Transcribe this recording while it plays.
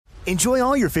Enjoy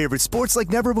all your favorite sports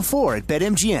like never before at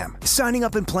BetMGM. Signing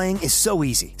up and playing is so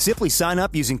easy. Simply sign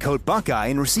up using code Buckeye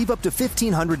and receive up to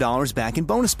 $1,500 back in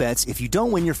bonus bets if you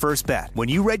don't win your first bet. When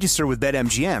you register with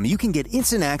BetMGM, you can get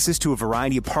instant access to a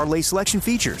variety of parlay selection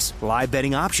features, live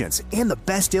betting options, and the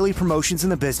best daily promotions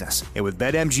in the business. And with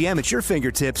BetMGM at your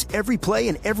fingertips, every play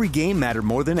and every game matter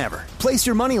more than ever. Place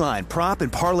your moneyline, prop,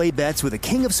 and parlay bets with the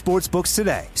king of sportsbooks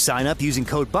today. Sign up using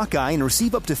code Buckeye and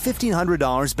receive up to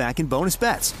 $1,500 back in bonus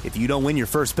bets if you don't win your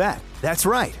first bet. That's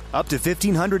right, up to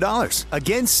 $1,500.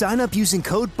 Again, sign up using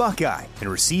code Buckeye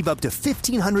and receive up to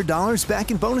 $1,500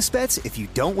 back in bonus bets if you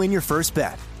don't win your first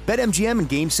bet. BetMGM and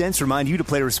GameSense remind you to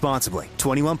play responsibly.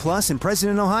 21 plus and present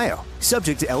in Ohio.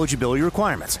 Subject to eligibility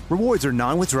requirements. Rewards are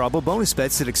non-withdrawable bonus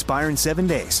bets that expire in 7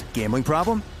 days. Gambling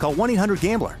problem? Call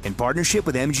 1-800-GAMBLER in partnership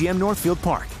with MGM Northfield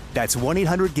Park. That's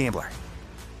 1-800-GAMBLER.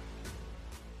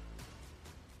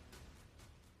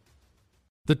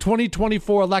 The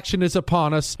 2024 election is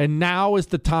upon us, and now is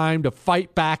the time to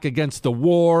fight back against the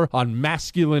war on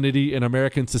masculinity in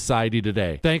American society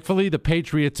today. Thankfully, the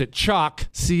patriots at CHOQ,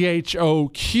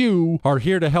 C-H-O-Q, are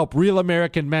here to help real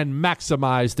American men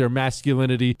maximize their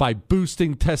masculinity by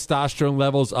boosting testosterone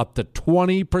levels up to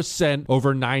 20%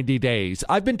 over 90 days.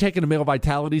 I've been taking a male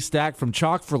vitality stack from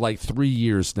CHOQ for like 3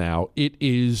 years now. It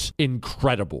is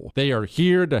incredible. They are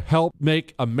here to help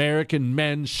make American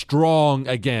men strong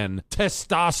again.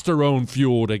 Testosterone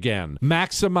fueled again.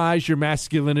 Maximize your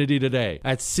masculinity today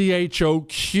at CHOQ.com.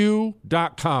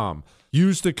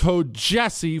 Use the code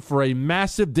Jesse for a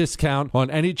massive discount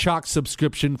on any CHOQ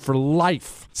subscription for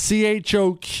life.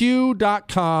 CHOQ.com,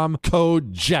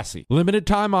 code Jesse. Limited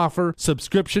time offer.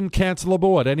 Subscription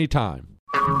cancelable at any time.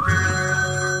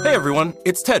 Hey everyone,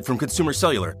 it's Ted from Consumer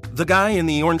Cellular, the guy in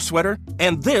the orange sweater,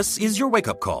 and this is your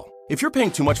wake-up call. If you're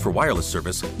paying too much for wireless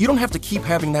service, you don't have to keep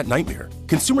having that nightmare.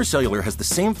 Consumer Cellular has the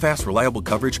same fast, reliable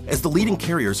coverage as the leading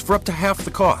carriers for up to half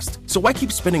the cost. So why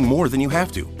keep spending more than you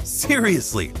have to?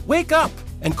 Seriously, wake up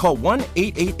and call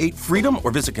 1-888-FREEDOM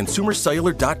or visit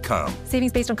consumercellular.com.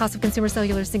 Savings based on cost of Consumer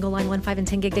Cellular single line 1, 5, and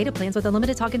 10 gig data plans with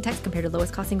unlimited talk and text compared to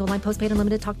lowest cost single line postpaid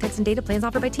unlimited talk, text, and data plans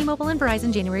offered by T-Mobile and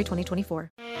Verizon January 2024.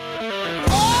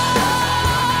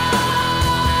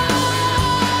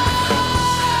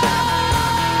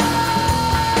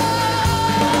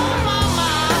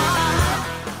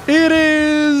 It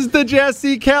is the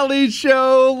Jesse Kelly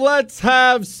Show. Let's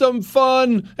have some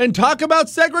fun and talk about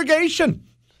segregation.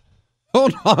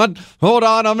 Hold on.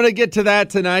 I'm going to get to that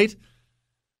tonight.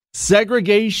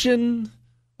 Segregation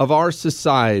of our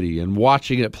society and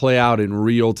watching it play out in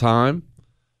real time.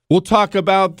 We'll talk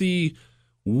about the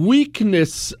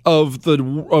weakness of the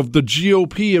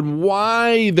GOP and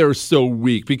why they're so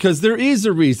weak, because there is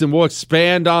a reason. We'll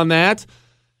expand on that.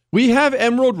 We have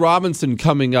Emerald Robinson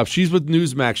coming up. She's with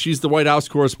Newsmax. She's the White House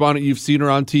correspondent. You've seen her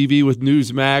on TV with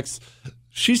Newsmax.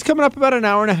 She's coming up about an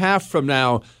hour and a half from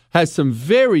now. Has some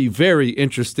very, very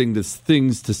interesting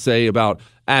things to say about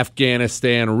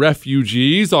Afghanistan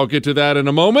refugees. I'll get to that in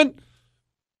a moment.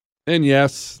 And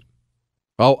yes,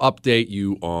 I'll update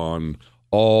you on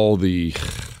all the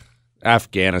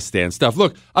Afghanistan stuff.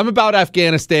 Look, I'm about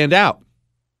Afghanistan out.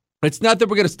 It's not that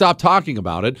we're going to stop talking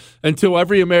about it until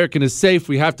every American is safe.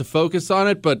 We have to focus on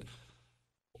it, but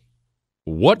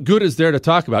what good is there to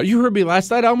talk about? You heard me last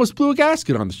night. I almost blew a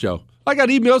gasket on the show. I got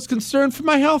emails concerned for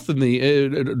my health in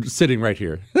the sitting right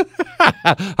here.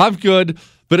 I'm good,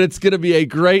 but it's going to be a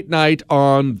great night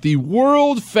on the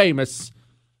world-famous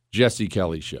Jesse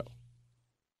Kelly Show.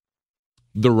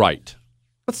 The right.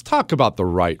 Let's talk about the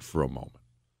right for a moment.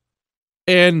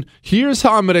 And here's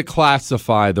how I'm going to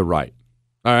classify the right.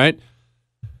 All right.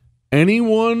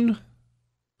 Anyone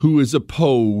who is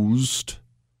opposed,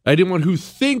 anyone who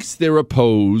thinks they're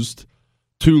opposed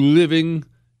to living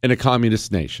in a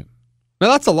communist nation. Now,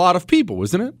 that's a lot of people,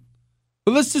 isn't it?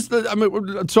 But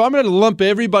so I'm going to lump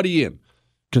everybody in.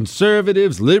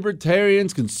 Conservatives,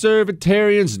 libertarians,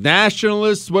 conservatarians,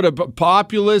 nationalists,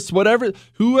 populists, whatever,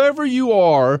 whoever you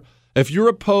are. If you're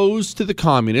opposed to the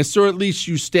communists, or at least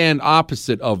you stand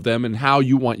opposite of them and how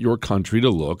you want your country to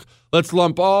look, let's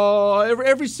lump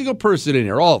every single person in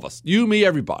here, all of us, you, me,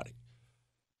 everybody.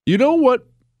 You know what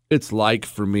it's like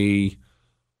for me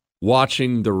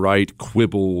watching the right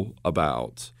quibble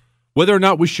about whether or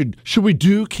not should we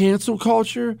do cancel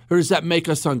culture, or does that make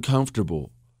us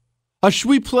uncomfortable? Should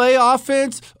we play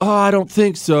offense? Oh, I don't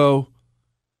think so.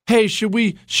 Hey, should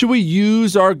we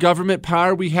use our government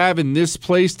power we have in this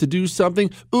place to do something?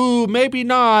 Ooh, maybe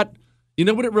not. You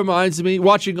know what it reminds me?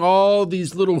 Watching all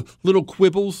these little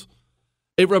quibbles.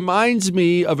 It reminds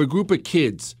me of a group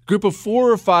of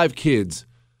 4 or 5 kids,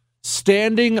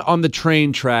 standing on the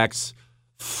train tracks,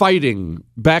 fighting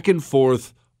back and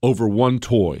forth over one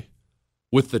toy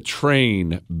with the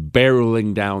train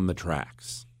barreling down the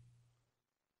tracks.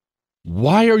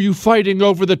 Why are you fighting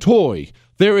over the toy?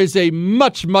 There is a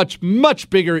much, much, much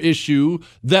bigger issue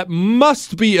that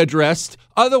must be addressed.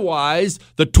 Otherwise,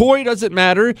 the toy doesn't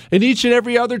matter and each and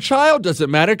every other child doesn't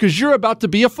matter because you're about to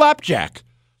be a flapjack.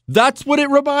 That's what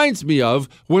it reminds me of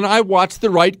when I watch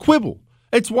the right quibble.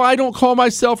 It's why I don't call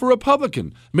myself a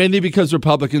Republican, mainly because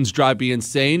Republicans drive me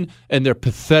insane and they're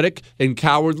pathetic and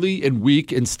cowardly and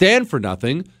weak and stand for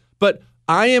nothing. But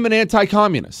I am an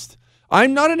anti-communist.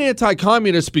 I'm not an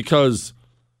anti-communist because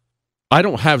I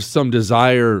don't have some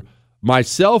desire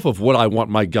myself of what I want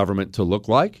my government to look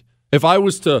like. If I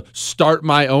was to start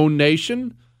my own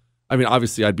nation, I mean,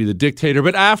 obviously I'd be the dictator.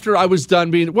 But after I was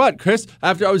done being, what, Chris?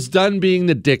 After I was done being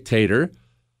the dictator,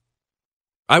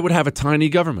 I would have a tiny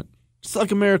government, just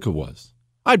like America was.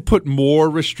 I'd put more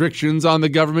restrictions on the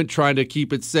government trying to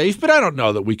keep it safe, but I don't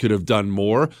know that we could have done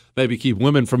more. Maybe keep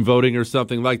women from voting or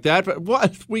something like that. But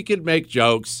what? We could make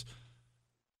jokes.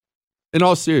 In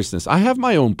all seriousness, I have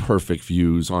my own perfect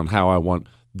views on how I want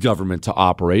government to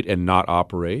operate and not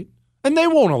operate, and they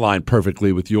won't align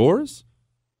perfectly with yours.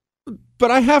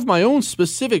 But I have my own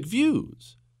specific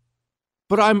views.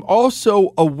 But I'm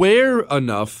also aware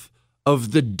enough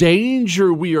of the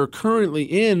danger we are currently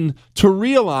in to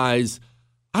realize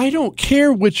I don't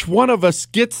care which one of us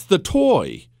gets the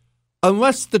toy.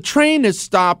 Unless the train is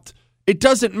stopped, it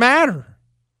doesn't matter.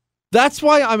 That's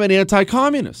why I'm an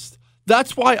anti-communist.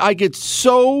 That's why I get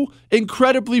so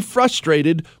incredibly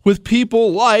frustrated with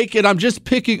people like, and I'm just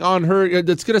picking on her.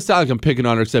 It's going to sound like I'm picking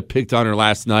on her, except picked on her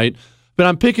last night. But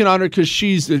I'm picking on her because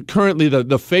she's currently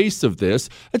the face of this.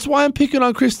 It's why I'm picking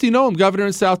on Kristi Noem, governor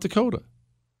in South Dakota.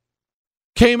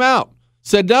 Came out,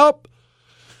 said, nope,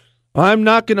 I'm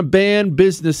not going to ban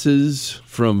businesses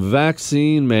from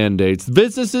vaccine mandates.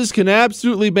 Businesses can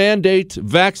absolutely mandate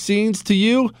vaccines to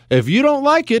you. If you don't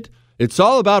like it, it's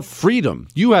all about freedom.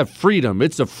 You have freedom.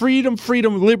 It's a freedom,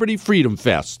 liberty, freedom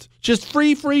fest. Just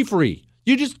free.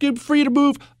 You just get free to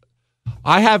move.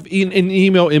 I have an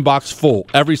email inbox full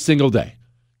every single day.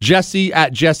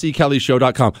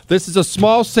 Jesse@jessekellyshow.com. This is a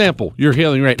small sample you're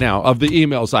hearing right now of the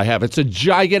emails I have. It's a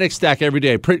gigantic stack every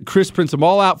day. Chris prints them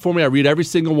all out for me. I read every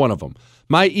single one of them.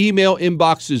 My email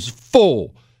inbox is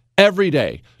full every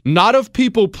day. Not of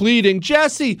people pleading,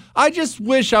 Jesse, I just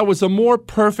wish I was a more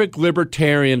perfect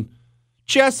libertarian.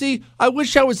 Jesse, I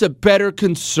wish I was a better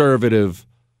conservative.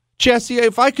 Jesse,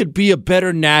 if I could be a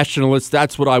better nationalist,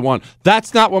 that's what I want.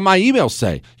 That's not what my emails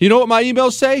say. You know what my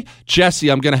emails say? Jesse,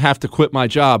 I'm going to have to quit my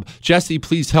job. Jesse,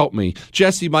 please help me.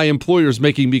 Jesse, my employer's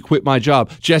making me quit my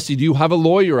job. Jesse, do you have a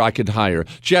lawyer I could hire?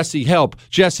 Jesse, help.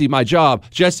 Jesse, my job.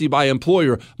 Jesse, my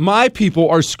employer. My people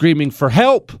are screaming for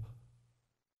help.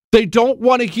 They don't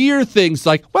want to hear things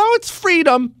like, well, it's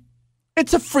freedom.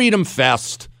 It's a freedom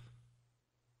fest.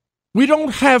 We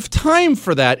don't have time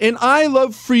for that. And I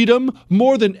love freedom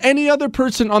more than any other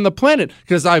person on the planet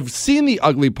because I've seen the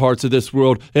ugly parts of this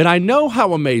world and I know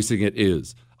how amazing it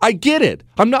is. I get it.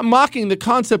 I'm not mocking the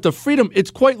concept of freedom.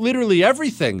 It's quite literally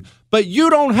everything. But you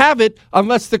don't have it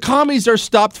unless the commies are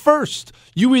stopped first.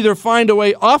 You either find a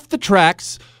way off the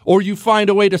tracks or you find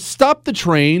a way to stop the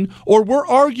train or we're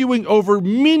arguing over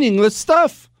meaningless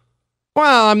stuff.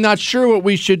 Well, I'm not sure what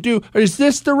we should do. Is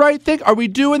this the right thing? Are we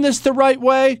doing this the right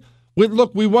way?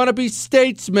 Look, we want to be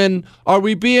statesmen. Are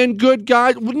we being good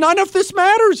guys? None of this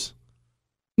matters.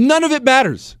 None of it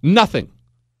matters. Nothing.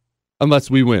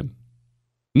 Unless we win.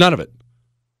 None of it.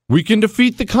 We can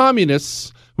defeat the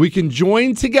communists. We can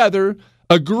join together,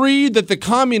 agree that the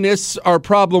communists are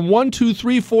problem 1, 2,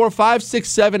 3, 4, 5, 6,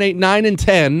 7, 8, 9, and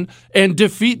 10, and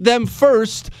defeat them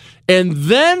first, and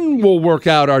then we'll work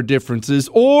out our differences,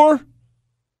 or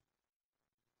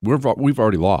we've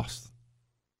already lost.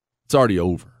 It's already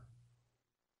over.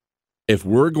 If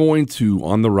we're going to,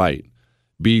 on the right,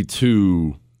 be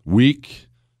too weak,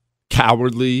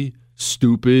 cowardly,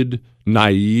 stupid,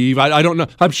 naive, I don't know.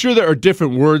 I'm sure there are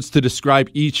different words to describe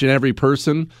each and every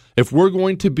person. If we're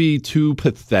going to be too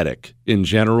pathetic in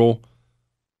general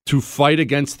to fight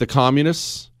against the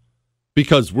communists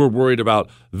because we're worried about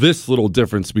this little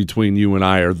difference between you and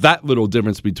I or that little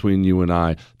difference between you and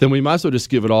I, then we might as well just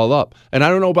give it all up. And I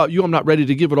don't know about you, I'm not ready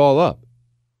to give it all up.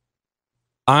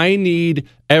 I need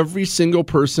every single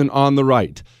person on the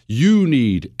right. You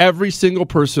need every single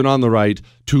person on the right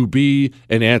to be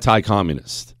an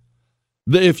anti-communist.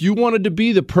 If you wanted to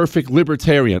be the perfect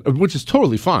libertarian, which is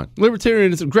totally fine.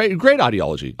 Libertarian is a great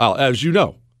ideology, as you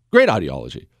know. Great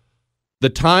ideology. The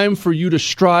time for you to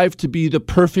strive to be the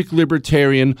perfect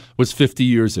libertarian was 50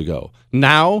 years ago.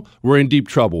 Now we're in deep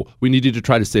trouble. We needed to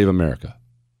try to save America.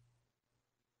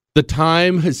 The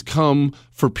time has come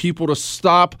for people to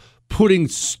stop putting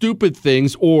stupid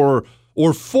things or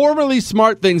formerly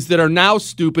smart things that are now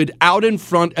stupid out in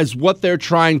front as what they're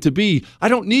trying to be. I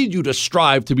don't need you to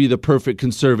strive to be the perfect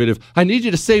conservative. I need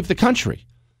you to save the country.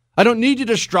 I don't need you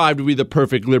to strive to be the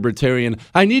perfect libertarian.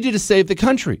 I need you to save the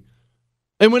country.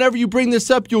 And whenever you bring this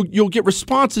up, you'll get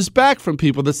responses back from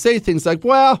people that say things like,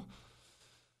 well,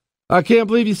 I can't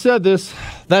believe you said this.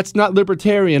 That's not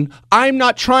libertarian. I'm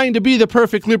not trying to be the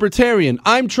perfect libertarian.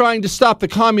 I'm trying to stop the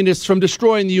communists from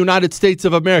destroying the United States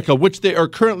of America, which they are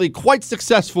currently quite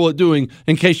successful at doing,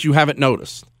 in case you haven't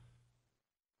noticed.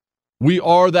 We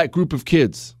are that group of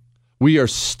kids. We are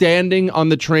standing on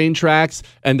the train tracks,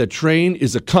 and the train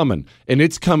is a-coming, and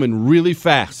it's coming really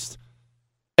fast.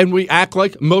 And we act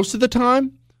like, most of the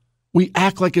time, we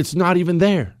act like it's not even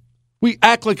there. We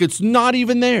act like it's not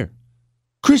even there.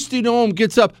 Kristi Noem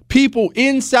gets up, people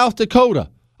in South Dakota,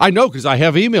 I know because I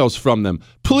have emails from them,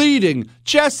 pleading,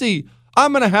 Jesse,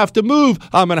 I'm going to have to move.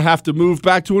 I'm going to have to move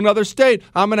back to another state.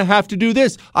 I'm going to have to do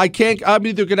this. I'm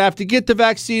either going to have to get the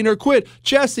vaccine or quit.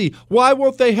 Jesse, why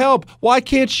won't they help? Why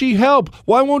can't she help?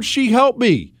 Why won't she help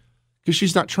me? Because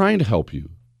she's not trying to help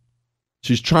you.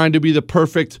 She's trying to be the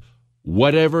perfect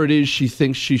whatever it is she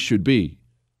thinks she should be,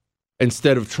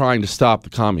 instead of trying to stop the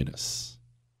communists.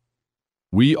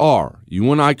 We are, you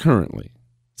and I currently.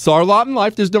 It's our lot in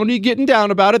life. There's no need getting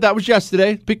down about it. That was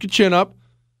yesterday. Pick your chin up.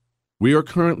 We are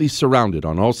currently surrounded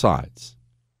on all sides.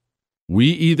 We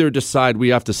either decide we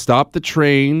have to stop the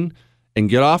train and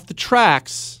get off the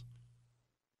tracks,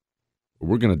 or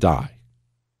we're going to die.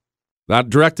 Not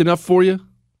direct enough for you?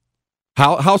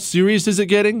 How serious is it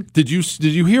getting? Did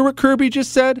you hear what Kirby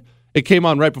just said? It came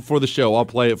on right before the show. I'll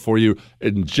play it for you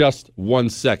in just 1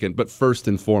 second. But first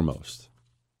and foremost,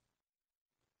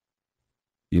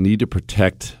 you need to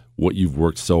protect what you've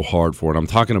worked so hard for. And I'm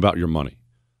talking about your money.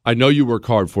 I know you work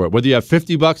hard for it. Whether you have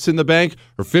 $50 in the bank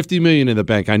or $50 million in the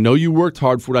bank, I know you worked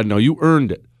hard for it. I know you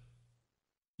earned it.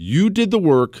 You did the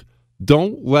work.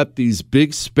 Don't let these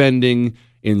big spending,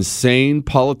 insane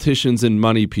politicians and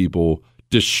money people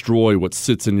destroy what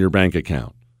sits in your bank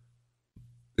account.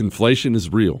 Inflation is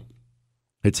real.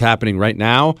 It's happening right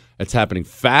now. It's happening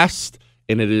fast.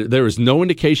 And there is no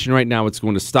indication right now it's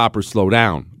going to stop or slow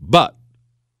down. But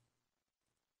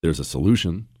there's a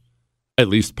solution, at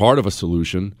least part of a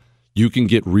solution. You can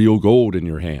get real gold in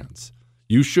your hands.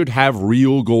 You should have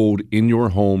real gold in your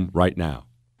home right now.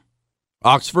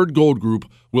 Oxford Gold Group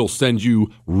will send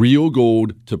you real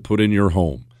gold to put in your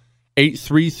home.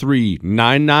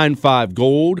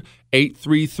 833-995-GOLD,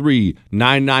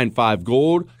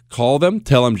 833-995-GOLD. Call them.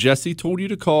 Tell them Jesse told you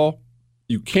to call.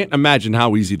 You can't imagine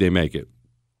how easy they make it.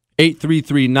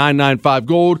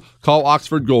 833-995-GOLD. Call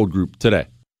Oxford Gold Group today.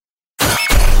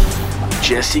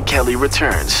 Jesse Kelly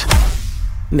returns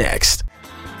next.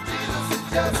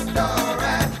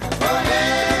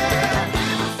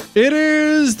 It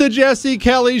is the Jesse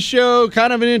Kelly Show.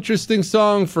 Kind of an interesting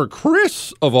song for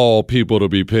Chris, of all people, to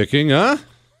be picking, huh?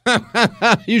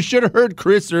 You should have heard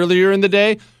Chris earlier in the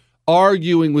day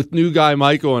arguing with new guy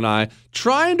Michael and I,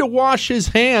 trying to wash his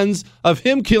hands of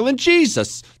him killing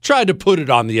Jesus. Tried to put it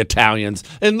on the Italians.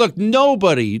 And look,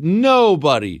 nobody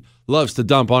loves to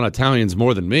dump on Italians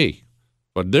more than me.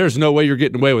 But there's no way you're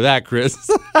getting away with that, Chris.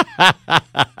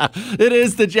 It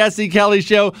is the Jesse Kelly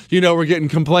Show. You know we're getting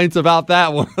complaints about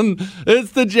that one.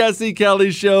 It's the Jesse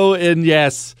Kelly Show, and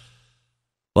yes,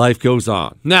 life goes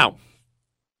on. Now,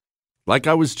 like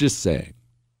I was just saying,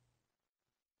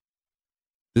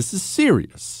 this is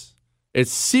serious.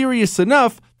 It's serious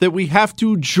enough that we have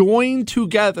to join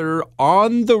together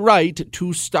on the right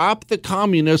to stop the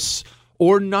communists,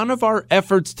 or none of our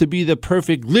efforts to be the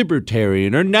perfect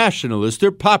libertarian or nationalist or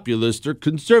populist or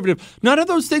conservative. None of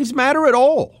those things matter at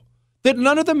all.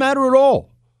 None of them matter at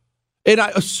all. And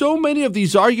so many of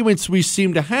these arguments we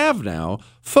seem to have now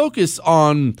focus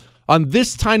on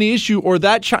this tiny issue or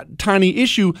that tiny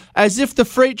issue as if the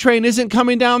freight train isn't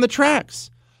coming down the tracks.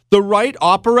 The right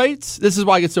operates, this is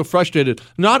why I get so frustrated,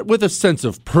 not with a sense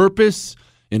of purpose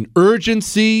and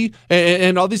urgency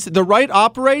and all these. The right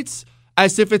operates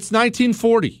as if it's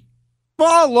 1940.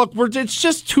 Well, look, it's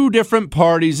just two different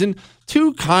parties and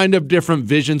two kind of different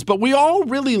visions, but we all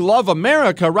really love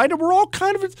America, right? And we're all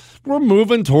we're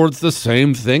moving towards the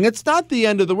same thing. It's not the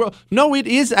end of the world. No, it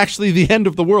is actually the end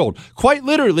of the world. Quite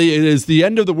literally, it is the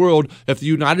end of the world if the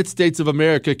United States of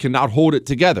America cannot hold it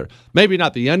together. Maybe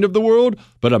not the end of the world,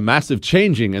 but a massive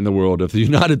changing in the world if the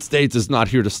United States is not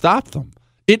here to stop them.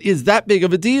 It is that big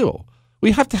of a deal.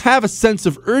 We have to have a sense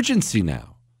of urgency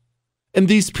now. And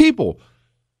these people,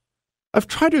 I've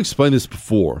tried to explain this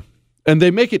before, and they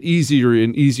make it easier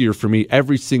and easier for me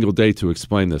every single day to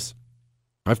explain this.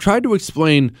 I've tried to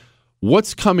explain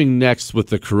what's coming next with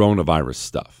the coronavirus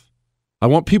stuff. I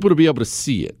want people to be able to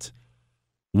see it.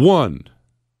 One,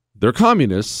 they're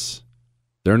communists.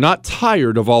 They're not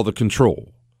tired of all the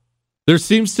control. There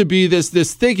seems to be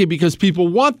this thinking because people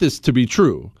want this to be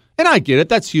true. And I get it.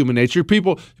 That's human nature.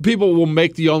 People will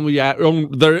make the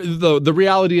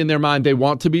reality in their mind they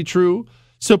want to be true.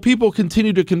 So people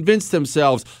continue to convince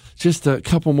themselves, just a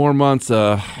couple more months,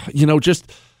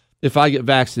 just if I get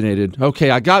vaccinated.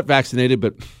 Okay, I got vaccinated,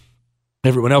 but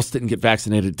everyone else didn't get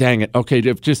vaccinated. Dang it. Okay,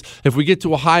 if we get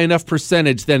to a high enough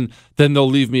percentage, then they'll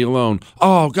leave me alone.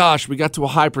 Oh, gosh, we got to a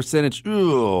high percentage.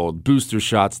 Ooh, booster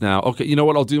shots now. Okay, you know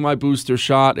what? I'll do my booster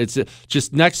shot. It's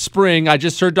just next spring. I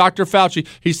just heard Dr. Fauci.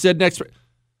 He said next spring.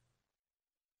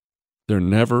 They're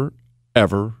never,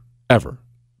 ever, ever,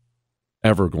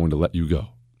 ever going to let you go.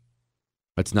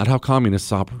 That's not how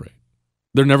communists operate.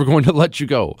 They're never going to let you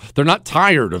go. They're not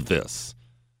tired of this.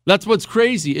 That's what's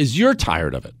crazy is you're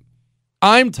tired of it.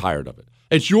 I'm tired of it.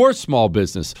 It's your small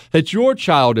business. It's your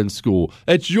child in school.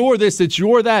 It's your this. It's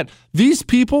your that. These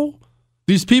people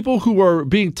who are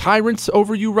being tyrants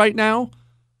over you right now,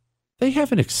 they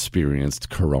haven't experienced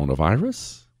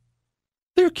coronavirus.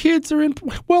 Their kids are in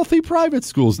wealthy private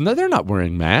schools. No, they're not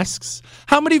wearing masks.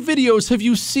 How many videos have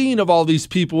you seen of all these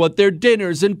people at their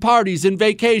dinners and parties and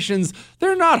vacations?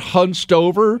 They're not hunched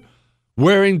over,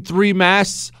 wearing 3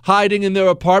 masks, hiding in their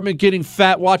apartment, getting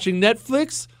fat, watching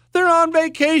Netflix. They're on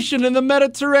vacation in the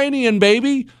Mediterranean,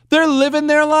 baby. They're living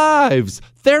their lives.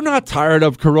 They're not tired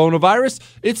of coronavirus.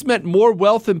 It's meant more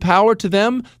wealth and power to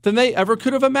them than they ever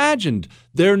could have imagined.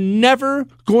 They're never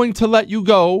going to let you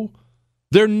go.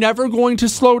 They're never going to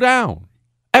slow down,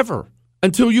 ever,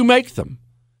 until you make them.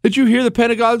 Did you hear the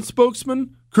Pentagon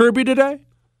spokesman, Kirby, today?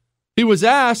 He was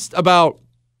asked about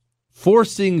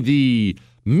forcing the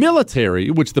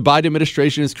military, which the Biden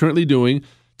administration is currently doing,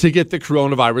 to get the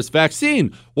coronavirus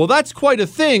vaccine. Well, that's quite a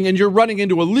thing, and you're running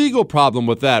into a legal problem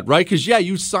with that, right? Because,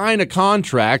 you sign a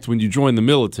contract when you join the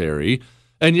military,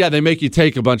 and, they make you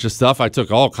take a bunch of stuff. I took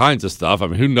all kinds of stuff. I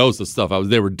mean, who knows the stuff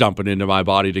they were dumping into my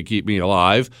body to keep me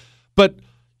alive. But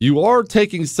you are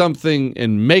taking something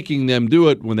and making them do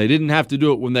it when they didn't have to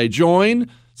do it when they join.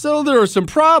 So there are some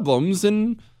problems,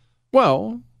 and,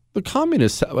 well, the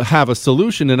communists have a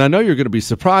solution, and I know you're going to be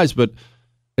surprised, but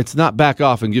it's not back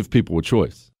off and give people a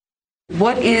choice.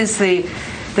 What is the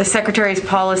Secretary's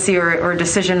policy or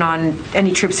decision on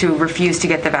any troops who refuse to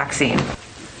get the vaccine?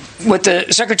 What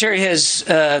the Secretary has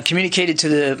communicated to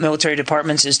the military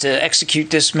departments is to execute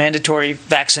this mandatory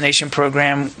vaccination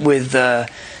program with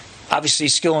obviously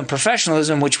skill and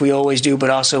professionalism, which we always do, but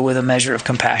also with a measure of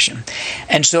compassion.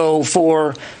 And so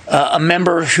for a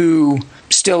member who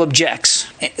still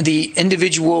objects, the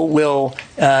individual will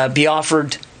be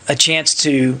offered a chance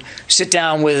to sit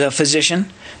down with a physician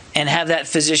and have that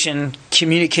physician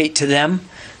communicate to them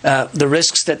the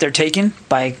risks that they're taking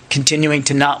by continuing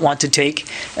to not want to take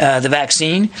the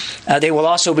vaccine. They will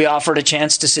also be offered a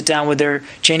chance to sit down with their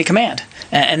chain of command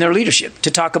and their leadership to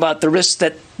talk about the risks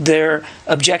that their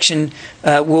objection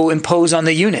will impose on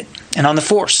the unit and on the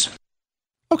force.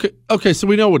 Okay, so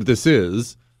we know what this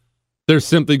is. They're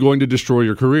simply going to destroy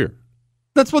your career.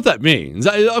 That's what that means.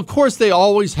 Of course, they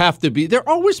always have to be. They're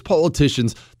always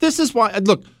politicians. This is why,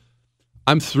 look,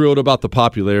 I'm thrilled about the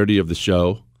popularity of the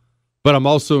show, but I'm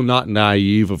also not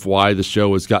naive of why the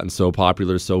show has gotten so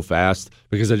popular so fast,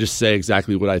 because I just say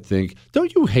exactly what I think.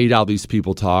 Don't you hate how these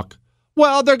people talk?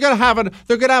 Well, they're gonna have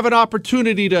an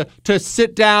opportunity to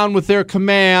sit down with their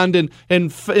command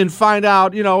and find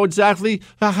out, exactly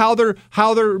how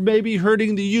they're maybe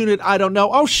hurting the unit. I don't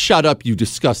know. Oh, shut up, you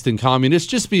disgusting communist.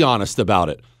 Just be honest about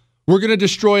it. We're gonna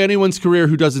destroy anyone's career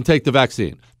who doesn't take the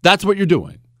vaccine. That's what you're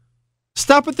doing.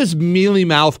 Stop with this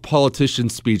mealy-mouthed politician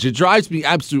speech. It drives me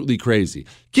absolutely crazy.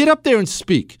 Get up there and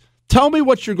speak. Tell me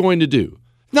what you're going to do.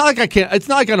 It's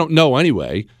not like I don't know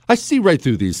anyway. I see right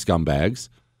through these scumbags.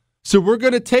 So we're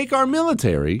going to take our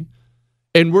military,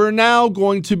 and we're now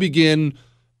going to begin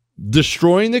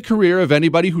destroying the career of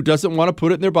anybody who doesn't want to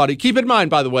put it in their body. Keep in mind,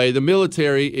 by the way, the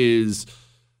military is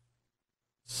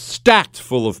stacked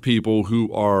full of people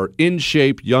who are in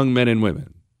shape, young men and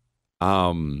women.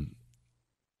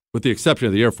 With the exception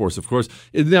of the Air Force, of course.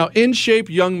 Now, in shape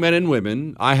young men and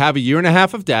women, I have 1.5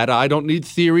 years of data. I don't need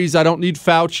theories. I don't need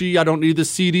Fauci. I don't need the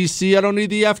CDC. I don't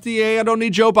need the FDA. I don't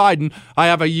need Joe Biden. I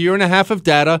have 1.5 years of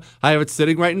data. I have it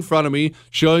sitting right in front of me,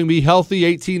 showing me healthy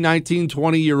 18, 19,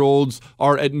 20-year-olds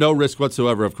are at no risk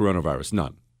whatsoever of coronavirus.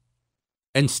 None.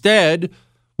 Instead,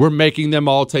 we're making them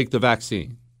all take the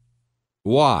vaccine.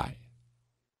 Why?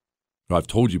 Well, I've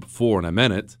told you before, and I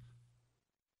meant it.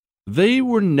 They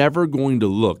were never going to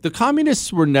look. The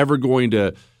communists were never going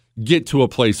to get to a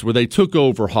place where they took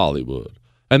over Hollywood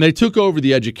and they took over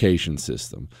the education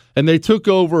system and they took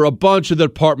over a bunch of the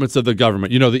departments of the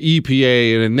government, the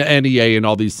EPA and the NEA and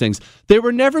all these things, they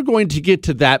were never going to get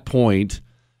to that point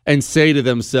and say to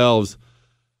themselves,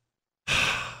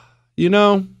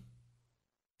 I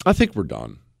think we're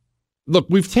done. Look,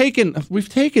 we've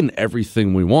taken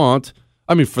everything we want.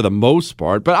 I mean, for the most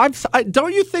part, but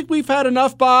don't you think we've had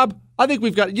enough, Bob? I think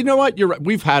we've got, you know what? You're right.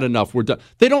 We've had enough. We're done.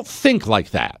 They don't think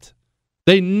like that.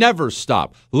 They never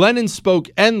stop. Lenin spoke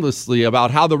endlessly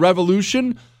about how the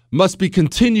revolution must be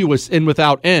continuous and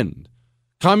without end.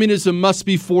 Communism must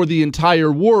be for the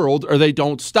entire world or they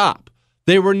don't stop.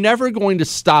 They were never going to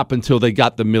stop until they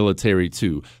got the military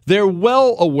too. They're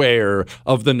well aware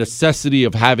of the necessity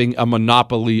of having a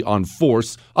monopoly on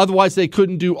force. Otherwise, they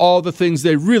couldn't do all the things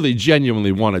they really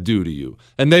genuinely want to do to you.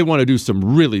 And they want to do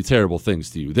some really terrible things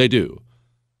to you. They do.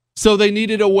 So they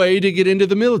needed a way to get into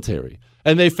the military.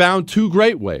 And they found two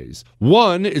great ways.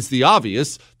 One is the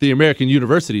obvious, the American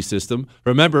university system.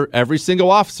 Remember, every single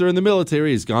officer in the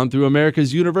military has gone through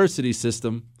America's university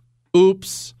system.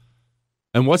 Oops.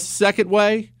 And what's the second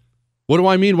way? What do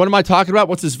I mean? What am I talking about?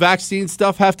 What's this vaccine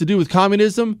stuff have to do with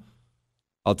communism?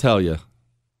 I'll tell you.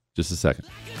 Just a second.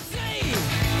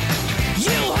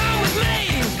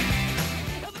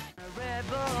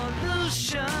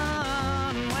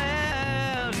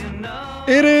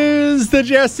 It is the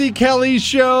Jesse Kelly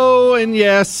Show, and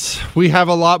yes, we have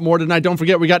a lot more tonight. Don't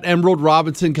forget, we got Emerald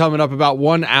Robinson coming up about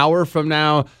 1 hour from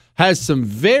now. Has some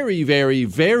very, very,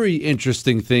 very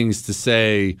interesting things to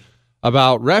say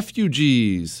about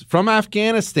refugees from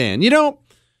Afghanistan. I don't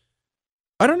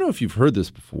know if you've heard this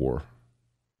before.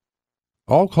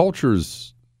 All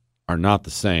cultures are not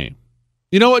the same.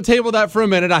 You know what? Table that for a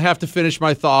minute. I have to finish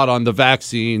my thought on the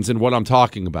vaccines and what I'm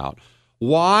talking about.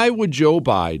 Why would Joe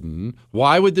Biden,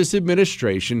 why would this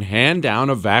administration hand down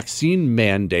a vaccine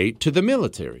mandate to the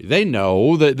military? They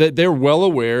know that they're well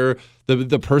aware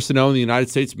the personnel in the United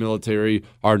States military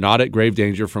are not at grave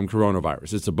danger from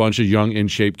coronavirus. It's a bunch of young,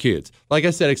 in-shape kids. Like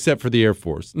I said, except for the Air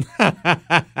Force.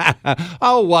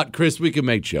 Oh, what, Chris? We can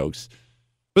make jokes.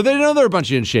 But they know they're a bunch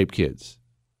of in-shape kids.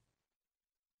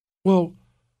 Well,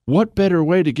 what better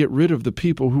way to get rid of the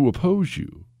people who oppose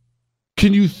you?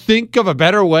 Can you think of a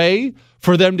better way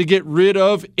for them to get rid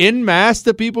of en masse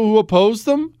the people who oppose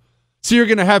them? So you're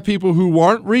going to have people who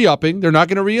aren't re-upping. They're not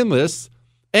going to re-enlist.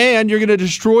 And you're going to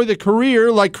destroy the career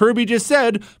like Kirby just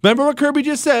said. Remember what Kirby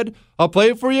just said? I'll play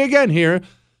it for you again here.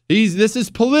 This is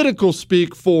political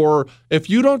speak for if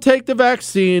you don't take the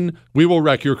vaccine, we will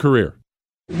wreck your career.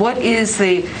 What is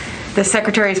the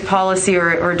Secretary's policy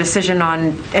or decision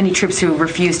on any troops who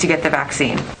refuse to get the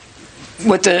vaccine?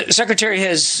 What the Secretary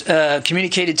has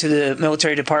communicated to the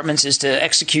military departments is to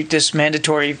execute this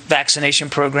mandatory vaccination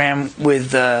program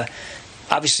with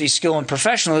obviously skill and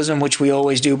professionalism, which we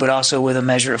always do, but also with a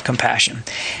measure of compassion.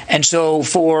 And so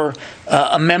for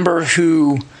a member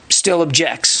who still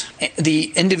objects,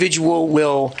 the individual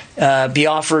will be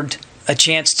offered a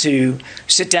chance to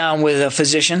sit down with a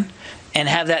physician and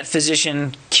have that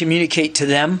physician communicate to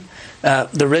them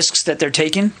the risks that they're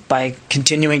taking by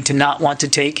continuing to not want to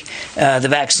take the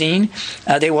vaccine.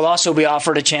 They will also be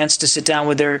offered a chance to sit down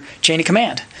with their chain of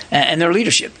command and their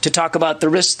leadership to talk about the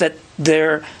risks that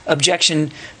their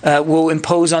objection will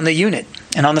impose on the unit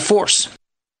and on the force.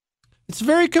 It's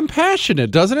very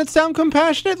compassionate. Doesn't it sound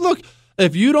compassionate? Look,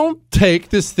 if you don't take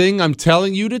this thing I'm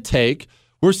telling you to take,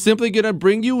 we're simply going to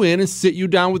bring you in and sit you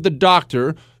down with the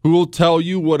doctor who will tell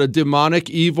you what a demonic,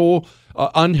 evil,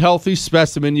 unhealthy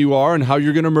specimen you are and how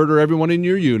you're going to murder everyone in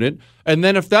your unit. And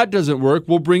then if that doesn't work,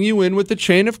 we'll bring you in with the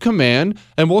chain of command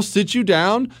and we'll sit you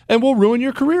down and we'll ruin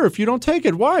your career if you don't take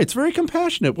it. Why? It's very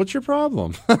compassionate. What's your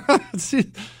problem?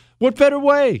 What better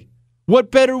way? What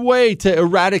better way to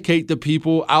eradicate the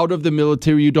people out of the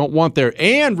military you don't want there?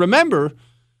 And remember,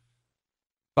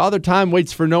 Father Time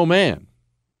waits for no man.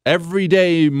 Every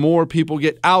day more people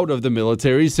get out of the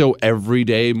military, so every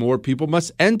day more people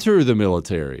must enter the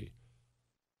military.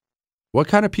 What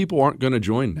kind of people aren't going to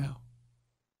join now?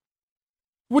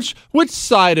 Which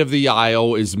side of the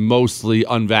aisle is mostly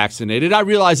unvaccinated? I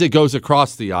realize it goes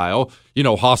across the aisle. You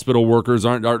know, hospital workers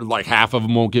aren't like half of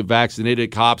them won't get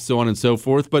vaccinated, cops, so on and so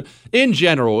forth. But in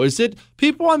general, is it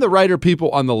people on the right or people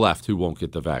on the left who won't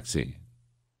get the vaccine?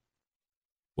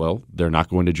 Well, they're not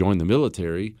going to join the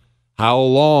military. How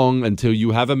long until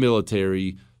you have a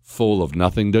military full of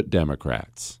nothing but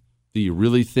Democrats? Do you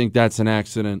really think that's an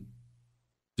accident?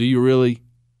 Do you really?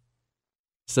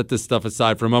 Set this stuff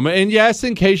aside for a moment. And yes,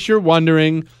 in case you're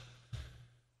wondering,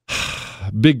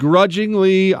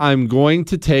 begrudgingly, I'm going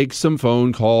to take some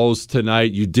phone calls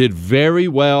tonight. You did very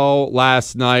well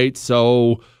last night,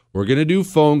 so We're going to do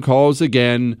phone calls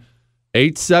again.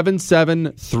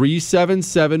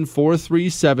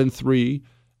 877-377-4373.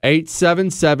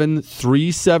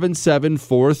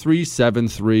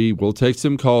 877-377-4373. We'll take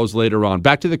some calls later on.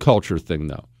 Back to the culture thing,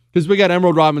 though, because we got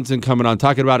Emerald Robinson coming on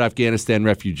talking about Afghanistan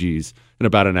refugees in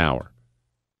about an hour.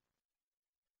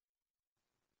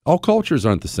 All cultures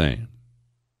aren't the same.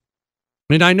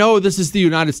 I mean, I know this is the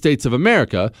United States of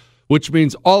America, which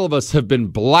means all of us have been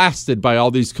blasted by all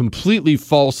these completely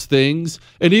false things.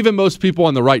 And even most people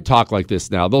on the right talk like this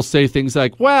now. They'll say things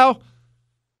like, well,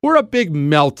 we're a big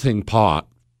melting pot.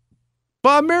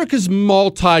 Well, America's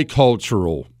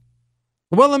multicultural.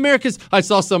 Well, I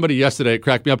saw somebody yesterday, it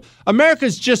cracked me up.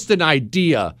 America's just an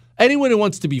idea. Anyone who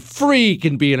wants to be free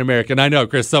can be an American. I know,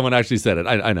 Chris, someone actually said it.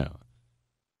 I know.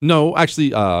 No,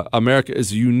 actually, America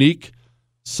is a unique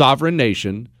sovereign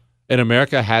nation, and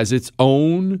America has its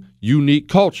own unique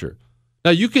culture. Now,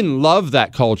 you can love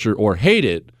that culture or hate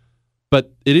it,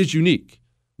 but it is unique.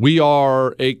 We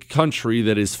are a country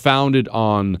that is founded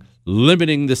on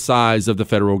limiting the size of the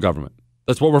federal government.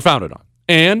 That's what we're founded on.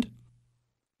 And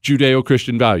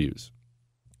Judeo-Christian values.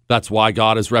 That's why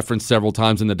God is referenced several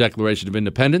times in the Declaration of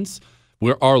Independence,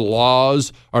 where our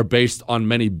laws are based on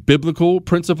many biblical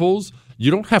principles. You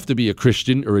don't have to be a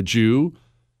Christian or a Jew.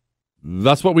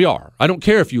 That's what we are. I don't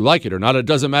care if you like it or not. It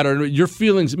doesn't matter. Your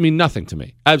feelings mean nothing to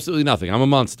me. Absolutely nothing. I'm a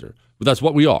monster. But that's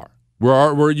what we are.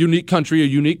 We're a unique country, a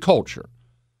unique culture.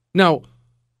 Now,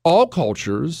 all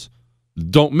cultures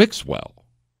don't mix well.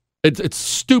 It's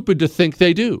stupid to think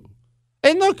they do.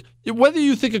 And look, whether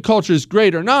you think a culture is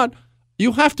great or not,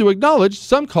 you have to acknowledge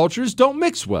some cultures don't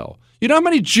mix well. You know how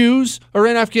many Jews are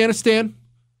in Afghanistan?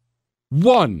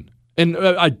 1. And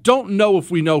I don't know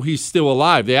if we know he's still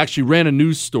alive. They actually ran a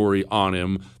news story on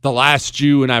him, the last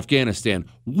Jew in Afghanistan.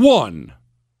 1.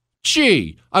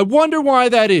 Gee, I wonder why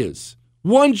that is.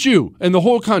 1 Jew in the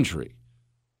whole country.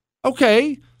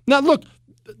 Okay, now look,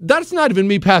 that's not even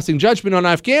me passing judgment on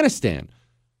Afghanistan.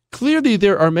 Clearly,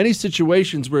 there are many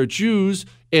situations where Jews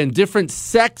and different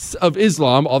sects of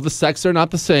Islam, all the sects are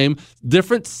not the same,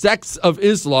 different sects of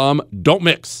Islam don't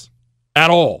mix at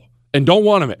all and don't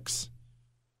want to mix.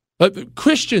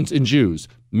 Christians and Jews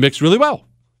mix really well.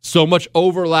 So much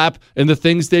overlap in the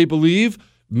things they believe,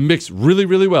 mix really,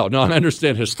 really well. Now, I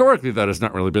understand historically that has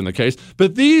not really been the case,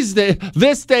 but this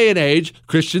day and age,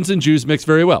 Christians and Jews mix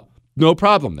very well. No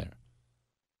problem there.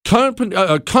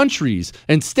 Countries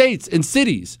and states and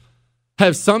cities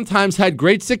have sometimes had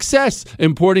great success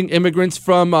importing immigrants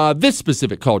from this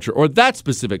specific culture or that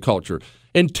specific culture,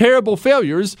 and terrible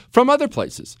failures from other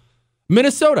places.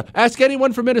 Minnesota, ask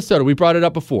anyone from Minnesota. We brought it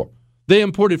up before. They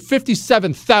imported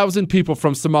 57,000 people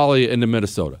from Somalia into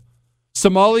Minnesota.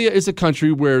 Somalia is a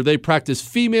country where they practice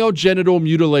female genital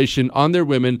mutilation on their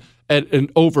women at an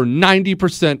over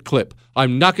 90% clip.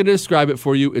 I'm not going to describe it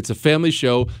for you. It's a family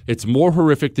show. It's more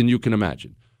horrific than you can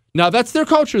imagine. Now, that's their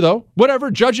culture, though.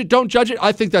 Whatever. Judge it, don't judge it.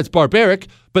 I think that's barbaric,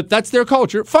 but that's their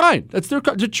culture. Fine. That's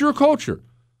your culture.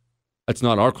 That's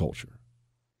not our culture.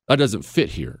 That doesn't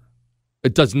fit here.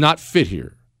 It does not fit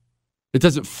here. It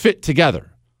doesn't fit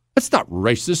together. That's not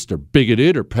racist or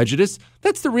bigoted or prejudiced.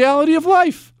 That's the reality of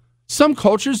life. Some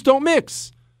cultures don't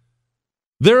mix.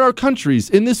 There are countries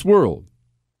in this world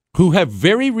who have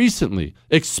very recently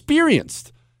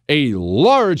experienced a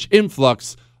large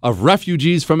influx of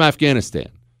refugees from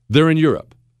Afghanistan. They're in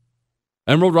Europe.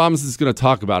 Emerald Robinson is going to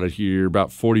talk about it here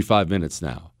about 45 minutes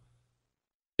now.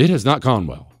 It has not gone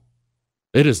well.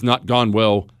 It has not gone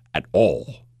well at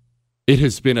all. It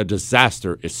has been a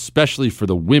disaster, especially for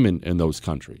the women in those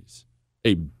countries.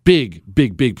 A big,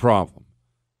 big, big problem.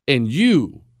 And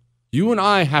you and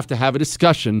I have to have a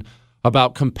discussion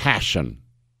about compassion,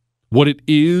 what it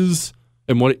is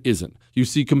and what it isn't. You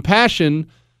see, compassion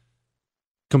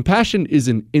is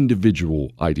an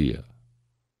individual idea,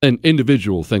 an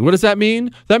individual thing. What does that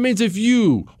mean? That means if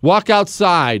you walk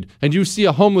outside and you see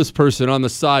a homeless person on the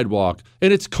sidewalk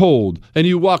and it's cold and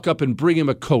you walk up and bring him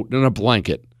a coat and a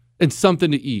blanket and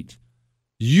something to eat,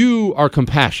 you are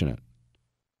compassionate.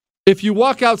 If you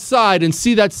walk outside and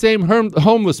see that same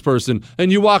homeless person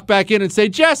and you walk back in and say,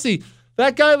 Jesse,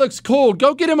 that guy looks cold,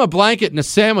 go get him a blanket and a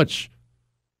sandwich.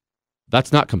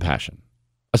 That's not compassion.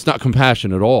 That's not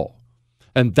compassion at all.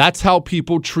 And that's how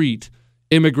people treat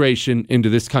immigration into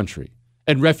this country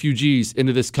and refugees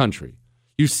into this country.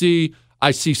 You see,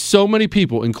 I see so many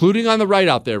people, including on the right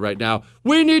out there right now,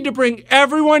 we need to bring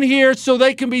everyone here so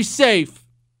they can be safe.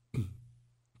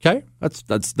 Okay,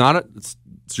 that's not it.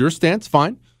 It's your stance,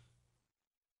 fine.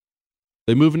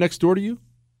 They moving next door to you?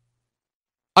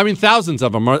 I mean, thousands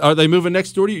of them. Are they moving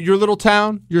next door to you? Your little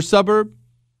town, your suburb?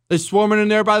 They swarming in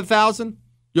there by the thousand?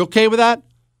 You okay with that?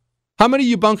 How many are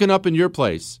you bunking up in your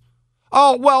place?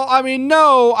 Oh, well, I mean,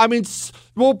 no. I mean,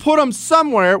 we'll put them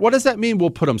somewhere. What does that mean,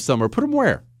 we'll put them somewhere? Put them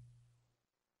where?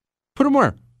 Put them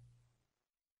where?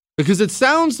 Because it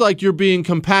sounds like you're being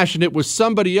compassionate with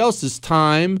somebody else's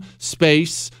time,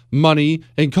 space, money,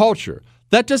 and culture.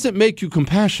 That doesn't make you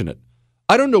compassionate.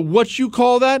 I don't know what you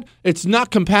call that. It's not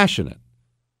compassionate.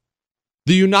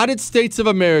 The United States of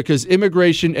America's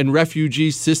immigration and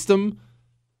refugee system,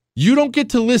 you don't get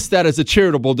to list that as a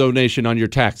charitable donation on your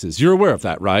taxes. You're aware of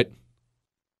that, right?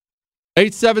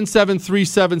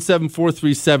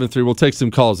 877-377-4373. We'll take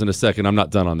some calls in a second. I'm not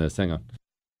done on this. Hang on.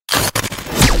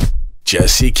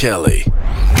 Jesse Kelly.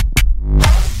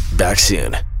 Back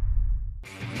soon.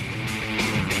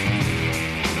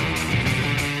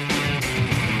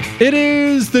 It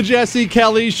is the Jesse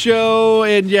Kelly Show,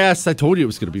 and yes, I told you it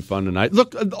was going to be fun tonight.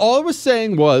 Look, all I was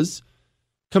saying was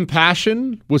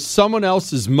compassion with someone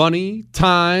else's money,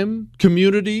 time,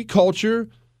 community, culture.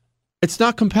 It's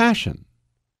not compassion.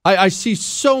 I see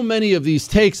so many of these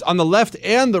takes on the left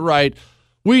and the right.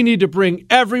 We need to bring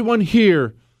everyone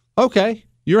here. Okay,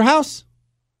 your house?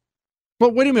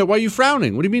 Well, wait a minute. Why are you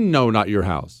frowning? What do you mean, no, not your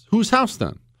house? Whose house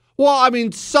then? Well, I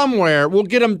mean, somewhere. We'll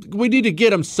get them. We need to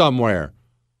get them somewhere.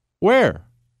 Where?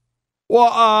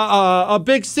 Well, a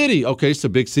big city. Okay, so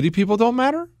big city people don't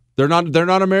matter? They're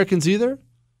not Americans either?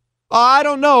 I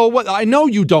don't know. I know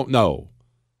you don't know.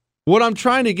 What I'm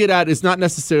trying to get at is not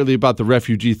necessarily about the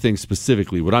refugee thing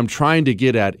specifically. What I'm trying to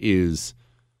get at is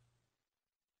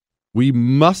we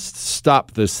must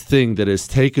stop this thing that has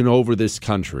taken over this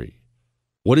country.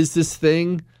 What is this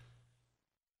thing?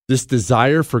 This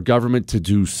desire for government to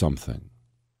do something.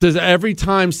 Every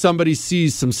time somebody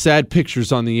sees some sad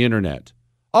pictures on the internet,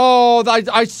 oh,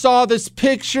 I saw this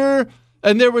picture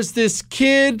and there was this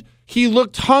kid. He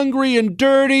looked hungry and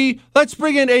dirty. Let's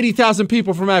bring in 80,000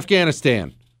 people from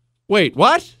Afghanistan. Wait,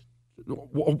 what?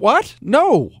 What?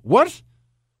 No, what?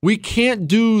 We can't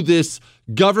do this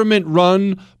government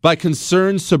run by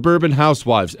concerned suburban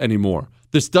housewives anymore.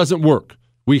 This doesn't work.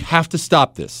 We have to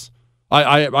stop this.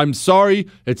 I'm sorry.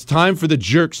 It's time for the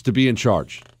jerks to be in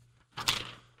charge.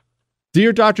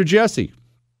 Dear Dr. Jesse,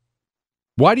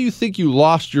 why do you think you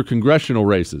lost your congressional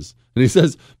races? And he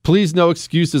says, please no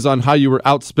excuses on how you were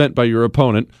outspent by your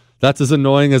opponent. That's as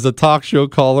annoying as a talk show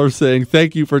caller saying,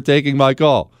 thank you for taking my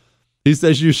call. He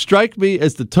says, you strike me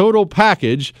as the total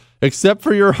package, except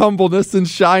for your humbleness and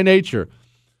shy nature.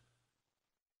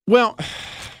 Well,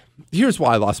 here's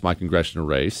why I lost my congressional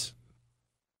race.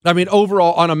 I mean,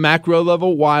 overall, on a macro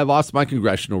level, why I lost my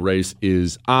congressional race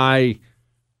is I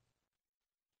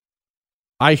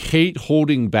hate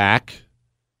holding back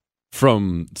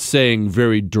from saying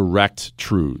very direct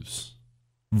truths.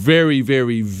 Very,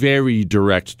 very, very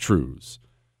direct truths.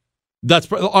 That's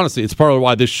honestly, it's part of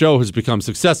why this show has become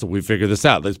successful. We figured this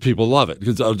out. People love it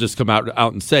because I'll just come out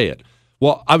and say it.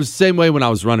 Well, I was the same way when I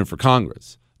was running for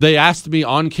Congress. They asked me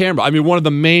on camera. I mean, one of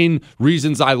the main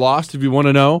reasons I lost, if you want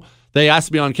to know, they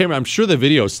asked me on camera. I'm sure the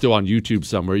video is still on YouTube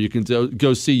somewhere. You can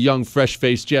go see young,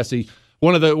 fresh-faced Jesse.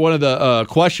 One of the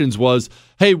questions was,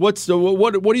 "Hey, what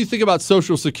do you think about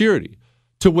Social Security?"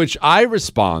 To which I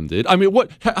responded, I mean,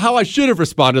 how I should have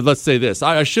responded. Let's say this: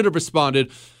 I should have responded,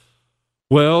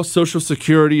 "Well, Social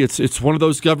Security, it's one of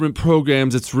those government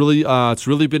programs. It's really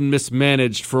been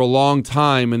mismanaged for a long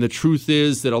time, and the truth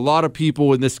is that a lot of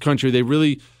people in this country they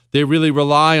really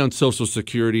rely on Social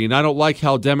Security, and I don't like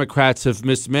how Democrats have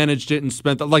mismanaged it and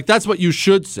spent that's what you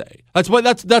should say.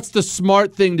 That's the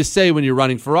smart thing to say when you're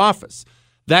running for office.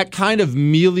 That kind of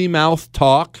mealy-mouthed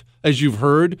talk, as you've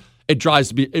heard, it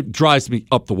drives me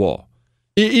up the wall.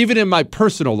 Even in my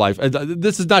personal life,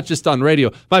 this is not just on radio.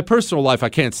 My personal life, I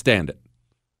can't stand it.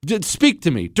 Speak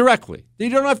to me directly. You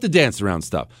don't have to dance around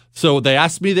stuff. So they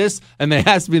asked me this, and they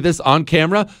asked me this on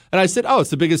camera, and I said, "Oh,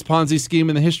 it's the biggest Ponzi scheme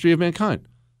in the history of mankind."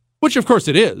 Which, of course,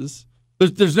 it is.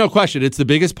 There's no question. It's the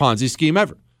biggest Ponzi scheme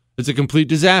ever. It's a complete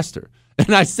disaster.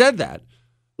 And I said that.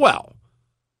 Well,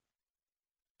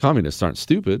 communists aren't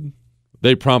stupid.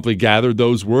 They promptly gathered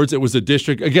those words. It was a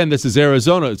district. Again, this is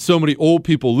Arizona. So many old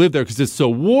people live there because it's so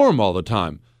warm all the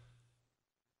time.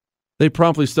 They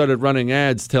promptly started running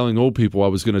ads telling old people I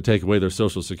was going to take away their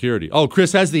Social Security. Oh,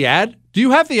 Chris has the ad? Do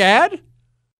you have the ad?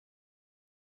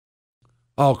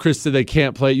 Oh, Chris said they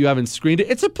can't play it. You haven't screened it.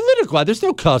 It's a political ad. There's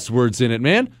no cuss words in it,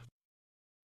 man.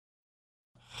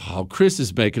 Oh, Chris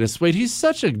is making us wait. He's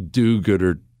such a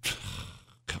do-gooder.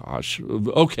 Gosh.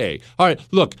 Okay. All right.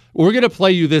 Look, we're going to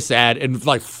play you this ad in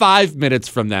like 5 minutes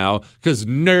from now because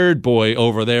Nerd Boy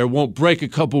over there won't break a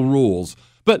couple rules.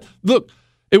 But look,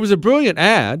 it was a brilliant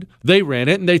ad. They ran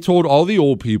it, and they told all the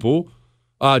old people,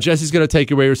 Jesse's going to take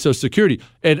away your Social Security.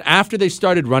 And after they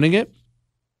started running it,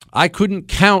 I couldn't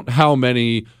count how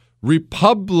many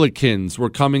Republicans were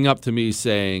coming up to me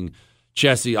saying,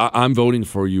 Jesse, I'm voting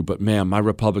for you, but man, my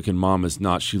Republican mom is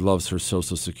not. She loves her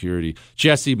Social Security.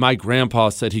 Jesse, my grandpa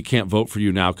said he can't vote for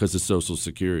you now because of Social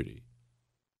Security.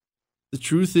 The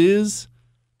truth is,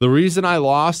 the reason I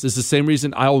lost is the same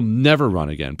reason I'll never run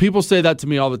again. People say that to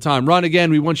me all the time. Run again.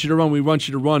 We want you to run. We want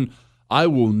you to run. I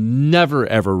will never,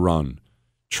 ever run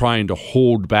trying to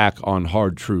hold back on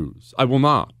hard truths. I will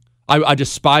not. I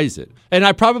despise it. And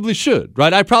I probably should,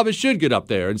 right? I probably should get up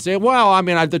there and say, well, I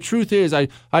mean, the truth is I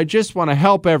just want to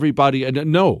help everybody. And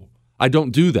no, I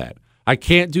don't do that. I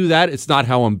can't do that. It's not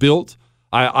how I'm built.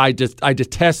 I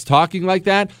detest talking like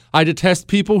that. I detest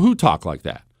people who talk like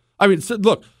that. I mean, so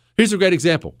look, here's a great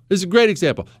example.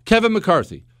 Kevin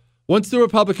McCarthy. Once the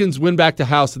Republicans win back the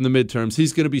House in the midterms,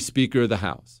 he's going to be Speaker of the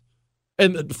House.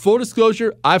 And full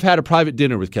disclosure, I've had a private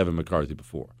dinner with Kevin McCarthy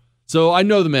before. So I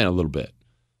know the man a little bit.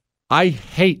 I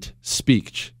hate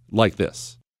speech like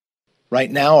this. Right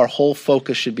now, our whole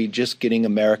focus should be just getting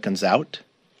Americans out,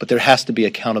 but there has to be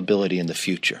accountability in the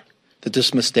future, that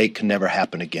this mistake can never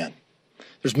happen again.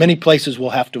 There's many places we'll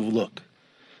have to look,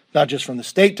 not just from the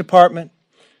State Department,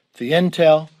 to the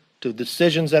intel, to the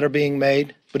decisions that are being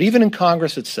made, but even in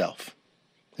Congress itself.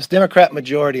 This Democrat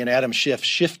majority and Adam Schiff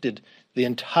shifted the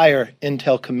entire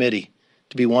Intel Committee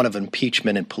to be one of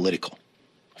impeachment and political.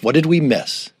 What did we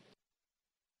miss?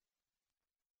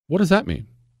 What does that mean?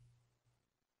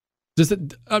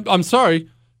 I'm sorry.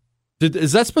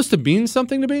 Is that supposed to mean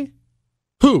something to me?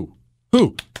 Who?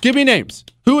 Give me names.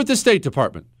 Who at the State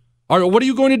Department? What are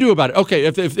you going to do about it? Okay,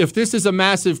 if this is a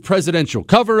massive presidential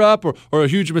cover-up or a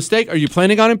huge mistake, are you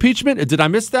planning on impeachment? Did I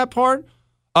miss that part?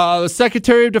 The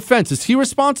Secretary of Defense, is he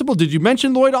responsible? Did you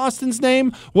mention Lloyd Austin's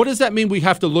name? What does that mean we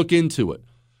have to look into it?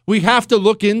 We have to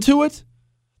look into it?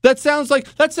 That sounds like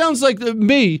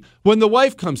me when the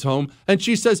wife comes home and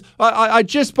she says, I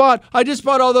just bought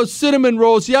all those cinnamon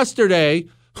rolls yesterday.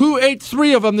 Who ate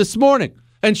 3 of them this morning?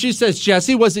 And she says,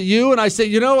 Jesse, was it you? And I say,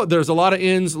 there's a lot of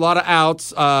ins, a lot of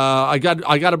outs. I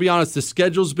got to be honest, the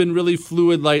schedule's been really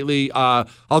fluid lately.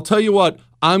 I'll tell you what,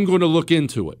 I'm going to look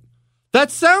into it.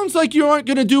 That sounds like you aren't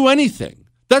going to do anything.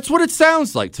 That's what it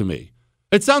sounds like to me.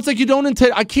 It sounds like you don't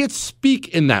intend. I can't speak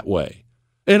in that way,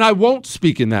 and I won't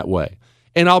speak in that way.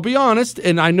 And I'll be honest,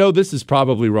 and I know this is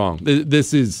probably wrong.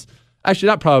 This is actually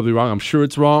not probably wrong. I'm sure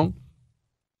it's wrong.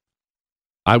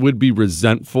 I would be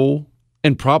resentful,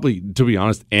 and probably, to be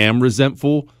honest, am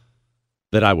resentful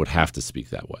that I would have to speak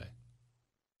that way.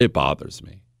 It bothers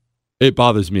me. It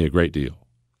bothers me a great deal.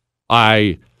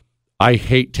 I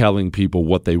hate telling people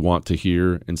what they want to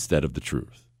hear instead of the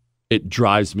truth. It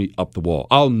drives me up the wall.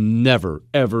 I'll never,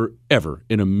 ever, ever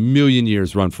in a million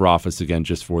years run for office again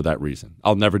just for that reason.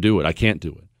 I'll never do it. I can't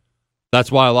do it.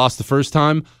 That's why I lost the first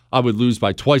time. I would lose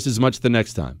by twice as much the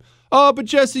next time. Oh, but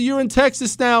Jesse, you're in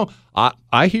Texas now.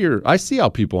 I see how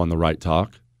people on the right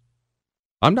talk.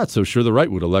 I'm not so sure the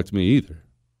right would elect me either.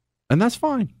 And that's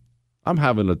fine. I'm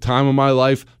having a time of my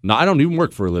life. No, I don't even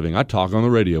work for a living. I talk on the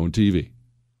radio and TV.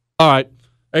 All right.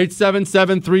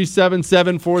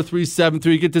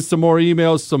 877-377-4373. Get to some more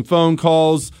emails, some phone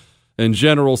calls, and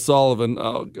General Sullivan.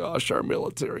 Oh, gosh, our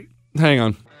military. Hang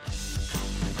on.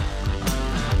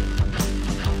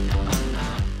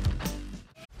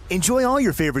 Enjoy all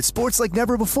your favorite sports like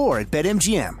never before at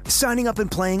BetMGM. Signing up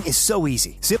and playing is so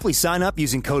easy. Simply sign up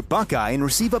using code Buckeye and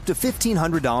receive up to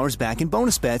 $1,500 back in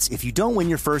bonus bets if you don't win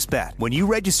your first bet. When you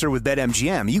register with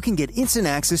BetMGM, you can get instant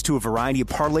access to a variety of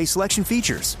parlay selection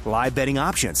features, live betting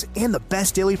options, and the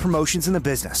best daily promotions in the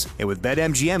business. And with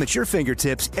BetMGM at your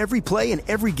fingertips, every play and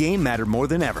every game matter more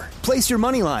than ever. Place your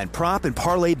moneyline, prop, and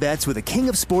parlay bets with the king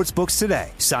of sportsbooks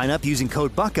today. Sign up using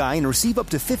code Buckeye and receive up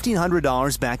to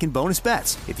 $1,500 back in bonus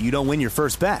bets if you don't win your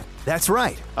first bet. That's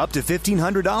right, up to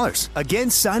 $1,500. Again,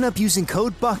 sign up using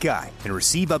code Buckeye and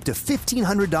receive up to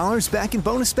 $1,500 back in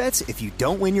bonus bets if you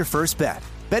don't win your first bet.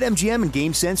 BetMGM and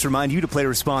GameSense remind you to play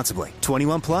responsibly.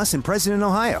 21 plus and present in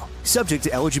Ohio. Subject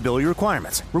to eligibility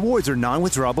requirements. Rewards are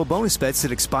non-withdrawable bonus bets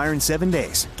that expire in 7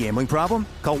 days. Gambling problem?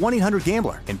 Call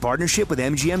 1-800-GAMBLER in partnership with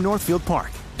MGM Northfield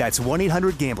Park. That's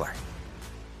 1-800-GAMBLER.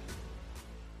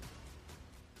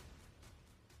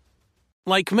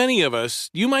 Like many of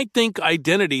us, you might think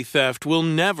identity theft will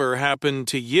never happen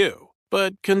to you.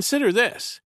 But consider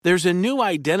this. There's a new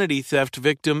identity theft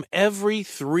victim every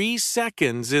 3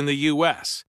 seconds in the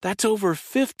U.S. That's over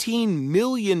 15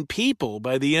 million people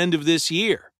by the end of this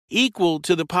year, equal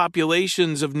to the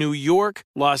populations of New York,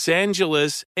 Los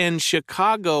Angeles, and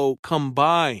Chicago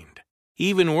combined.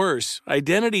 Even worse,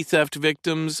 identity theft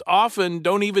victims often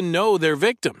don't even know they're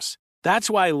victims.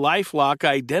 That's why LifeLock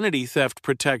Identity Theft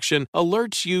Protection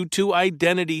alerts you to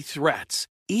identity threats,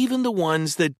 even the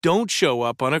ones that don't show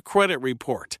up on a credit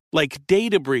report, like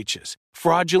data breaches,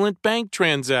 fraudulent bank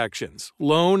transactions,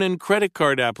 loan and credit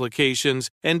card applications,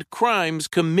 and crimes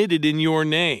committed in your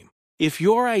name. If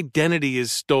your identity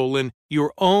is stolen,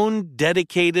 your own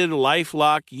dedicated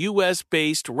LifeLock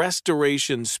U.S.-based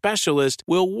restoration specialist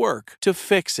will work to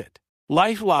fix it.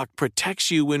 LifeLock protects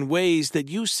you in ways that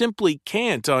you simply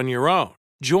can't on your own.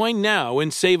 Join now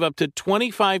and save up to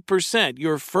 25%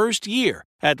 your first year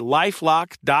at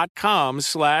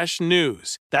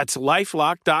LifeLock.com/news. That's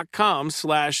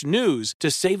LifeLock.com/news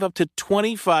to save up to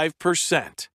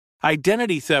 25%.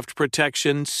 Identity theft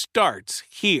protection starts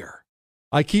here.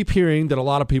 I keep hearing that a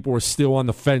lot of people are still on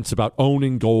the fence about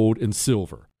owning gold and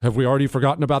silver. Have we already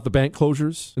forgotten about the bank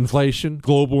closures, inflation,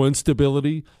 global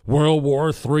instability, World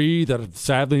War III that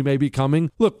sadly may be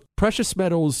coming? Look, precious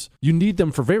metals, you need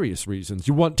them for various reasons.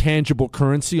 You want tangible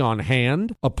currency on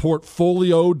hand, a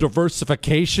portfolio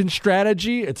diversification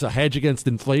strategy. It's a hedge against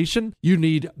inflation. You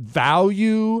need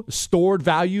value, stored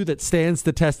value that stands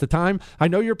the test of time. I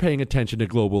know you're paying attention to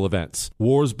global events.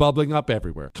 Wars bubbling up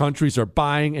everywhere. Countries are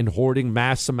buying and hoarding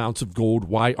mass amounts of gold.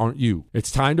 Why aren't you? It's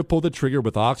time to pull the trigger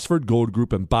with Oxford Gold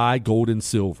Group and buy gold and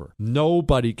silver.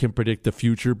 Nobody can predict the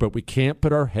future, but we can't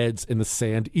put our heads in the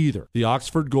sand either. The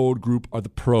Oxford Gold Group are the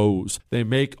pros. They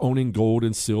make owning gold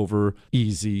and silver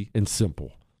easy and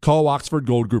simple. Call Oxford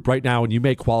Gold Group right now and you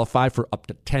may qualify for up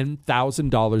to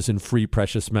 $10,000 in free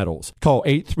precious metals. Call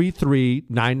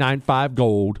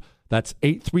 833-995-GOLD. That's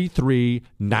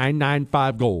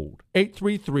 833-995-GOLD.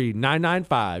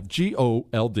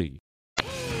 833-995-GOLD.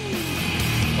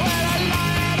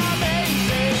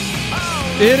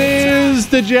 It is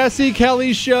the Jesse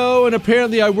Kelly Show, and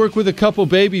apparently I work with a couple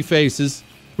baby faces.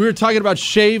 We were talking about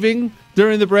shaving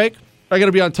during the break. I got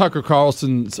to be on Tucker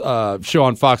Carlson's show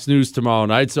on Fox News tomorrow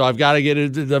night, so I've got to get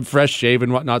a fresh shave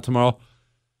and whatnot tomorrow.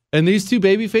 And these two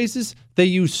baby faces, they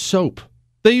use soap.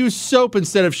 They use soap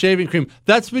instead of shaving cream.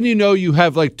 That's when you know you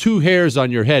have like two hairs on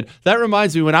your head. That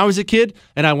reminds me when I was a kid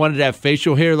and I wanted to have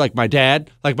facial hair like my dad.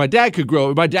 Like my dad could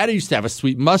grow. My dad used to have a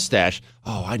sweet mustache.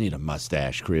 Oh, I need a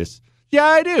mustache, Chris. Yeah,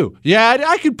 I do. Yeah,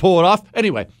 I could pull it off.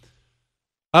 Anyway,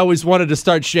 I always wanted to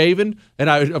start shaving. And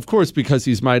I, of course, because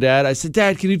he's my dad, I said,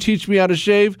 Dad, can you teach me how to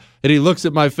shave? And he looks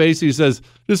at my face. He says,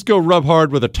 just go rub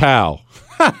hard with a towel.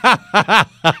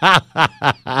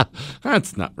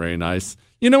 That's not very nice.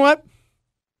 You know what?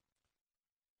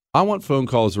 I want phone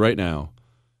calls right now.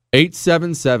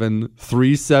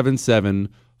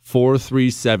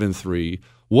 877-377-4373.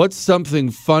 What's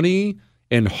something funny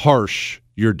and harsh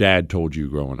your dad told you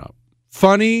growing up?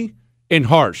 Funny and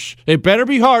harsh. It better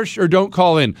be harsh or don't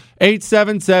call in.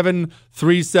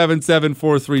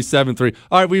 877-377-4373.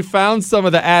 All right, we found some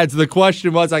of the ads. The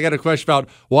question was, I got a question about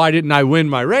why didn't I win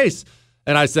my race?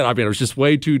 And I said, it was just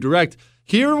way too direct.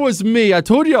 Here was me. I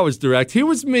told you I was direct. Here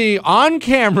was me on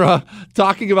camera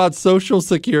talking about Social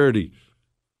Security.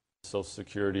 Social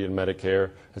Security and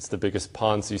Medicare, it's the biggest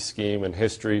Ponzi scheme in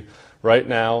history. Right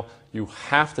now, you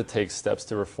have to take steps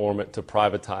to reform it, to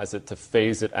privatize it, to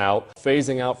phase it out,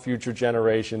 phasing out future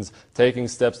generations, taking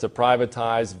steps to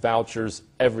privatize, vouchers,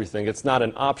 everything. It's not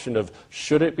an option of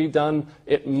should it be done,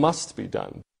 it must be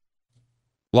done.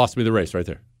 Lost me the race right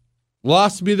there.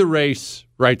 Lost me the race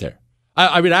right there.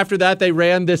 I mean, after that, they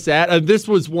ran this ad. This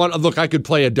was one. Look, I could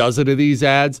play a dozen of these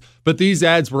ads, but these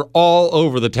ads were all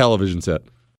over the television set.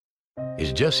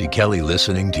 Is Jesse Kelly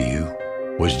listening to you?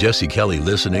 Was Jesse Kelly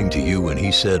listening to you when he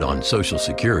said on Social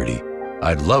Security,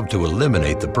 I'd love to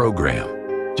eliminate the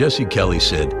program? Jesse Kelly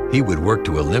said he would work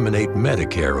to eliminate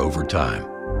Medicare over time.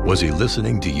 Was he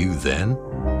listening to you then?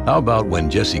 How about when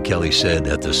Jesse Kelly said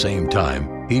at the same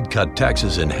time he'd cut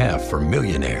taxes in half for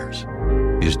millionaires?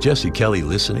 Is Jesse Kelly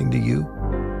listening to you?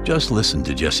 Just listen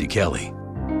to Jesse Kelly.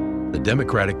 The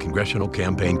Democratic Congressional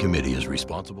Campaign Committee is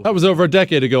responsible. That was over a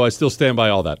decade ago. I still stand by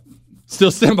all that.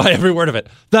 Still stand by every word of it.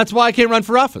 That's why I can't run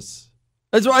for office.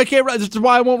 That's why I can't run. That's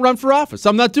why I won't run for office.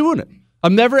 I'm not doing it.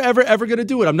 I'm never, ever, ever going to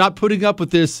do it. I'm not putting up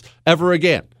with this ever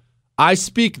again. I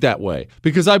speak that way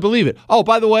because I believe it. Oh,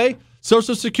 by the way,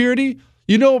 Social Security,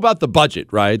 you know about the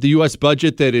budget, right? The U.S.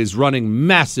 budget that is running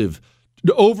massive,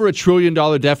 over $1 trillion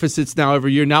deficits now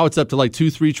every year. Now it's up to like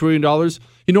 $2-3 trillion.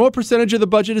 You know what percentage of the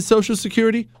budget is Social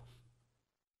Security?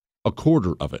 A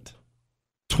quarter of it.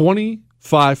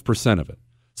 25% of it.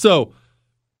 So,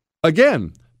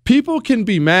 again, people can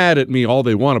be mad at me all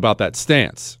they want about that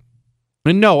stance.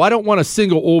 And no, I don't want a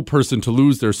single old person to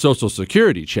lose their Social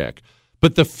Security check.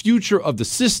 But the future of the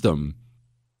system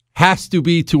has to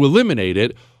be to eliminate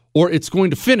it, or it's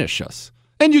going to finish us.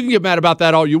 And you can get mad about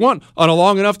that all you want. On a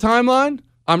long enough timeline,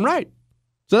 I'm right.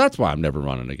 So that's why I'm never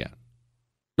running again.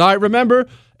 All right, remember,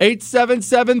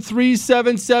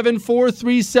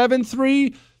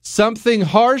 877-377-4373. Something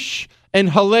harsh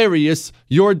and hilarious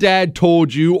your dad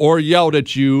told you or yelled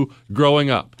at you growing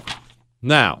up.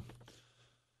 Now,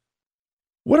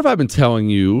 what have I been telling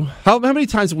you? How many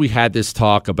times have we had this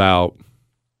talk about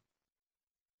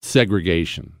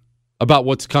segregation? About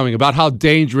what's coming, about how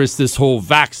dangerous this whole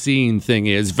vaccine thing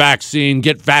is. Vaccine,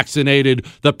 get vaccinated,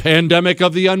 the pandemic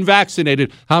of the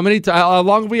unvaccinated. How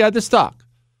long have we had this talk?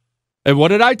 And what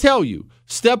did I tell you?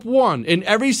 Step one, in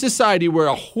every society where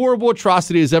a horrible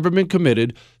atrocity has ever been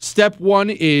committed, step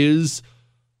one is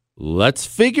let's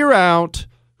figure out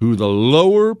who the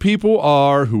lower people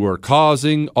are who are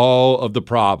causing all of the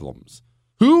problems.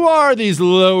 Who are these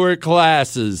lower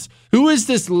classes? Who is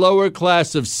this lower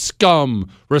class of scum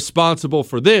responsible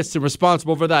for this and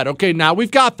responsible for that? Okay, now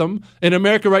we've got them. In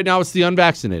America right now, it's the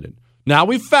unvaccinated. Now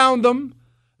we've found them.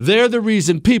 They're the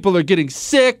reason people are getting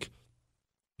sick.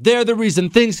 They're the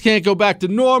reason things can't go back to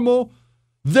normal.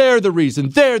 They're the reason.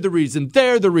 They're the reason.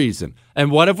 They're the reason. And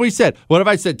what have we said? What have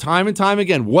I said time and time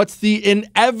again? What's the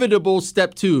inevitable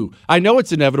step two? I know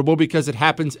it's inevitable because it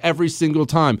happens every single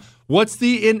time. What's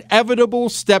the inevitable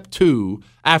step two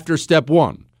after step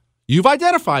one? You've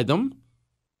identified them.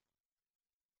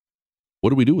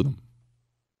 What do we do with them?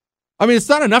 I mean, it's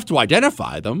not enough to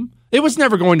identify them. It was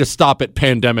never going to stop at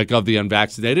pandemic of the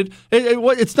unvaccinated.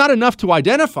 It's not enough to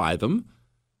identify them.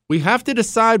 We have to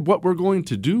decide what we're going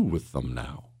to do with them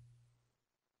now.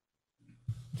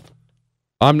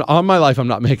 On my life, I'm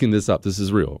not making this up. This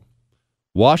is real.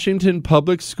 Washington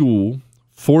Public School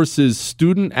forces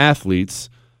student athletes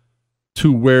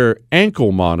to wear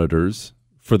ankle monitors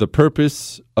for the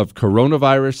purpose of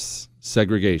coronavirus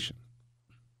segregation.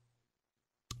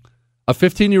 A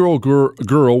 15-year-old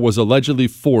girl was allegedly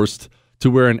forced to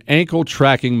wear an ankle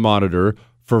tracking monitor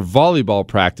for volleyball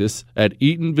practice at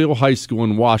Eatonville High School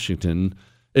in Washington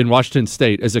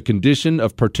State as a condition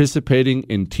of participating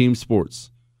in team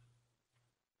sports.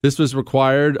 This was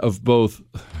required of both.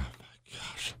 Oh my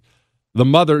gosh. The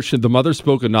mother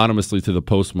spoke anonymously to the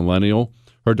Post Millennial.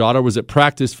 Her daughter was at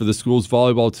practice for the school's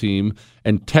volleyball team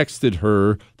and texted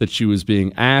her that she was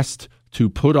being asked to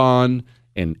put on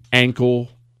an ankle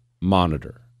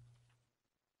monitor.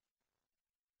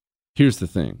 Here's the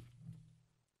thing.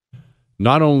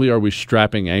 Not only are we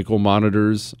strapping ankle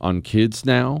monitors on kids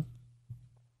now,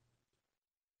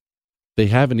 they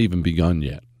haven't even begun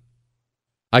yet.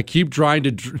 I keep trying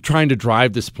to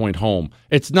drive this point home.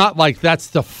 It's not like that's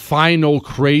the final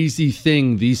crazy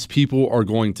thing these people are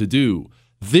going to do.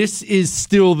 This is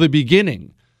still the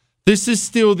beginning. This is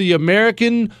still the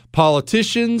American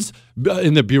politicians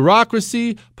in the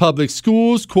bureaucracy, public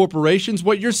schools, corporations.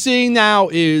 What you're seeing now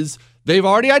is they've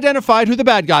already identified who the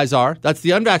bad guys are. That's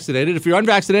the unvaccinated. If you're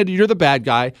unvaccinated, you're the bad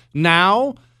guy.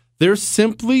 Now they're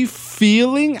simply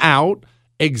feeling out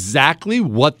exactly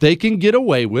what they can get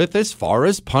away with as far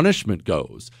as punishment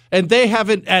goes. And they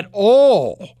haven't at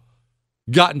all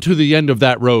gotten to the end of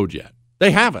that road yet.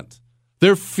 They haven't.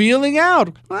 They're feeling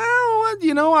out. Well,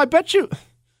 I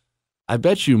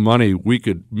bet you money we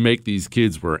could make these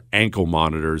kids wear ankle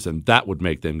monitors and that would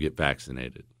make them get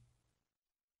vaccinated.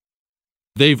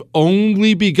 They've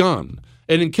only begun.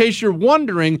 And in case you're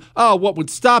wondering, what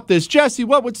would stop this? Jesse,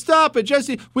 what would stop it?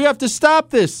 Jesse, we have to stop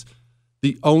this.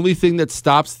 The only thing that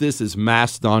stops this is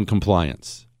mass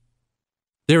noncompliance.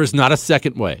 There is not a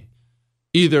second way.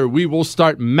 Either we will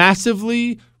start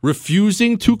massively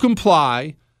refusing to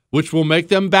comply, which will make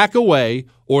them back away,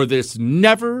 or this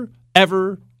never,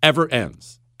 ever, ever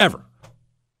ends. Ever.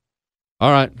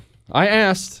 All right. I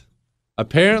asked.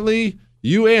 Apparently,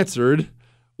 you answered.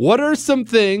 What are some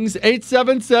things,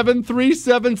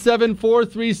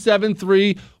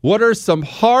 877-377-4373, what are some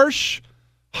harsh,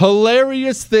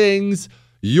 hilarious things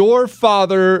your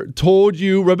father told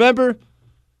you? Remember,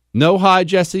 no hi,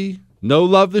 Jesse. No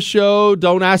love the show.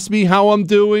 Don't ask me how I'm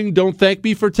doing. Don't thank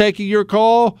me for taking your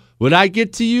call. When I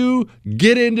get to you,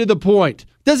 get into the point.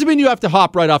 Doesn't mean you have to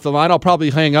hop right off the line. I'll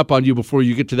probably hang up on you before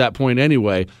you get to that point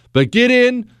anyway. But get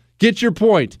in, get your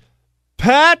point.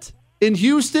 Pat in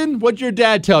Houston, what'd your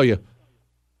dad tell you?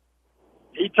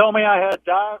 He told me I had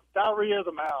diarrhea of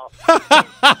the mouth.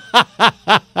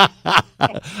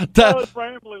 I was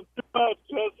rambling too much,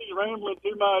 Jesse, rambling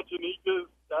too much, and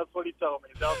that's what he told me.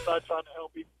 He was outside trying to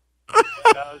help him,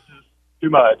 and I was just too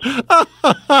much.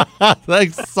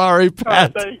 Thanks. Sorry,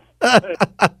 Pat.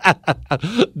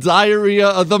 Diarrhea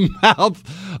of the mouth.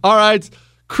 All right.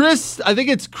 Chris, I think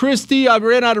it's Christy. I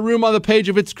ran out of room on the page.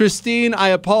 If it's Christine, I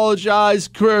apologize.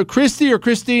 Christy or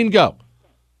Christine, go.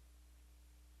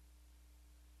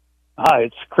 Hi,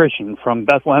 it's Christian from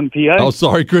Bethlehem, PA. Oh,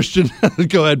 sorry, Christian.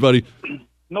 Go ahead, buddy.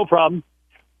 No problem.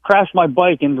 crashed my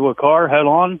bike into a car head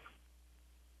on,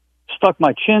 stuck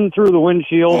my chin through the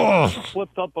windshield,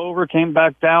 flipped up over, came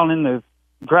back down in the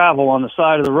gravel on the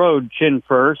side of the road, chin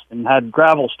first, and had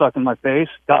gravel stuck in my face.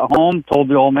 Got home, told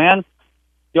the old man.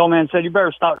 The old man said, "You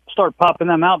better start popping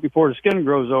them out before the skin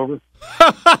grows over."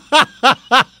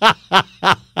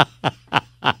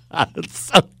 That's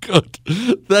so good.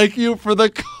 Thank you for the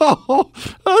call.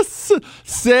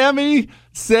 Sammy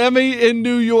in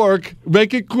New York.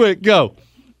 Make it quick. Go.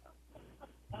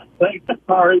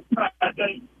 Sorry.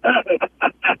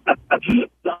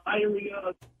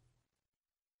 Diarrhea.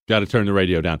 Got to turn the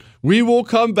radio down. We will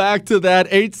come back to that.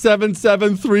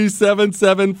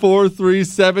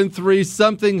 877-377-4373.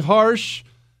 Something harsh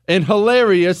and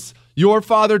hilarious your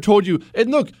father told you. And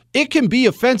look, it can be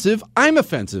offensive. I'm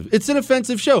offensive. It's an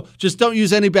offensive show. Just don't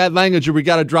use any bad language or we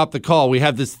got to drop the call. We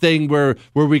have this thing where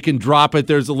we can drop it.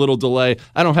 There's a little delay.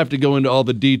 I don't have to go into all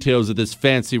the details of this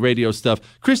fancy radio stuff.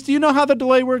 Chris, do you know how the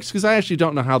delay works? Because I actually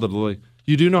don't know how the delay.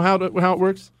 You do know how it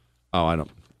works? Oh, I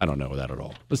don't know that at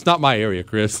all. It's not my area,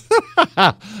 Chris.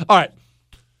 All right.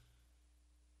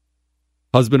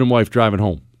 Husband and wife driving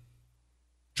home.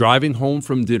 Driving home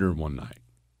from dinner one night.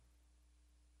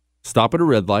 Stop at a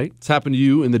red light. It's happened to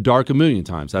you in the dark a million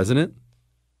times, hasn't it?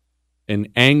 An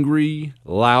angry,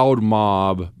 loud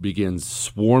mob begins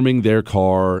swarming their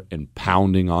car and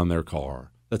pounding on their car.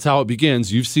 That's how it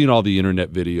begins. You've seen all the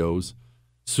internet videos.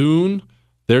 Soon,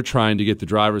 they're trying to get the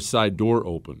driver's side door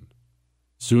open.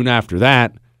 Soon after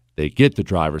that, they get the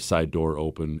driver's side door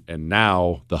open, and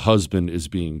now the husband is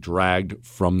being dragged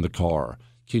from the car.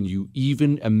 Can you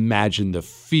even imagine the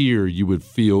fear you would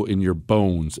feel in your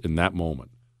bones in that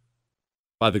moment?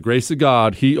 By the grace of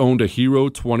God, he owned a Hero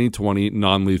 2020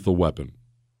 non-lethal weapon.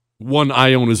 One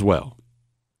I own as well.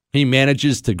 He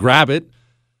manages to grab it,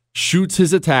 shoots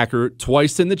his attacker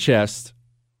twice in the chest.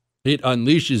 It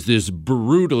unleashes this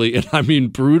brutally, and I mean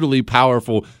brutally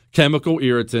powerful chemical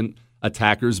irritant.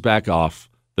 Attackers back off.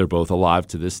 They're both alive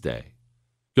to this day.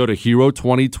 Go to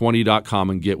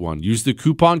Hero2020.com and get one. Use the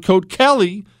coupon code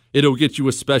Kelly. It'll get you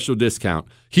a special discount.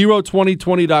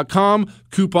 Hero2020.com,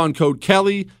 coupon code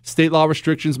Kelly. State law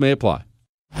restrictions may apply.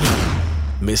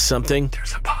 Miss something?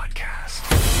 There's a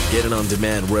podcast. Get it on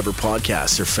demand wherever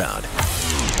podcasts are found.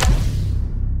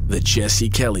 The Jesse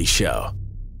Kelly Show.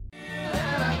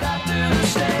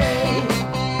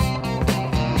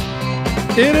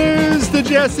 It is the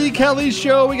Jesse Kelly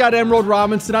Show. We got Emerald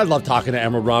Robinson. I love talking to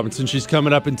Emerald Robinson. She's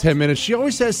coming up in 10 minutes. She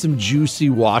always has some juicy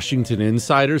Washington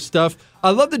Insider stuff.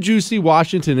 I love the juicy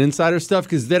Washington Insider stuff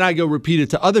because then I go repeat it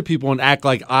to other people and act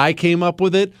like I came up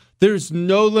with it. There's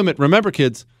no limit. Remember,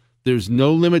 kids, there's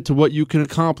no limit to what you can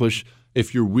accomplish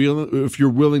if you're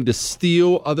willing to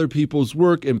steal other people's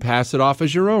work and pass it off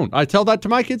as your own. I tell that to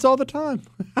my kids all the time.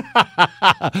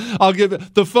 I'll give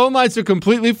it. The phone lines are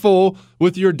completely full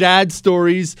with your dad's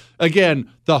stories. Again,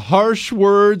 the harsh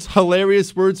words,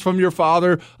 hilarious words from your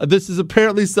father. This is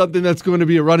apparently something that's going to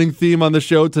be a running theme on the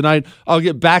show tonight. I'll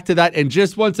get back to that in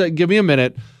just 1 second. Give me a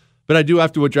minute. But I do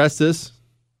have to address this.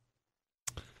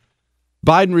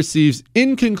 Biden receives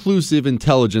inconclusive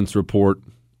intelligence report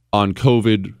on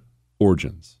COVID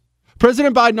origins.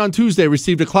 President Biden on Tuesday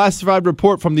received a classified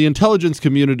report from the intelligence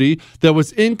community that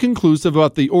was inconclusive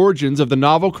about the origins of the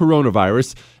novel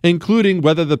coronavirus, including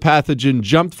whether the pathogen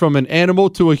jumped from an animal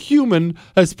to a human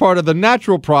as part of the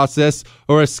natural process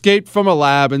or escaped from a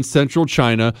lab in central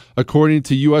China, according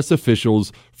to U.S.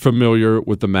 officials familiar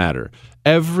with the matter.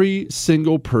 Every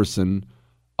single person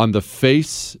on the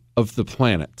face of the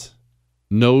planet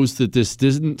knows that this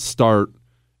didn't start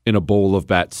in a bowl of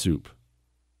bat soup.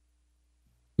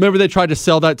 Remember they tried to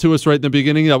sell that to us right in the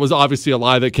beginning? That was obviously a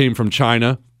lie that came from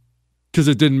China because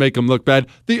it didn't make them look bad.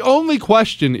 The only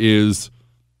question is,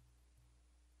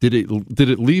 did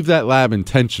it leave that lab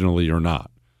intentionally or not?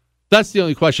 That's the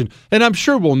only question. And I'm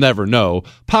sure we'll never know.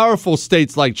 Powerful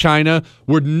states like China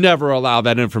would never allow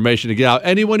that information to get out.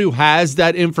 Anyone who has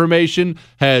that information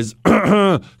has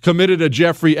committed a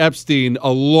Jeffrey Epstein a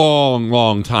long,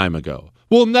 long time ago.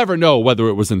 We'll never know whether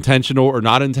it was intentional or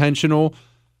not intentional.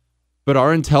 But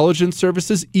our intelligence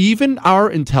services, even our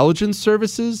intelligence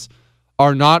services,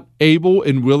 are not able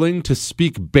and willing to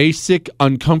speak basic,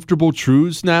 uncomfortable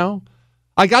truths now.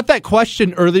 I got that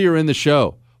question earlier in the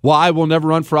show. Why we'll never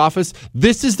run for office?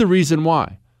 This is the reason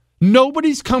why.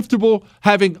 Nobody's comfortable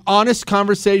having honest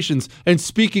conversations and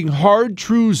speaking hard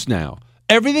truths now.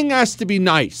 Everything has to be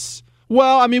nice.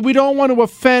 Well, I mean, we don't want to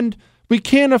offend. We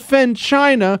can't offend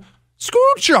China.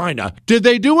 Screw China. Did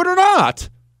they do it or not?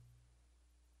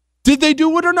 Did they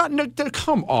do it or not? No,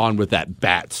 come on with that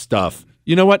bat stuff.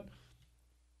 You know what?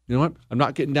 I'm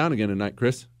not getting down again tonight,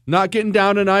 Chris. not getting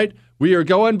down tonight. We are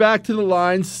going back to the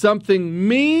lines. Something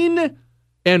mean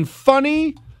and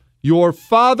funny your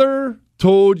father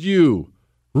told you.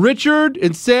 Richard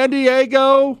in San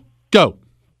Diego, go.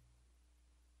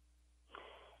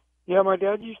 Yeah, my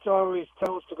dad used to always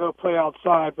tell us to go play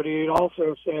outside, but he'd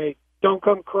also say, don't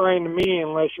come crying to me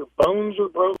unless your bones are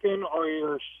broken or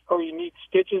you need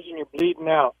stitches and you're bleeding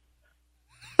out.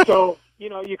 So,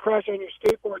 you crash on your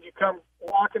skateboard, you come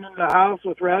walking into the house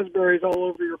with raspberries all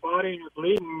over your body and you're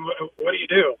bleeding. What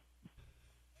do?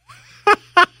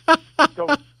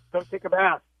 Go take a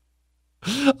bath.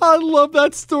 I love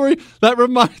that story. That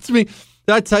reminds me. Did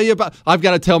I tell you about? I've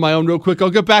got to tell my own real quick. I'll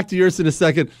get back to yours in a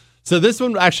second. So this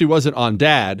one actually wasn't on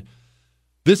Dad.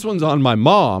 This one's on my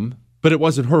mom, but it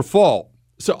wasn't her fault.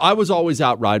 So I was always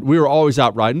out riding. We were always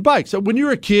out riding bikes. So when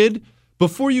you're a kid,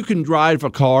 before you can drive a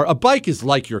car, a bike is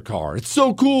like your car. It's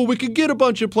so cool. We could get a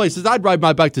bunch of places. I'd ride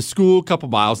my bike to school, a couple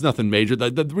miles, nothing major.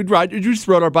 We'd just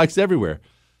rode our bikes everywhere.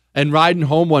 And riding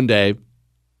home one day,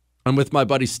 I'm with my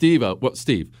buddy Steve.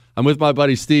 I'm with my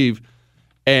buddy Steve.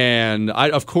 And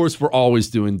of course, we're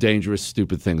always doing dangerous,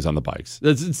 stupid things on the bikes.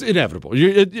 It's inevitable.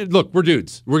 Look, we're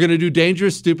dudes. We're going to do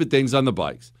dangerous, stupid things on the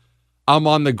bikes. I'm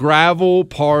on the gravel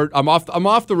part. I'm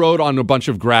off the road on a bunch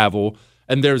of gravel,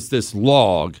 and there's this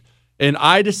log. And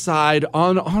I decide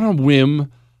on a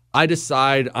whim,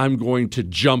 I'm going to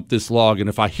jump this log. And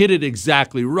if I hit it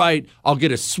exactly right, I'll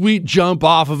get a sweet jump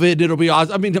off of it. And it'll be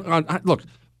awesome. I mean, look,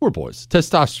 we're boys.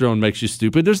 Testosterone makes you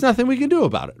stupid. There's nothing we can do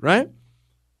about it, right?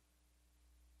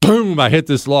 Boom, I hit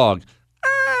this log.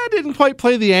 I didn't quite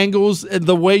play the angles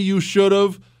the way you should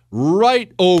have.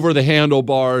 Right over the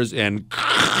handlebars and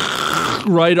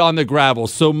right on the gravel.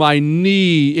 So my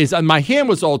knee is, and my hand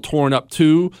was all torn up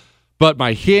too, but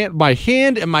my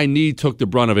hand and my knee took the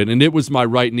brunt of it, and it was my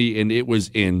right knee, and it was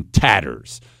in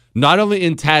tatters. Not only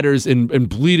in tatters and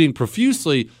bleeding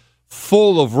profusely,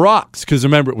 full of rocks, because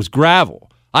remember, it was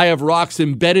gravel. I have rocks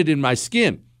embedded in my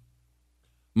skin.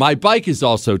 My bike is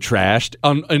also trashed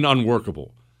and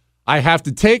unworkable. I have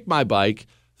to take my bike,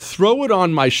 throw it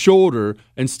on my shoulder,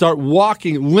 and start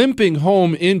walking, limping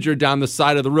home injured down the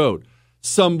side of the road.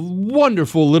 Some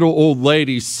wonderful little old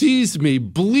lady sees me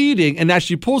bleeding, and as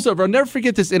she pulls over, I'll never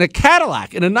forget this, in a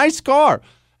Cadillac, in a nice car,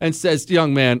 and says,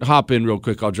 young man, hop in real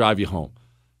quick, I'll drive you home.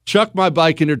 Chuck my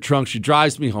bike in her trunk, she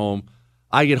drives me home.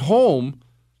 I get home,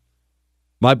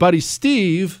 my buddy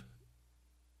Steve,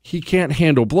 he can't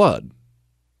handle blood.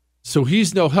 So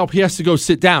he's no help. He has to go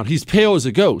sit down. He's pale as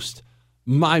a ghost.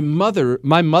 My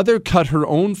mother cut her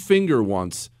own finger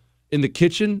once in the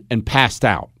kitchen and passed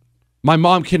out. My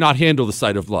mom cannot handle the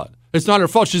sight of blood. It's not her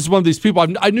fault. She's one of these people.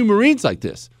 I knew Marines like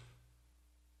this.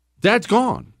 Dad's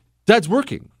gone. Dad's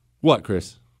working. What,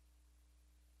 Chris?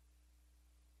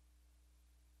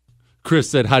 Chris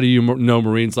said, how do you know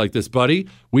Marines like this, buddy?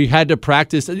 We had to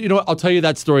practice. You know what? I'll tell you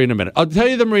that story in a minute. I'll tell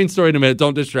you the Marine story in a minute.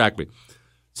 Don't distract me.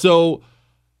 So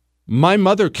my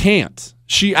mother can't.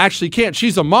 She actually can't.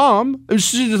 She's a mom.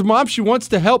 She's a mom. She wants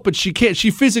to help, but she can't.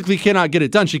 She physically cannot get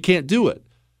it done. She can't do it.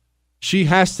 She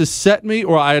has to set me,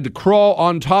 or I had to crawl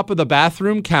on top of the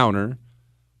bathroom counter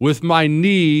with my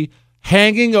knee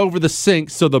hanging over the sink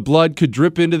so the blood could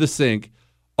drip into the sink.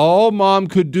 All Mom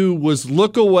could do was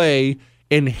look away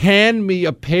and hand me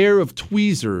a pair of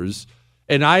tweezers,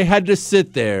 and I had to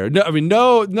sit there. No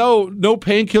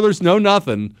painkillers, no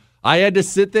nothing. I had to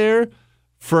sit there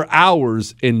for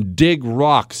hours and dig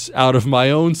rocks out of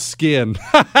my own skin.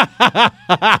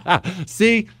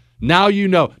 See? Now you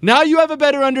know. Now you have a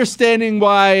better understanding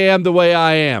why I am the way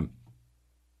I am.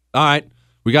 All right.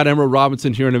 We got Emerald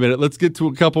Robinson here in a minute. Let's get to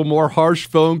a couple more harsh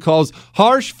phone calls.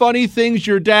 Harsh, funny things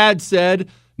your dad said.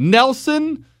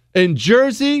 Nelson in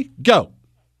Jersey, go.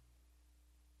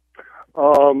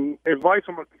 Advice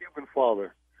from a Cuban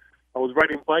father. I was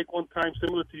riding a bike one time,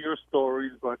 similar to your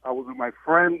stories, but I was with my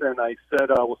friend, and I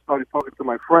said I was started talking to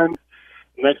my friend.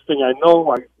 Next thing I know,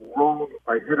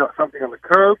 I hit something on the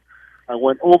curb. I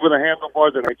went over the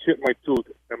handlebars and I chipped my tooth.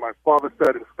 And my father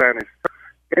said in Spanish,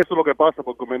 "Eso es lo que pasa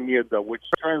por comer mierda," which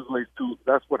translates to,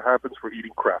 "That's what happens for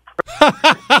eating crap."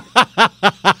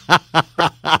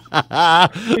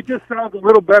 It just sounds a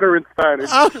little better in Spanish.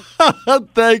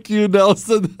 Thank you,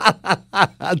 Nelson.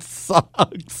 That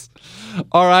sucks.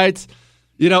 All right.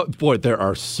 You know, boy, there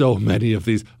are so many of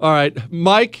these. All right.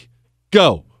 Mike,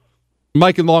 go.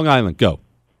 Mike in Long Island, go.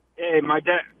 Hey, my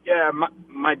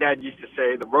dad used to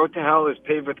say, the road to hell is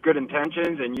paved with good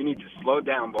intentions, and you need to slow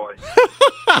down, boy.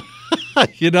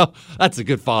 You know, that's a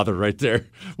good father right there.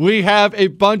 We have a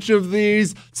bunch of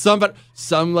these.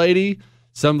 Some lady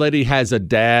has a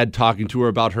dad talking to her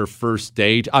about her first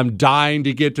date. I'm dying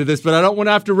to get to this, but I don't want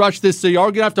to have to rush this, so y'all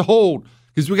are going to have to hold,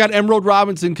 because we got Emerald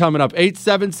Robinson coming up,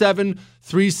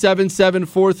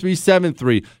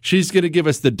 877-377-4373. She's going to give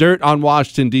us the dirt on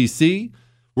Washington, D.C.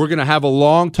 We're going to have a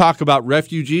long talk about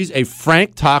refugees, a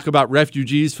frank talk about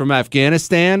refugees from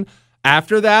Afghanistan.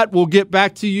 After that, we'll get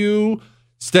back to you.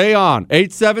 Stay on.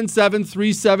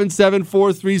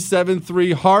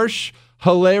 877-377-4373. Harsh,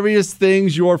 hilarious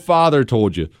things your father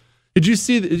told you. Did you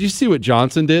see what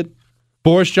Johnson did?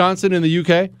 Boris Johnson in the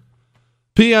UK?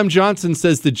 PM Johnson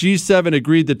says the G7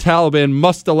 agreed the Taliban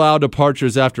must allow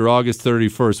departures after August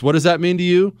 31st. What does that mean to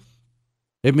you?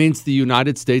 It means the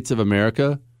United States of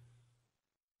America,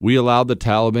 we allowed the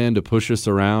Taliban to push us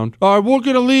around. All right, we're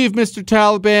going to leave, Mr.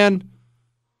 Taliban.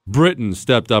 Britain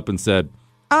stepped up and said,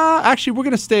 actually, we're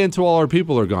going to stay until all our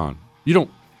people are gone. You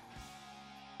don't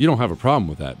have a problem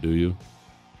with that, do you?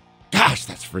 Gosh,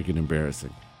 that's freaking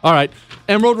embarrassing. All right,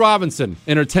 Emerald Robinson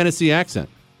in her Tennessee accent.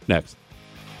 Next.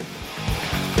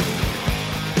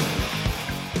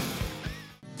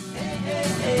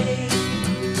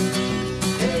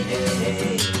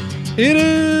 It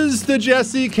is the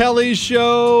Jesse Kelly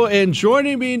Show, and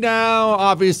joining me now,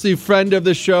 obviously friend of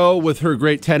the show with her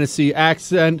great Tennessee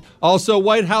accent, also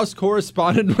White House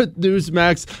correspondent with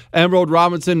Newsmax, Emerald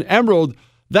Robinson. Emerald,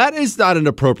 that is not an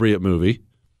appropriate movie.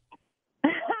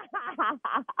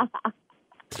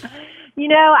 You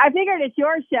know, I figured it's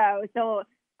your show, so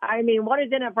I mean, what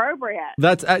is inappropriate?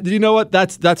 That's you know what?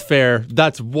 That's fair.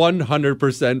 That's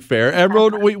 100% fair.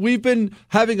 Emerald, we've been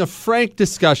having a frank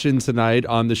discussion tonight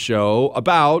on the show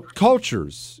about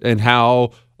cultures and how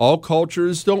all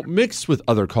cultures don't mix with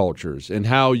other cultures and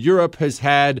how Europe has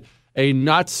had a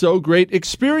not so great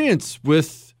experience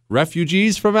with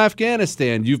refugees from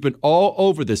Afghanistan. You've been all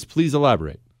over this. Please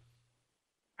elaborate.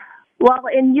 Well,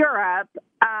 in Europe,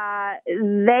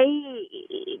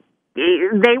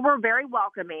 they were very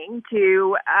welcoming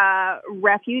to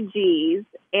refugees,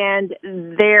 and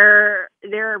they're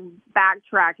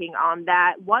backtracking on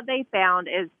that. What they found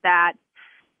is that,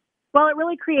 well, it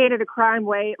really created a crime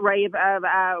wave of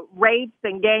rapes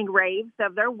and gang rapes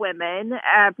of their women,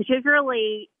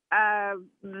 particularly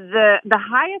the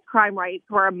highest crime rates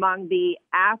were among the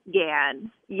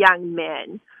Afghan young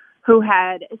men who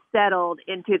had settled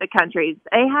into the countries.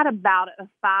 They had about a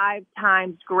 5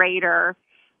 times greater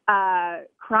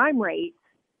crime rate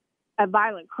of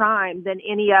violent crime than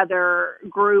any other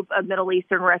group of Middle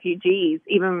Eastern refugees,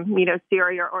 even,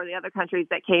 Syria or the other countries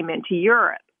that came into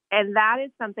Europe. And that is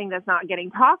something that's not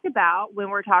getting talked about when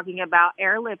we're talking about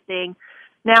airlifting.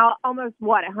 Now, almost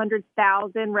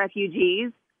 100,000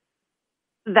 refugees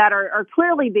that are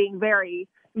clearly being very,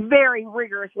 very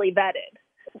rigorously vetted,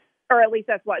 or at least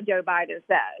that's what Joe Biden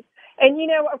says. And,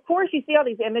 of course, you see all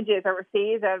these images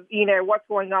overseas of, what's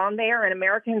going on there. And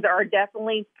Americans are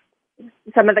definitely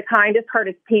some of the kindest,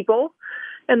 hardest people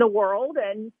in the world.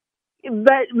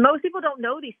 But most people don't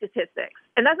know these statistics.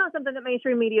 And that's not something that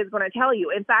mainstream media is going to tell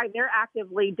you. In fact, they're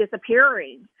actively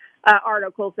disappearing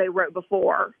articles they wrote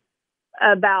before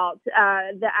about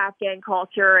the Afghan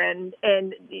culture and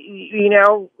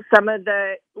some of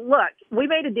the – look, we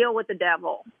made a deal with the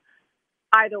devil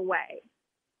either way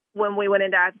when we went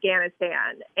into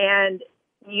Afghanistan. And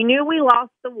you knew we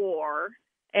lost the war.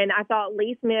 And I thought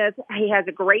Lee Smith, he has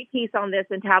a great piece on this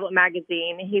in Tablet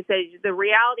Magazine. He says the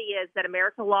reality is that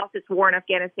America lost its war in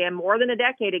Afghanistan more than a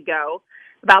decade ago,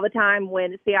 about the time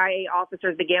when CIA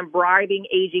officers began bribing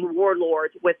aging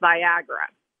warlords with Viagra.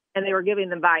 And they were giving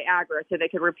them Viagra so they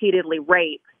could repeatedly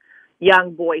rape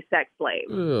young boy sex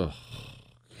slaves. Ugh.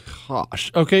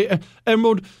 Gosh. Okay,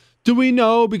 Emerald, do we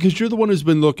know, because you're the one who's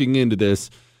been looking into this,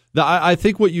 I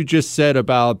think what you just said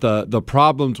about the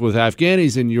problems with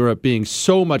Afghanis in Europe being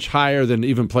so much higher than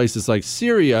even places like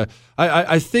Syria,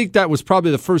 I think that was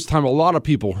probably the first time a lot of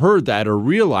people heard that or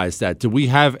realized that. Do we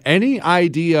have any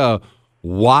idea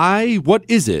why? What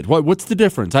is it? What's the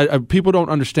difference? People don't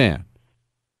understand.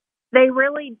 They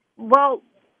really, well,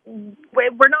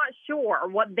 we're not sure.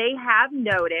 What they have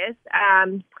noticed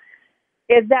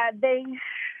is that they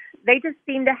just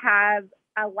seem to have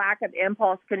a lack of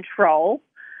impulse control.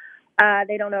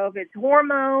 They don't know if it's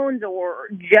hormones or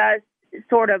just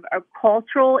sort of a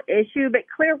cultural issue, but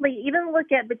clearly, even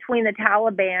look at between the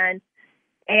Taliban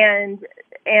and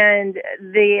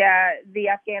the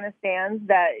Afghanistans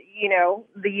that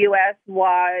the U.S.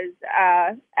 was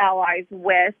allies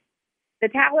with. The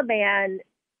Taliban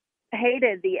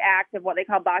hated the act of what they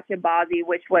call bachabazi,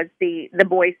 which was the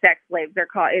boy sex slaves. They're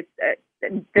called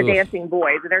the dancing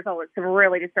boys. There's some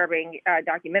really disturbing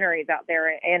documentaries out there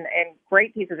and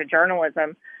great pieces of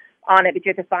journalism on it, but you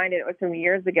have to find it. It was from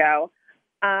years ago.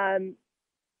 And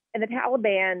the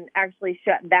Taliban actually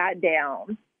shut that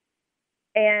down.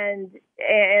 And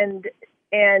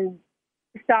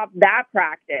stop that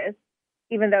practice,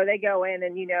 even though they go in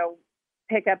and,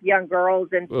 pick up young girls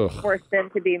and force them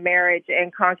to be marriage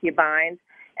and concubines.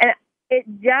 And it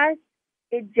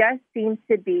just seems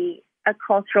to be a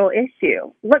cultural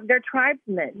issue. Look, they're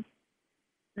tribesmen.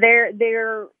 They're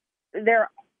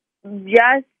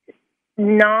just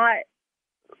not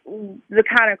the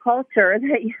kind of culture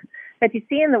that you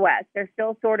see in the West. They're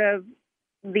still sort of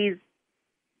these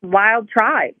wild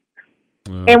tribes.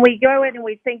 And we go in and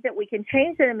we think that we can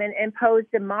change them and impose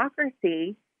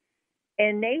democracy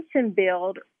and nation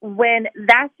build when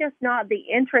that's just not the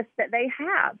interest that they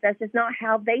have. That's just not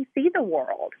how they see the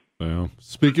world. Well,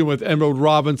 speaking with Emerald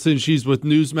Robinson, she's with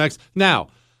Newsmax. Now,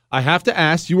 I have to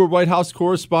ask, you were White House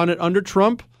correspondent under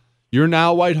Trump. You're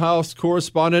now White House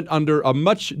correspondent under a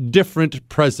much different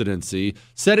presidency,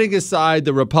 setting aside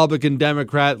the Republican,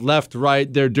 Democrat, left,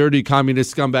 right, they're dirty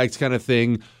communist scumbags kind of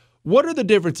thing. What are the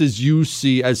differences you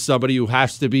see as somebody who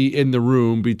has to be in the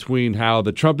room between how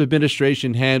the Trump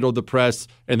administration handled the press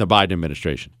and the Biden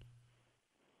administration?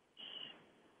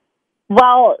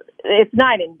 Well, it's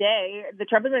night and day. The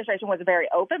Trump administration was a very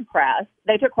open press.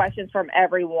 They took questions from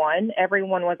everyone.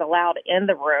 Everyone was allowed in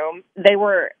the room. They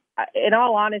were, in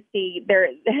all honesty,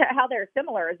 how they're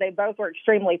similar is they both were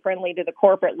extremely friendly to the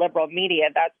corporate liberal media.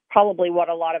 That's probably what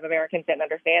a lot of Americans didn't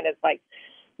understand. Is like,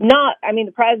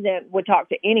 the president would talk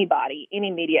to anybody,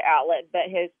 any media outlet, but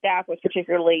his staff was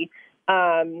particularly,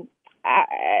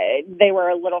 they were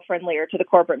a little friendlier to the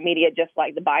corporate media, just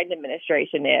like the Biden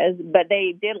administration is. But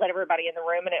they did let everybody in the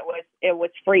room, and it was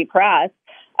free press.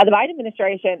 The Biden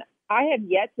administration, I have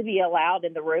yet to be allowed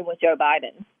in the room with Joe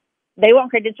Biden. They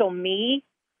won't credential me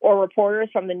or reporters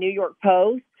from the New York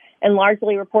Post and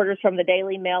largely reporters from the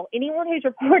Daily Mail, anyone who's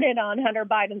reported on Hunter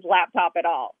Biden's laptop at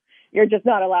all. You're just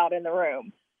not allowed in the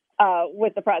room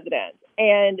with the president.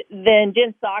 And then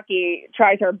Jen Psaki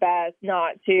tries her best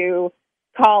not to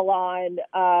call on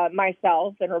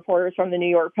myself and reporters from the New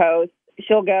York Post.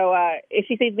 She'll go, if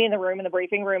she sees me in the room, in the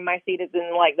briefing room, my seat is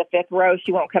in like the fifth row.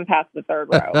 She won't come past the third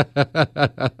row.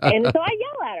 And so I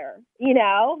yell at her,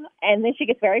 and then she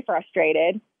gets very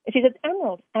frustrated. And she says,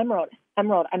 Emerald, I'm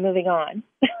moving on.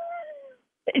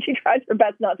 And she tries her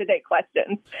best not to take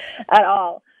questions at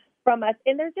all from us.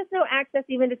 And there's just no access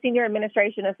even to senior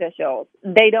administration officials.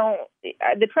 The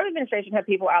Trump administration had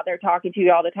people out there talking to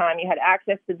you all the time. You had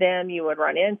access to them. You would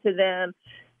run into them.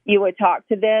 You would talk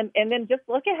to them. And then just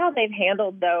look at how they've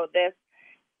handled, though, this.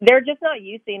 They're just not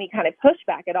used to any kind of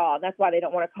pushback at all. That's why they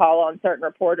don't want to call on certain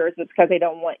reporters. It's because they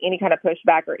don't want any kind of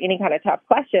pushback or any kind of tough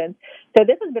questions. So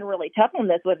this has been really tough on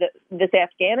this with this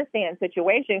Afghanistan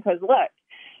situation because, look,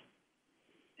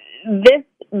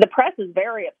 the press is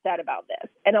very upset about this.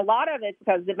 And a lot of it's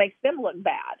because it makes them look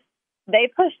bad.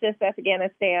 They pushed this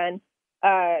Afghanistan.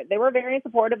 They were very in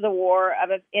support of the war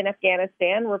in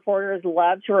Afghanistan. Reporters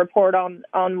love to report on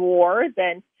wars,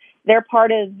 and they're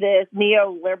part of this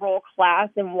neoliberal class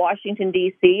in Washington,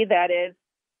 D.C. that is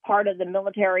part of the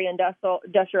military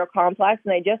industrial complex,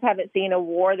 and they just haven't seen a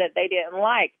war that they didn't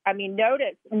like. I mean,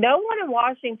 notice, no one in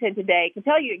Washington today can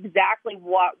tell you exactly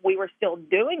what we were still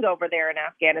doing over there in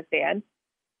Afghanistan,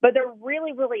 but they're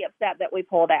really, really upset that we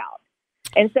pulled out.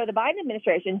 And so the Biden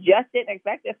administration just didn't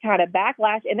expect this kind of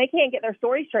backlash, and they can't get their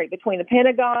story straight between the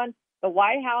Pentagon, the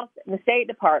White House, and the State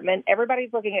Department.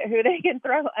 Everybody's looking at who they can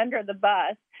throw under the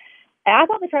bus. And I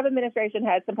thought the Trump administration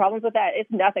had some problems with that.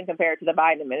 It's nothing compared to the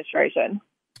Biden administration.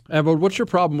 Emerald, what's your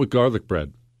problem with garlic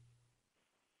bread?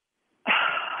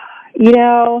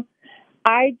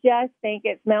 I just think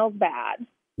it smells bad.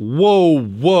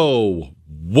 Whoa.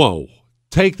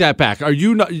 Take that back. Are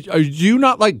you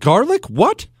not like garlic?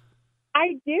 What?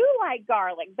 I do like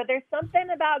garlic, but there's something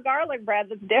about garlic bread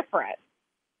that's different.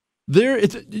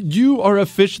 You are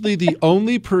officially the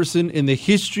only person in the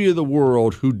history of the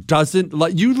world who doesn't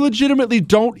like. You legitimately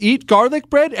don't eat garlic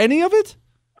bread? Any of it?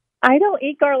 I don't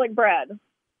eat garlic bread,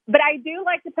 but I do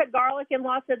like to put garlic in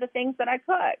lots of the things that I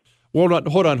cook. Hold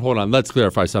on. Let's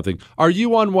clarify something. Are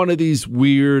you on one of these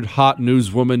weird hot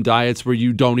newswoman diets where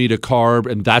you don't eat a carb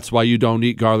and that's why you don't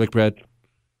eat garlic bread?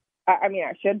 I mean,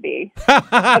 I should be.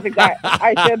 That's exactly,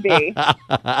 I should be.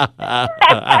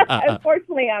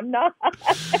 Unfortunately, I'm not.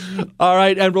 All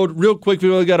right, Emerald, real quick,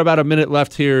 we've only got about a minute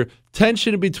left here.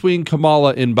 Tension between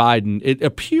Kamala and Biden, it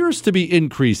appears to be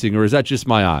increasing, or is that just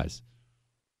my eyes?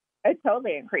 It's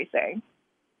totally increasing.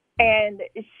 And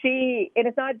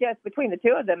it's not just between the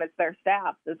two of them, it's their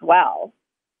staffs as well.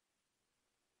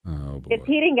 Oh, boy. It's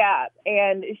heating up,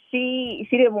 and she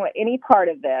didn't want any part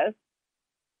of this.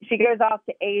 She goes off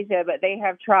to Asia, but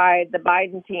the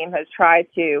Biden team has tried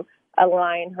to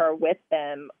align her with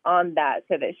them on that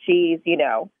so that she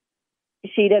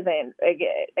doesn't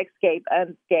escape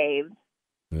unscathed.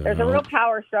 There's a real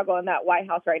power struggle in that White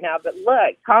House right now. But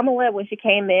look, Kamala, when she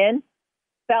came in,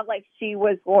 felt like she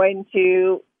was going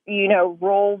to,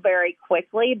 roll very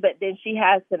quickly. But then she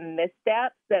has some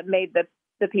missteps that made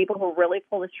the people who really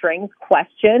pull the strings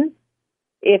question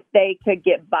if they could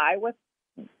get by with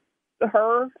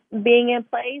her being in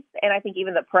place. And I think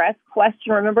even the press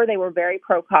question, remember, they were very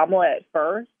pro-Kamala at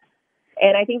first.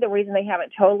 And I think the reason they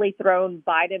haven't totally thrown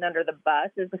Biden under the bus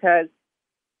is because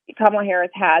Kamala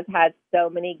Harris has had so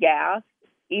many gaffes,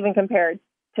 even compared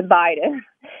to Biden.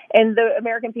 And the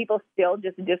American people still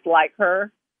just dislike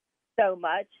her so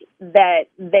much that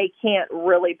they can't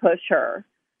really push her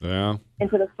into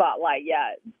the spotlight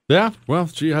yet. Yeah, well,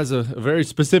 she has a very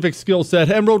specific skill set.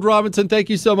 Emerald Robinson, thank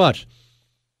you so much.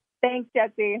 Thanks,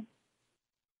 Jesse.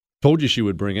 Told you she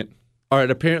would bring it. All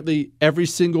right, apparently every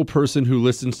single person who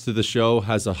listens to the show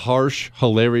has a harsh,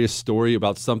 hilarious story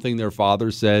about something their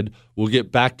father said. We'll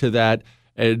get back to that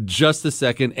in just a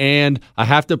second. And I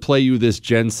have to play you this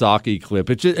Jen Psaki clip.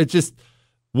 It just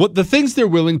what the things they're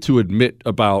willing to admit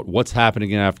about what's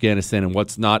happening in Afghanistan and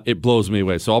what's not, it blows me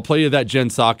away. So I'll play you that Jen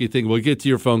Psaki thing. We'll get to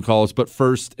your phone calls. But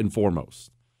first and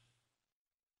foremost,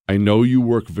 I know you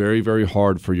work very, very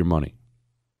hard for your money.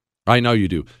 I know you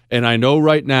do. And I know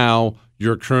right now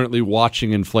you're currently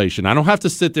watching inflation. I don't have to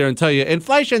sit there and tell you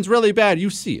inflation's really bad. You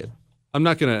see it. I'm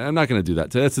not gonna do that.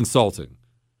 That's insulting.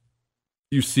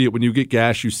 You see it when you get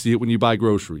gas. You see it when you buy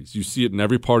groceries. You see it in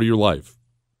every part of your life.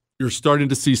 You're starting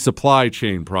to see supply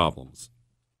chain problems.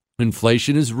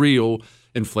 Inflation is real.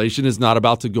 Inflation is not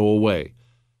about to go away.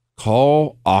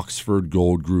 Call Oxford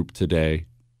Gold Group today.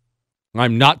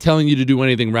 I'm not telling you to do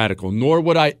anything radical, nor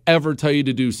would I ever tell you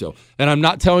to do so. And I'm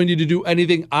not telling you to do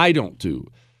anything I don't do.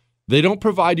 They don't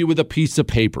provide you with a piece of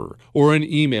paper or an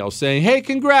email saying, hey,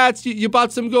 congrats, you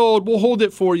bought some gold. We'll hold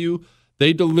it for you.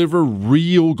 They deliver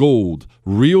real gold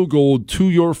to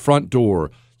your front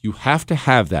door. You have to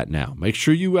have that now. Make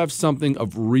sure you have something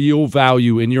of real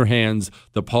value in your hands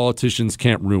the politicians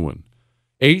can't ruin.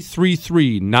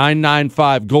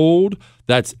 833-995-GOLD.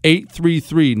 That's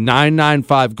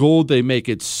 833-995-GOLD. They make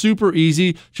it super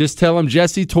easy. Just tell them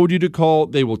Jesse told you to call.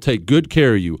 They will take good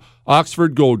care of you.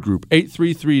 Oxford Gold Group,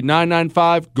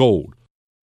 833-995-GOLD.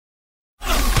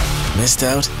 Missed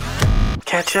out?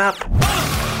 Catch up.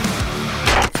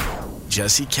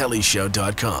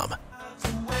 JesseKellyShow.com.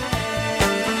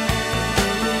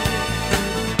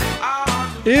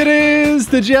 It is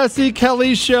the Jesse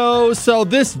Kelly Show. So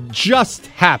this just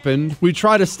happened. We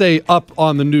try to stay up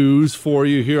on the news for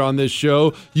you here on this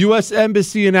show. U.S.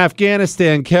 Embassy in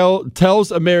Afghanistan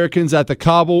tells Americans at the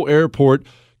Kabul airport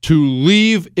to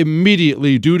leave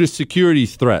immediately due to security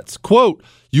threats. Quote,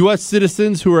 U.S.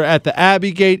 citizens who are at the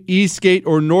Abbey Gate, East Gate,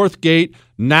 or North Gate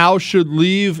now should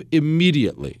leave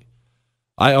immediately.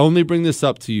 I only bring this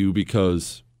up to you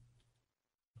because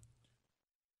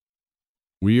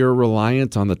we are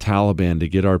reliant on the Taliban to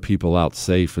get our people out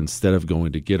safe instead of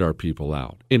going to get our people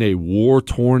out. In a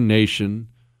war-torn nation,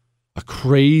 a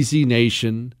crazy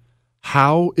nation,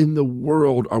 how in the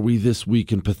world are we this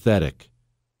weak and pathetic?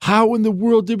 How in the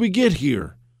world did we get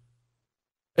here?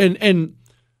 And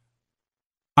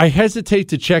I hesitate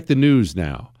to check the news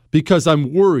now because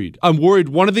I'm worried. I'm worried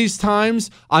one of these times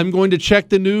I'm going to check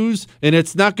the news and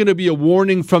it's not going to be a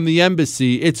warning from the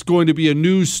embassy. It's going to be a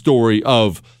news story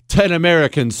of 10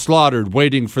 Americans slaughtered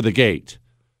waiting for the gate.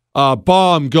 A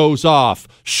bomb goes off.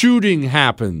 Shooting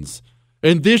happens.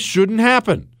 And this shouldn't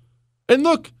happen. And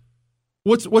look,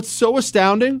 what's so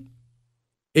astounding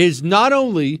is not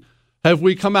only have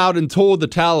we come out and told the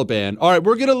Taliban, all right,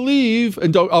 we're going to leave,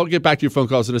 and I'll get back to your phone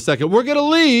calls in a second. We're going to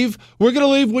leave. We're going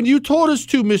to leave when you told us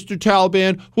to, Mr.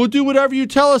 Taliban. We'll do whatever you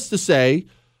tell us to say.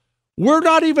 We're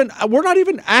not even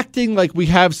acting like we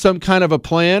have some kind of a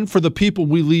plan for the people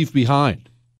we leave behind.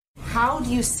 How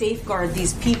do you safeguard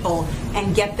these people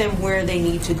and get them where they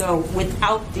need to go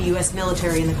without the U.S.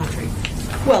 military in the country?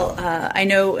 Well, I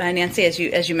know, Nancy,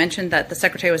 as you mentioned, that the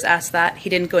Secretary was asked that. He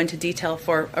didn't go into detail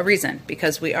for a reason,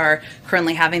 because we are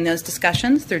currently having those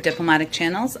discussions through diplomatic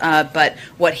channels. But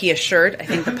what he assured, I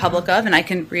think, the public of, and I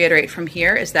can reiterate from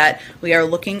here, is that we are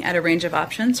looking at a range of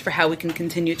options for how we can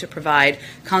continue to provide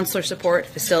consular support,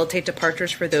 facilitate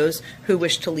departures for those who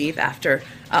wish to leave after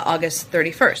August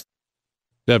 31st.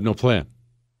 They have no plan.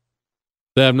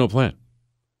 They have no plan.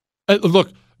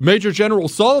 Look, Major General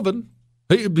Sullivan,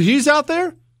 he's out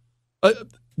there.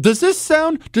 Does this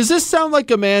sound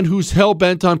like a man who's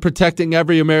hell-bent on protecting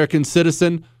every American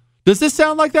citizen? Does this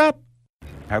sound like that?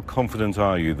 How confident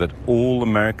are you that all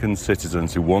American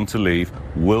citizens who want to leave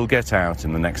will get out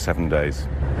in the next 7 days?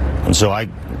 And so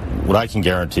what I can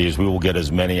guarantee is we will get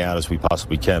as many out as we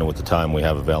possibly can with the time we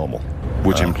have available.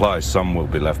 Which implies some will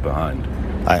be left behind.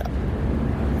 I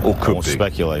won't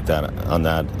speculate on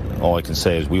that. All I can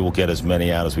say is we will get as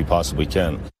many out as we possibly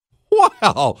can.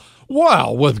 Wow.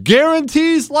 Wow. With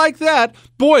guarantees like that,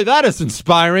 boy, that is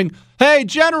inspiring. Hey,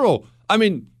 General, I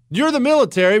mean, you're the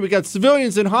military. We got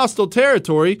civilians in hostile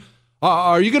territory.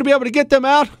 Are you going to be able to get them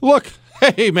out? Look,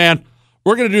 hey, man,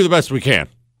 we're going to do the best we can.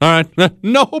 All right?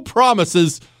 No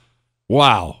promises.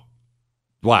 Wow.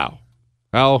 Wow.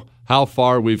 How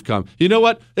far we've come. You know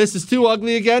what? This is too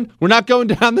ugly again. We're not going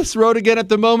down this road again at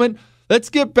the moment. Let's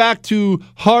get back to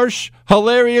harsh,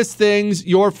 hilarious things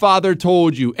your father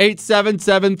told you.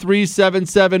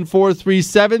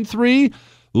 877-377-4373.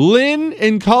 Lynn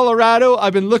in Colorado.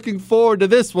 I've been looking forward to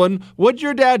this one. What'd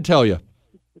your dad tell you?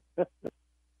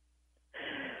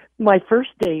 My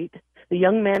first date, the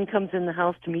young man comes in the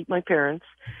house to meet my parents,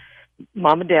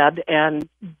 mom and dad, and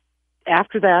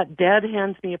after that, Dad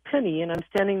hands me a penny, and I'm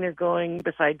standing there going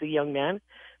beside the young man,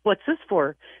 "What's this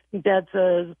for?" And Dad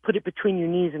says, "Put it between your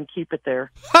knees and keep it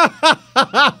there."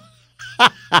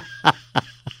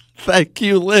 Thank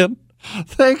you, Lynn.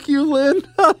 Thank you, Lynn.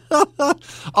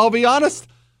 I'll be honest,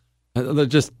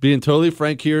 just being totally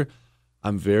frank here,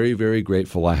 I'm very, very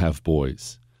grateful I have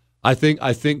boys. I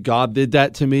think God did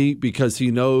that to me because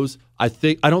he knows. I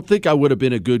don't think I would have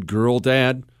been a good girl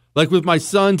dad. Like with my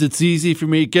sons, it's easy for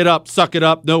me. Get up, suck it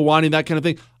up, no whining, that kind of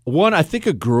thing. One, I think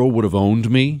a girl would have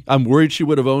owned me. I'm worried she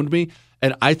would have owned me.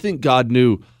 And I think God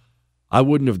knew I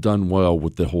wouldn't have done well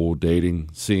with the whole dating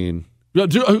scene.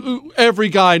 Every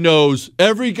guy knows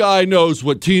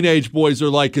what teenage boys are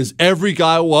like, because every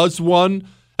guy was one.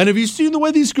 And have you seen the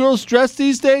way these girls dress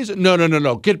these days?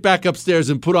 No. Get back upstairs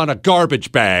and put on a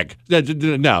garbage bag.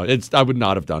 No, I would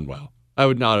not have done well. I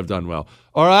would not have done well.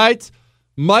 All right.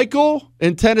 Michael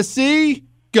in Tennessee,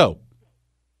 go.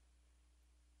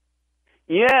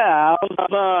 Yeah, I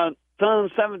was turning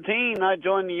 17. I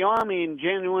joined the Army in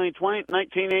January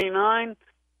 1989.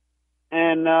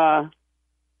 And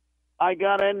I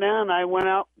got in there and I went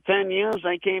out 10 years.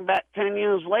 I came back 10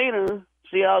 years later.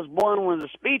 See, I was born with a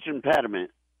speech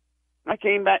impediment. I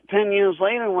came back 10 years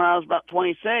later when I was about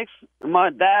 26. And my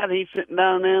dad, he's sitting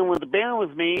down there with a beer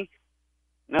with me.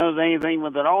 Knows anything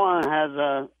with it all and has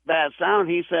a bad sound.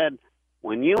 He said,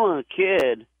 "When you were a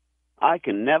kid, I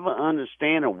can never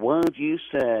understand a word you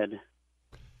said."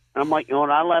 I'm like, you know, when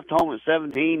I left home at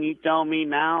 17, you tell me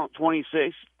now at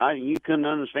 26, you couldn't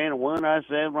understand a word I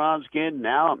said when I was a kid.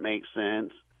 Now it makes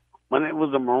sense. When it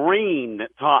was a Marine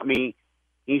that taught me,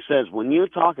 he says, when you're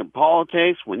talking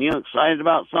politics, when you're excited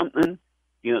about something,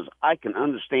 he goes, I can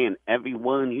understand every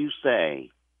word you say.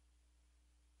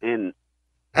 And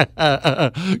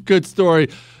good story.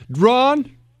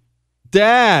 Ron,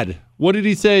 Dad, what did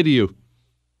he say to you?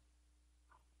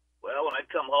 Well, when I'd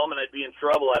come home and I'd be in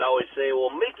trouble, I'd always say, well,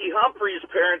 Mickey Humphrey's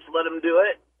parents let him do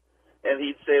it. And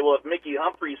he'd say, well, if Mickey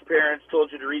Humphrey's parents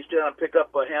told you to reach down and pick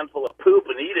up a handful of poop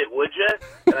and eat it, would you?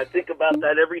 And I think about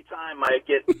that every time I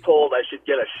get told I should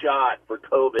get a shot for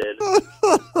COVID.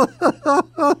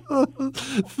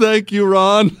 Thank you,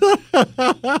 Ron.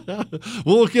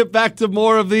 We'll get back to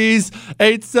more of these.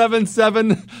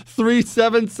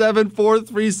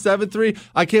 877-377-4373.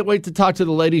 I can't wait to talk to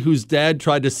the lady whose dad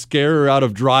tried to scare her out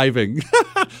of driving.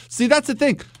 See, that's the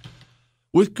thing.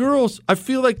 With girls, I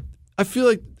feel like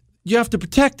you have to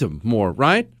protect them more,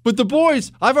 right? But the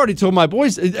boys, I've already told my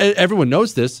boys, everyone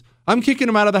knows this, I'm kicking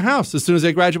them out of the house as soon as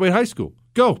they graduate high school.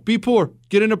 Go, be poor,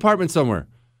 get an apartment somewhere.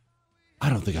 I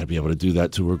don't think I'd be able to do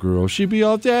that to a girl. She'd be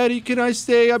all, Daddy, can I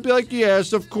stay? I'd be like,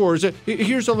 yes, of course.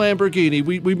 Here's a Lamborghini.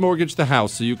 We mortgaged the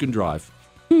house so you can drive.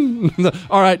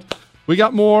 All right, we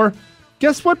got more.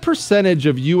 Guess what percentage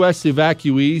of U.S.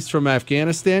 evacuees from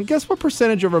Afghanistan? Guess what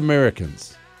percentage of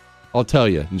Americans? I'll tell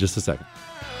you in just a second.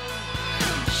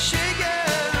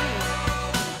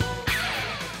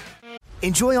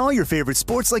 Enjoy all your favorite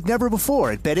sports like never before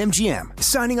at BetMGM.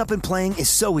 Signing up and playing is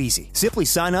so easy. Simply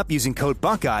sign up using code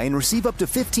Buckeye and receive up to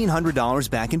 $1,500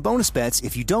 back in bonus bets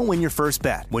if you don't win your first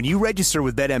bet. When you register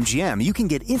with BetMGM, you can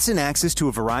get instant access to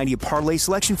a variety of parlay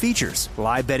selection features,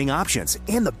 live betting options,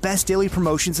 and the best daily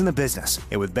promotions in the business.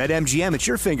 And with BetMGM at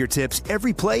your fingertips,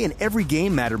 every play and every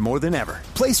game matter more than ever.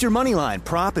 Place your moneyline,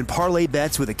 prop, and parlay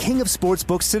bets with the king of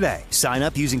sportsbooks today. Sign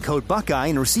up using code Buckeye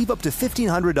and receive up to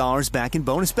 $1,500 back in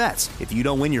bonus bets if you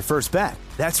don't win your first bet.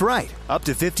 That's right, up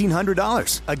to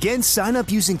 $1,500. Again, sign up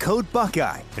using code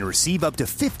Buckeye and receive up to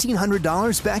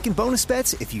 $1,500 back in bonus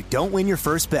bets if you don't win your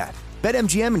first bet.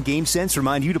 BetMGM and GameSense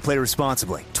remind you to play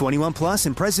responsibly. 21 plus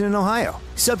and present in Ohio.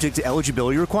 Subject to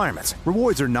eligibility requirements.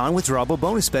 Rewards are non-withdrawable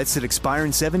bonus bets that expire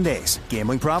in 7 days.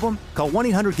 Gambling problem? Call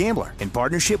 1-800-GAMBLER in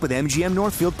partnership with MGM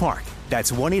Northfield Park.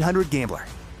 That's 1-800-GAMBLER.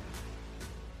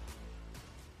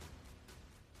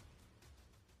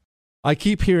 I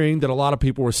keep hearing that a lot of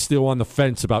people are still on the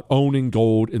fence about owning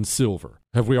gold and silver.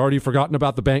 Have we already forgotten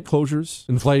about the bank closures,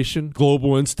 inflation,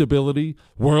 global instability,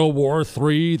 World War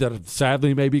III that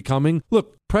sadly may be coming?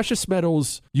 Look, precious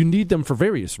metals, you need them for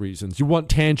various reasons. You want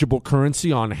tangible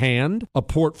currency on hand, a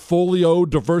portfolio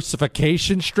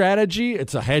diversification strategy.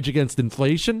 It's a hedge against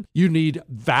inflation. You need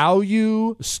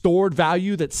value, stored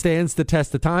value that stands the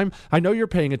test of time. I know you're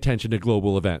paying attention to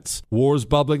global events. Wars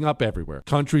bubbling up everywhere.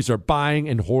 Countries are buying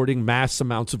and hoarding mass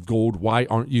amounts of gold. Why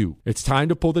aren't you? It's time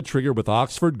to pull the trigger with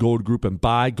Oxford Gold Group and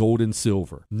buy gold and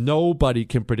silver. Nobody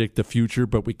can predict the future,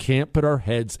 but we can't put our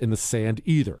heads in the sand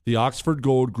either. The Oxford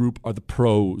Gold Group are the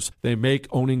pros. They make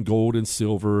owning gold and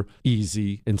silver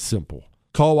easy and simple.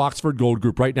 Call Oxford Gold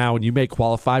Group right now and you may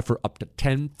qualify for up to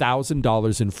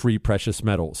 $10,000 in free precious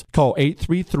metals. Call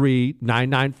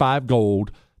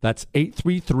 833-995-GOLD. That's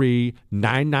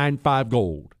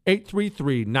 833-995-GOLD.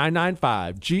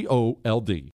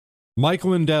 833-995-GOLD. Mike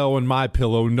Lindell and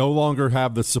MyPillow no longer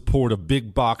have the support of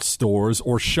big box stores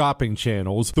or shopping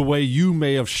channels the way you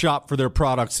may have shopped for their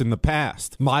products in the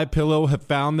past. MyPillow have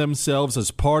found themselves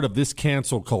as part of this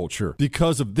cancel culture.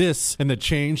 Because of this and the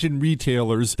change in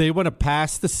retailers, they want to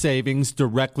pass the savings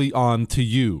directly on to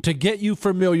you. To get you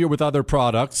familiar with other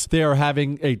products, they are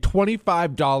having a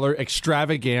 $25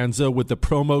 extravaganza with the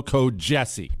promo code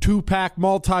Jesse. 2-pack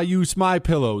multi-use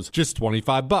MyPillows, just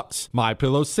 $25.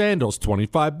 MyPillow sandals,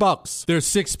 $25. Their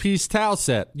 6-piece towel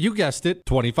set, you guessed it,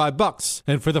 $25.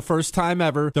 And for the first time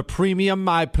ever, the premium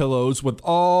MyPillows with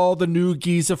all the new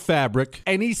Giza fabric,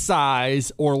 any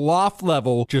size or loft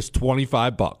level, just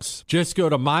 $25. Just go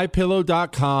to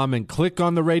MyPillow.com and click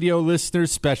on the radio listener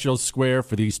special square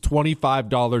for these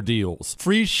 $25 deals.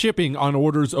 Free shipping on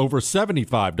orders over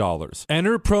 $75.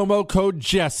 Enter promo code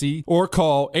Jesse or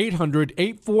call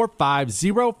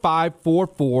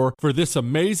 800-845-0544 for this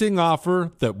amazing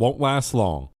offer that won't last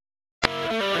long.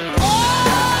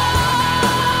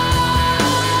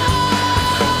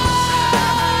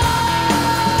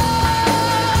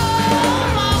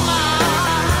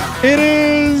 It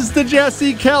is the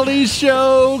Jesse Kelly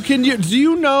Show. Do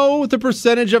you know the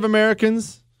percentage of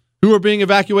Americans who are being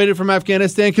evacuated from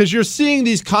Afghanistan? Because you're seeing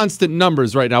these constant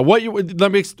numbers right now.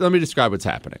 Let me describe what's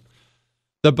happening.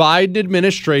 The Biden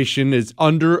administration is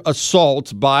under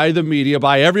assault by the media,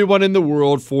 by everyone in the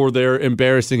world for their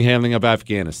embarrassing handling of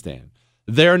Afghanistan.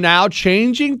 They're now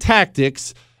changing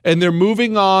tactics and they're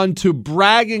moving on to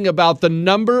bragging about the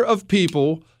number of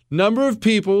people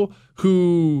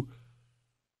who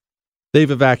they've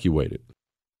evacuated.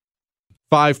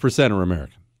 5% are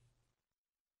American.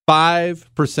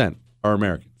 5% are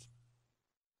Americans.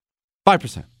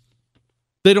 5%.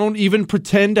 They don't even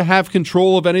pretend to have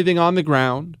control of anything on the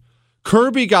ground.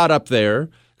 Kirby got up there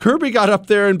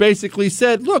and basically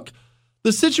said, look,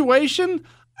 the situation,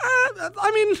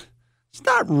 it's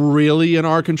not really in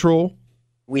our control.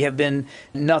 We have been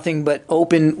nothing but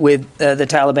open with the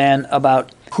Taliban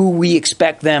about who we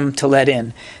expect them to let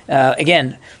in.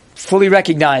 Again, fully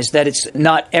recognize that it's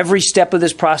not every step of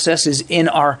this process is in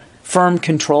our firm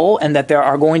control and that there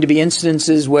are going to be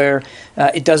instances where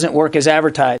it doesn't work as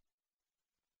advertised.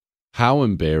 How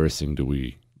embarrassing do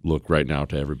we look right now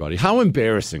to everybody? How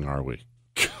embarrassing are we?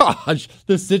 Gosh,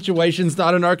 the situation's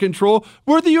not in our control.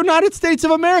 We're the United States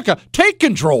of America. Take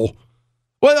control.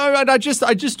 Well, I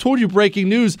just told you breaking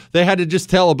news. They had to just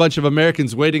tell a bunch of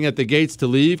Americans waiting at the gates to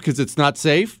leave because it's not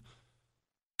safe.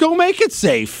 Go make it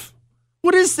safe.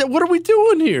 What is that? What are we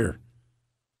doing here?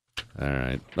 All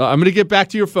right. I'm going to get back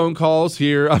to your phone calls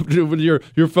here. I'm doing your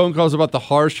phone calls about the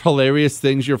harsh, hilarious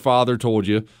things your father told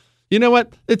you. You know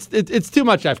what? It's too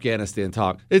much Afghanistan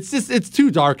talk. It's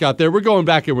too dark out there. We're going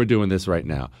back and we're doing this right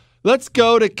now. Let's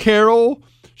go to Carol.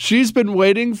 She's been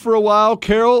waiting for a while.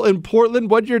 Carol in Portland,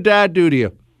 what'd your dad do to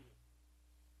you?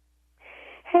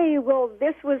 Hey, well,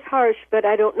 this was harsh, but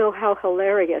I don't know how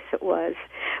hilarious it was.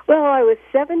 Well, I was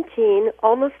 17,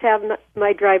 almost have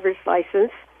my driver's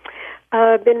license.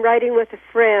 Been riding with a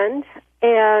friend,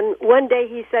 and one day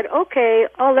he said, okay,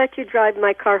 I'll let you drive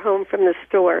my car home from the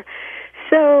store.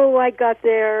 So I got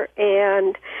there,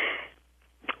 and,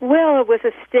 well, it was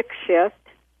a stick shift.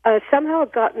 Somehow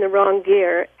it got in the wrong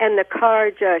gear, and the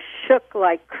car just shook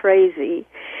like crazy.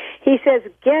 He says,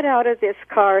 get out of this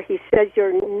car. He says,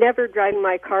 you're never driving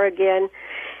my car again.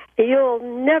 You'll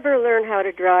never learn how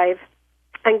to drive.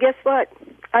 And guess what?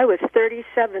 I was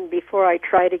 37 before I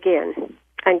tried again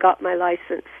and got my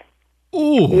license.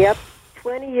 Ooh. Yep,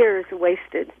 20 years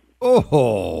wasted.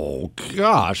 Oh,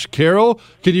 gosh. Carol,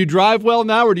 can you drive well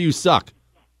now, or do you suck?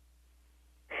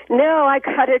 No, I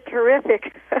got a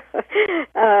terrific,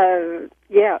 a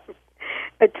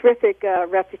terrific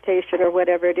reputation or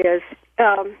whatever it is.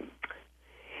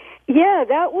 Yeah,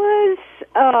 that was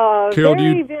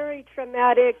Carol, very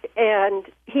traumatic, and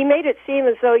he made it seem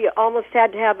as though you almost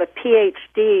had to have a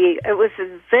PhD. It was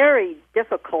a very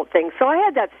difficult thing. So I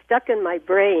had that stuck in my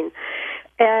brain,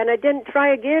 and I didn't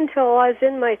try again until I was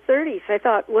in my 30s. I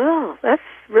thought, well, that's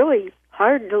really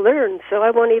hard to learn, so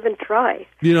I won't even try.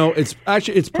 You know,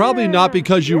 it's probably not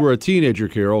because you were a teenager,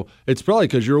 Carol. It's probably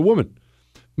because you're a woman.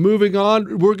 Moving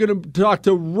on, we're going to talk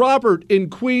to Robert in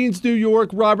Queens, New York.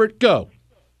 Robert, go.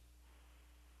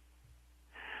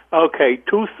 Okay,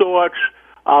 2 thoughts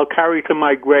I'll carry to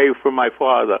my grave from my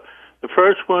father. The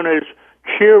first one is,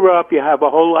 cheer up, you have a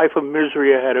whole life of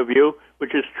misery ahead of you,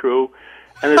 which is true.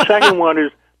 And the second one is,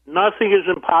 nothing is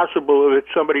impossible if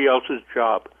it's somebody else's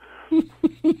job.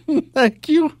 Thank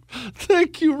you.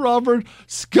 Thank you, Robert.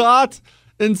 Scott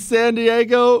in San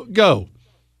Diego, go.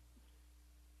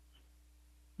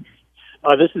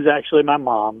 This is actually my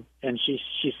mom, and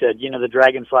she said, you know, the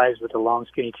dragonflies with the long,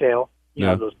 skinny tail, you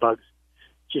know, those bugs.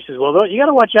 She says, well, you got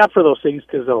to watch out for those things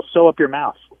because they'll sew up your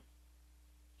mouth.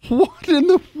 What in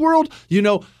the world? You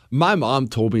know, my mom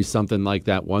told me something like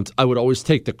that once. I would always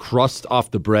take the crust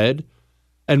off the bread,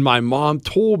 and my mom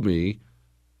told me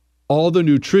all the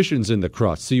nutrition's in the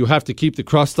crust, so you have to keep the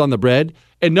crust on the bread.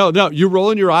 And no, you're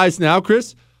rolling your eyes now,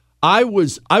 Chris. I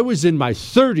was in my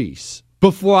 30s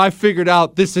before I figured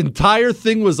out this entire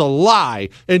thing was a lie,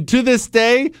 and to this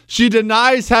day, she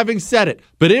denies having said it,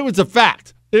 but it was a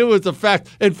fact. It was a fact.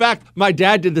 In fact, my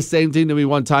dad did the same thing to me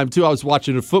one time, too. I was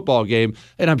watching a football game,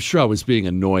 and I'm sure I was being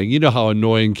annoying. You know how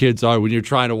annoying kids are when you're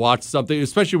trying to watch something,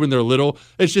 especially when they're little.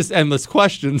 It's just endless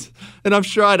questions. And I'm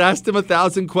sure I'd asked him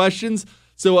 1,000 questions.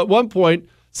 So at one point,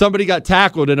 somebody got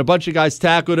tackled, and a bunch of guys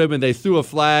tackled him, and they threw a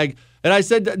flag. And I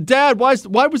said, Dad, why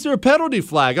was there a penalty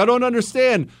flag? I don't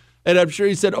understand. And I'm sure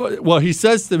he said, he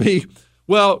says to me,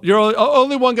 well, you're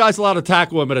only one guy's allowed to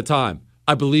tackle him at a time.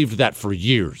 I believed that for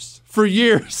years. For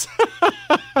years.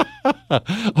 All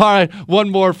right, one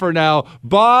more for now.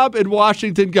 Bob in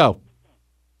Washington, go.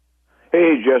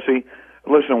 Hey, Jesse.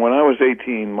 Listen, when I was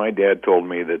 18, my dad told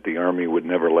me that the Army would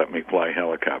never let me fly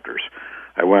helicopters.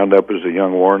 I wound up as a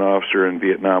young warrant officer in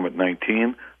Vietnam at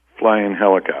 19, flying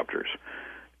helicopters.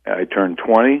 I turned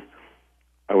 20.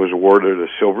 I was awarded a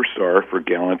Silver Star for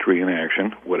gallantry in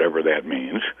action, whatever that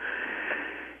means.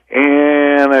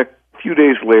 And a few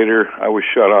days later, I was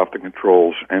shut off the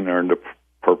controls and earned a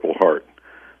Purple Heart.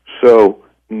 So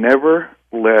never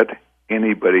let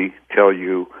anybody tell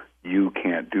you you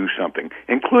can't do something,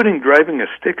 including driving a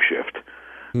stick shift.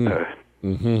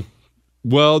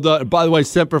 Well done. By the way,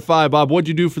 Semper Fi, Bob, what'd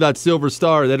you do for that Silver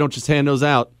Star? They don't just hand those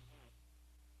out.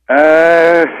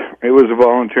 It was a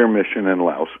volunteer mission in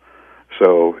Laos.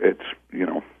 So it's, you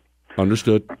know.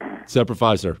 Understood. Semper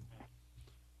Fi, sir.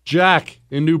 Jack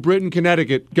in New Britain,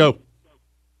 Connecticut, go.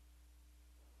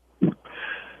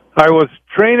 I was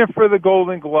training for the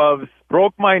Golden Gloves,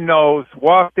 broke my nose,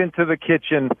 walked into the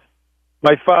kitchen.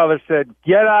 My father said,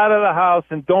 get out of the house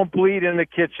and don't bleed in the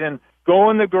kitchen. Go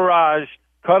in the garage,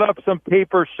 cut up some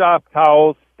paper shop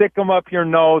towels, stick them up your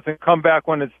nose, and come back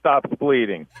when it stops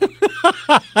bleeding.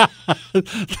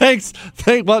 Thanks.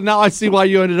 Well, now I see why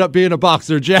you ended up being a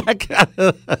boxer, Jack.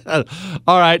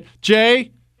 All right.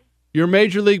 Jay, your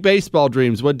Major League Baseball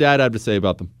dreams. What Dad have to say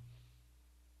about them?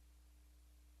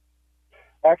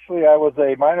 Actually, I was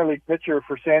a minor league pitcher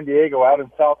for San Diego out in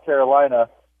South Carolina,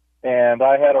 and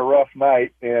I had a rough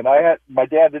night. And my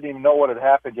dad didn't even know what had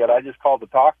happened yet. I just called to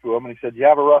talk to him, and he said, "You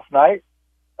have a rough night?"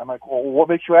 I'm like, "Well, what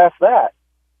makes you ask that?"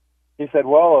 He said,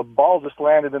 "Well, a ball just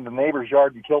landed in the neighbor's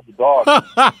yard and killed the dog."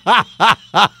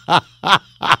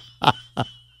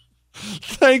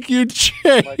 Thank you,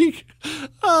 Jake.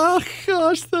 Oh,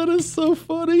 gosh, that is so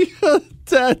funny.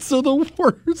 Dads are the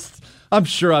worst. I'm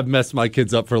sure I've messed my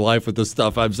kids up for life with the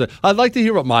stuff I've said. I'd like to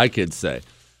hear what my kids say.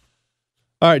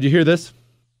 All right, do you hear this?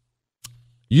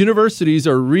 Universities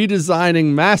are redesigning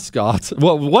mascots.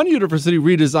 Well, one university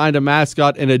redesigned a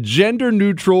mascot in a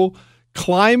gender-neutral,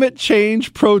 climate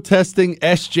change protesting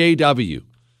SJW.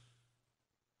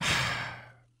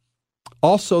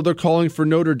 Also, they're calling for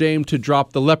Notre Dame to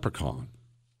drop the leprechaun.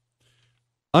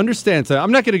 Understand something.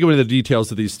 I'm not going to go into the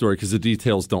details of these stories because the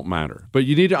details don't matter. But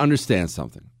you need to understand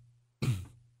something.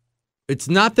 It's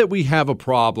not that we have a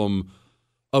problem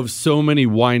of so many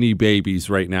whiny babies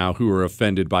right now who are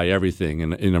offended by everything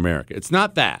in America. It's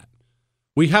not that.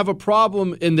 We have a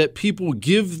problem in that people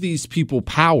give these people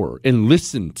power and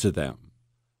listen to them.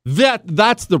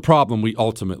 That's the problem we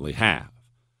ultimately have.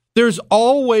 There's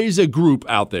always a group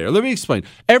out there. Let me explain.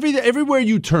 Everywhere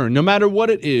you turn, no matter what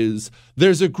it is,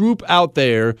 there's a group out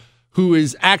there who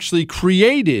is actually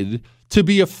created to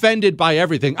be offended by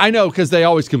everything. I know, because they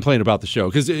always complain about the show,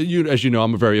 because as you know,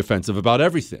 I'm very offensive about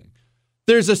everything.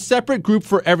 There's a separate group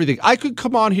for everything. I could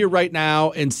come on here right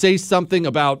now and say something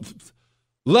about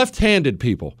left-handed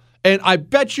people, and I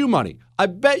bet you money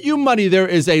there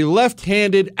is a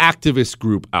left-handed activist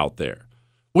group out there.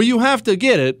 Well, you have to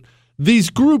get it. These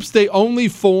groups, they only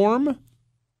form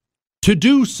to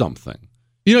do something.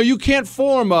 You can't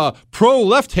form a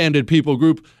pro-left-handed people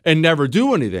group and never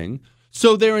do anything.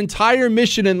 So their entire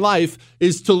mission in life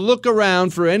is to look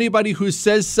around for anybody who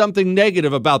says something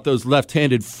negative about those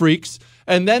left-handed freaks,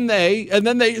 and then they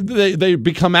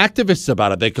become activists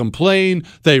about it. They complain,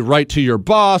 they write to your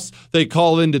boss, they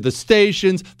call into the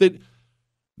stations.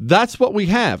 That's what we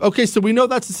have. Okay, so we know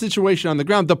that's the situation on the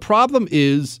ground. The problem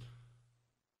is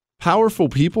powerful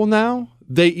people now,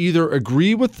 they either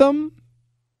agree with them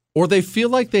or they feel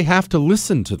like they have to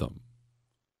listen to them.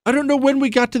 I don't know when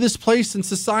we got to this place in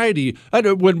society,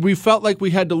 when we felt like we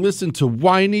had to listen to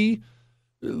whiny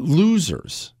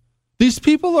losers. These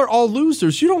people are all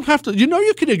losers. You don't have to,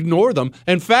 you can ignore them.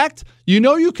 In fact,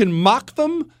 you can mock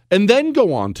them and then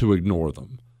go on to ignore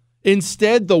them.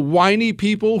 Instead, the whiny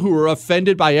people who are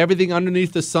offended by everything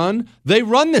underneath the sun, they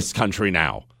run this country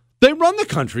now. They run the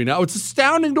country now. It's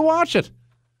astounding to watch it.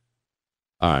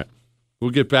 All right. We'll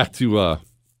get back to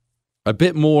a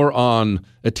bit more on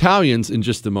Italians in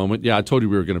just a moment. Yeah, I told you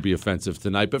we were going to be offensive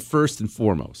tonight. But first and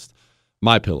foremost,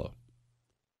 MyPillow.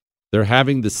 They're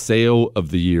having the sale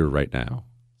of the year right now.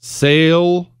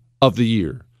 Sale of the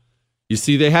year. You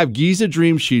see, they have Giza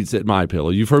Dream Sheets at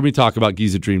MyPillow. You've heard me talk about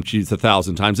Giza Dream Sheets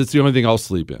 1,000 times. It's the only thing I'll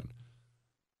sleep in.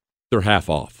 They're half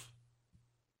off.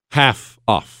 Half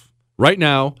off. Right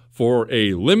now, for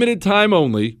a limited time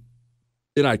only,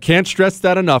 and I can't stress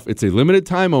that enough, it's a limited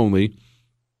time only.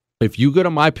 If you go to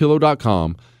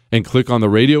MyPillow.com and click on the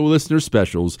radio listener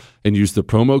specials and use the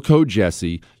promo code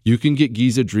Jesse, you can get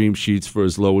Giza Dream Sheets for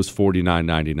as low as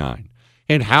 $49.99.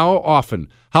 And how often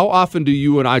do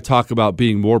you and I talk about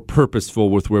being more purposeful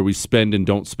with where we spend and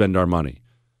don't spend our money?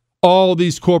 All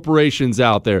these corporations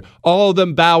out there, all of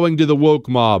them bowing to the woke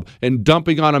mob and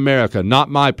dumping on America, not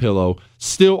MyPillow.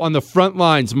 Still on the front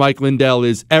lines, Mike Lindell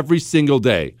is every single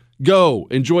day. Go,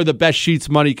 enjoy the best sheets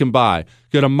money can buy.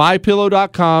 Go to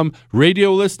MyPillow.com,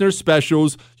 radio listener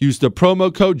specials, use the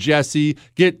promo code Jesse,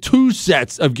 get 2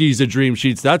 sets of Giza Dream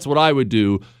Sheets. That's what I would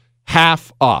do.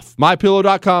 Half off.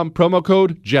 MyPillow.com, promo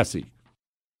code Jesse.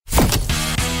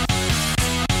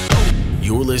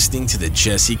 You're listening to The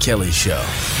Jesse Kelly Show.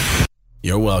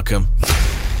 You're welcome.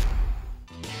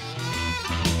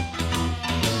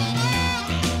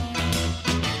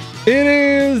 It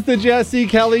is The Jesse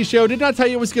Kelly Show. Didn't I tell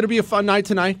you it was going to be a fun night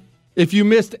tonight? If you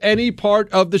missed any part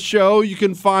of the show, you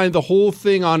can find the whole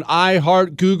thing on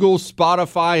iHeart, Google,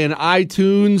 Spotify, and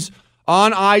iTunes.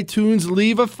 On iTunes,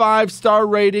 leave a 5-star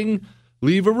rating,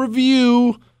 leave a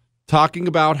review talking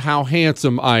about how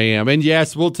handsome I am. And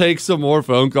yes, we'll take some more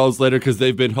phone calls later because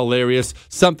they've been hilarious.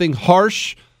 Something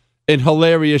harsh and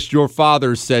hilarious your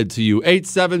father said to you.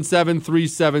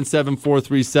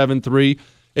 877-377-4373.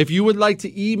 If you would like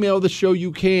to email the show,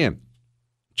 you can.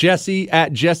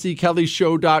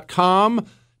 Jesse@jessekellyshow.com.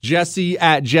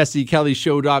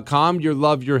 Jesse@jessekellyshow.com. Your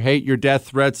love, your hate, your death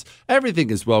threats, everything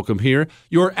is welcome here.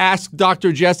 Your Ask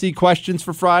Dr. Jesse questions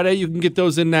for Friday, you can get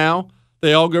those in now.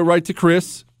 They all go right to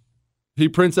Chris. He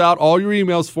prints out all your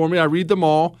emails for me. I read them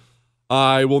all.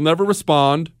 I will never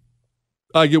respond.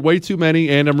 I get way too many,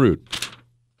 and I'm rude.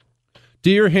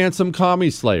 Dear handsome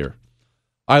commie slayer,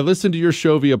 I listened to your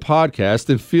show via podcast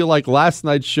and feel like last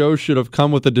night's show should have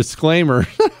come with a disclaimer.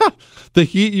 The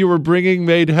heat you were bringing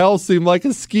made hell seem like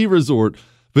a ski resort,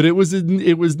 but it was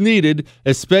needed,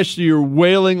 especially your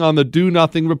wailing on the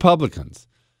do-nothing Republicans.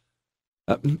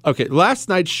 Okay, last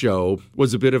night's show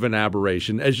was a bit of an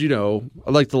aberration. As you know,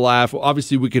 I like to laugh.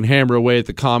 Obviously, we can hammer away at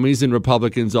the commies and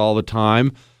Republicans all the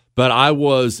time, but I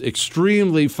was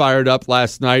extremely fired up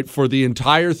last night for the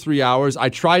entire 3 hours. I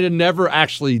try to never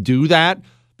actually do that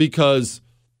because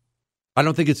I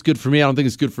don't think it's good for me. I don't think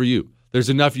it's good for you. There's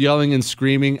enough yelling and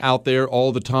screaming out there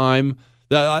all the time.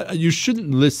 You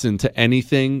shouldn't listen to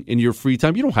anything in your free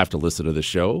time. You don't have to listen to the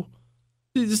show.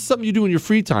 This is something you do in your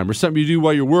free time or something you do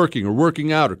while you're working or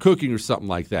working out or cooking or something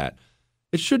like that.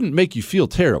 It shouldn't make you feel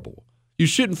terrible. You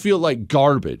shouldn't feel like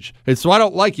garbage. And so I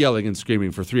don't like yelling and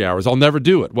screaming for 3 hours. I'll never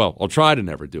do it. Well, I'll try to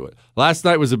never do it. Last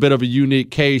night was a bit of a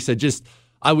unique case.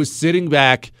 I was sitting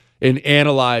back and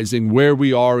analyzing where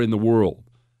we are in the world.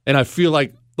 And I feel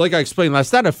like I explained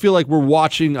last night, I feel like we're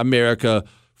watching America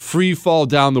free fall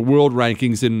down the world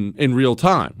rankings in real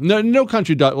time. No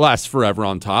country lasts forever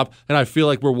on top, and I feel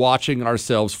like we're watching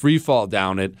ourselves free fall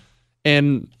down it,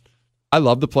 and I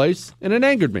love the place, and it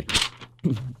angered me.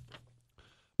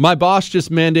 My boss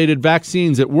just mandated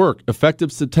vaccines at work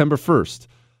effective September 1st.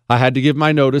 I had to give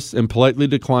my notice and politely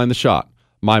decline the shot.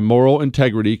 My moral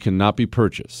integrity cannot be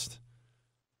purchased.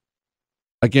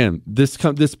 Again, this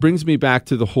brings me back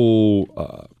to the whole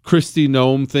Kristi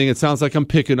Noem thing. It sounds like I'm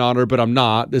picking on her, but I'm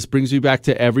not. This brings me back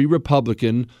to every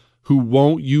Republican who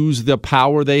won't use the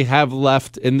power they have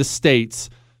left in the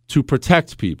states to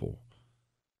protect people.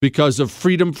 Because of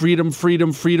freedom,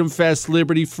 fast,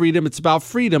 liberty, freedom. It's about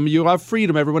freedom. You have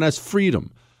freedom. Everyone has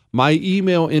freedom. My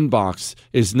email inbox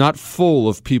is not full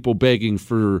of people begging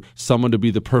for someone to be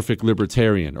the perfect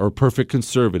libertarian or perfect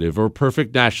conservative or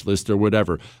perfect nationalist or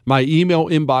whatever. My email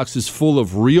inbox is full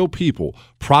of real people,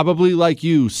 probably like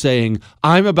you, saying,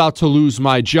 I'm about to lose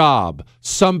my job.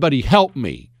 Somebody help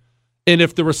me. And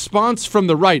if the response from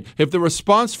the right, if the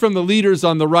response from the leaders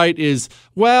on the right is,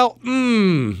 well,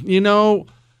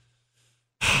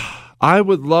 I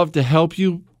would love to help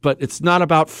you, but it's not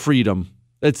about freedom.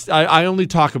 I only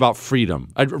talk about freedom.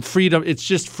 Freedom, it's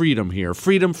just freedom here.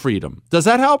 Freedom. Does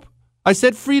that help? I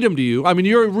said freedom to you. I mean,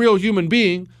 you're a real human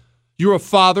being. You're a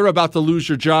father about to lose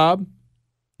your job.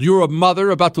 You're a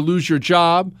mother about to lose your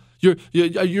job.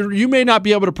 You may not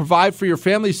be able to provide for your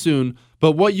family soon,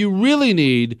 but what you really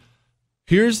need,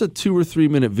 here's a 2 or 3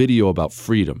 minute video about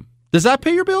freedom. Does that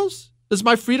pay your bills? Does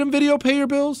my freedom video pay your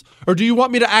bills? Or do you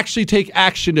want me to actually take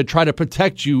action to try to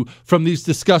protect you from these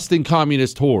disgusting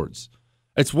communist hordes?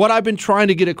 It's what I've been trying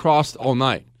to get across all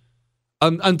night.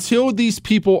 Until these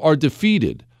people are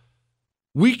defeated,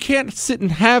 we can't sit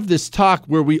and have this talk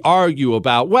where we argue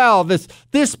about, well,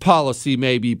 this policy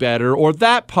may be better or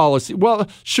that policy. Well,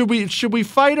 should we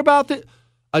fight about that?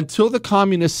 Until the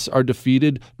communists are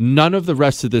defeated, none of the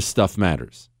rest of this stuff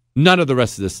matters. None of the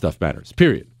rest of this stuff matters,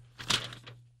 period.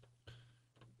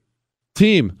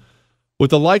 Team,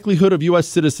 with the likelihood of U.S.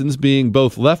 citizens being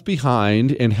both left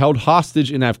behind and held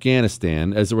hostage in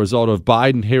Afghanistan as a result of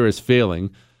Biden-Harris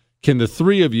failing, can the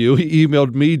three of you, he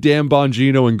emailed me, Dan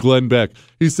Bongino, and Glenn Beck.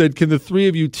 He said, can the three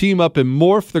of you team up and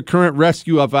morph the current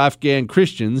rescue of Afghan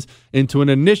Christians into an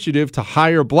initiative to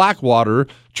hire Blackwater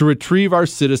to retrieve our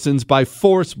citizens by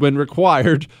force when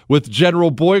required, with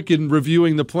General Boykin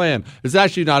reviewing the plan? It's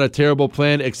actually not a terrible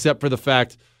plan, except for the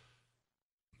fact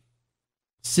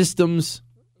systems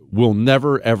will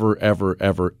never, ever, ever,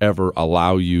 ever, ever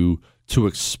allow you to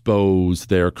expose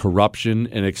their corruption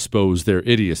and expose their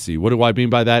idiocy. What do I mean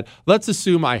by that? Let's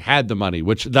assume I had the money,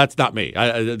 which that's not me.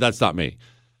 That's not me.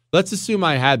 Let's assume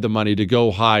I had the money to go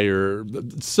hire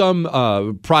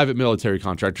some private military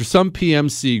contractor, some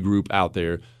PMC group out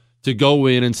there to go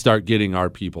in and start getting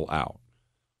our people out.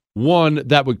 One,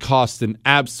 that would cost an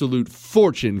absolute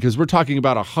fortune because we're talking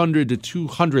about 100 to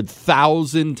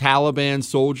 200,000 Taliban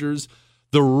soldiers.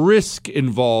 The risk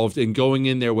involved in going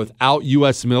in there without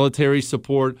U.S. military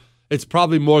support, it's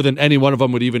probably more than any one of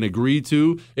them would even agree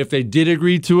to. If they did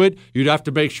agree to it, you'd have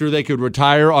to make sure they could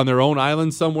retire on their own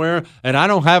island somewhere. And I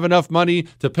don't have enough money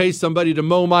to pay somebody to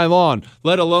mow my lawn,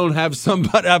 let alone have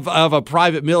somebody have a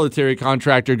private military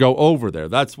contractor go over there.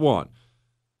 That's one.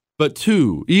 But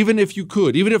two, even if you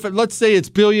could, even if, let's say it's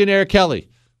Billionaire Kelly,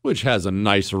 which has a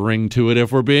nice ring to it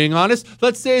if we're being honest.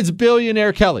 Let's say it's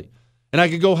Billionaire Kelly, and I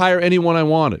could go hire anyone I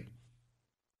wanted.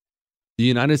 The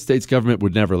United States government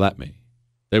would never let me.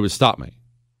 They would stop me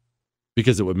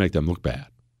because it would make them look bad.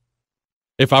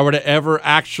 If I were to ever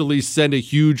actually send a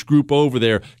huge group over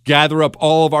there, gather up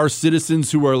all of our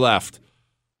citizens who are left,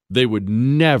 they would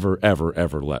never, ever,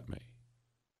 ever let me.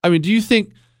 I mean, do you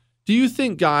think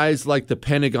guys like the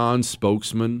Pentagon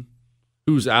spokesman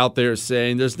who's out there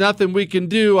saying there's nothing we can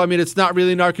do, I mean, it's not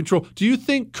really in our control, do you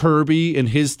think Kirby and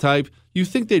his type, you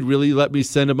think they'd really let me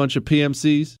send a bunch of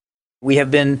PMCs? We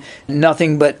have been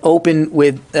nothing but open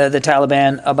with the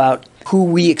Taliban about who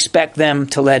we expect them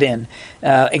to let in.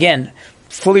 Again,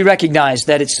 fully recognize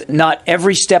that it's not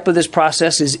every step of this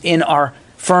process is in our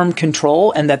firm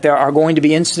control and that there are going to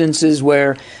be instances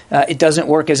where it doesn't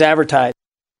work as advertised.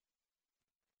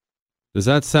 Does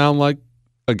that sound like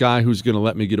a guy who's going to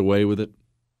let me get away with it?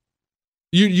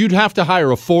 You'd have to hire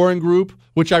a foreign group,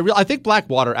 which I think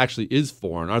Blackwater actually is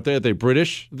foreign, aren't they? Are they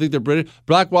British? I think they're British.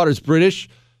 Blackwater's British.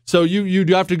 So you'd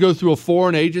have to go through a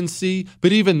foreign agency.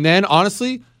 But even then,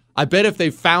 honestly, I bet if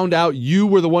they found out you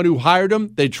were the one who hired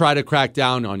them, they'd try to crack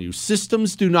down on you.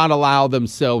 Systems do not allow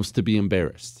themselves to be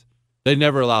embarrassed. They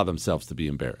never allow themselves to be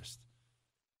embarrassed.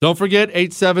 Don't forget,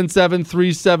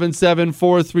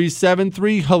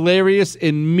 877-377-4373. Hilarious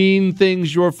and mean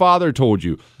things your father told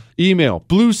you. Email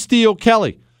Blue Steel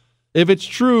Kelly. If it's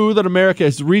true that America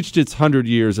has reached its 100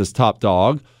 years as top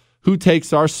dog, who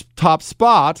takes our top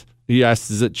spot? He asks,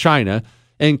 is it China?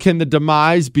 And can the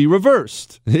demise be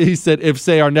reversed? He said, if,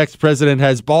 say, our next president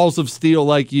has balls of steel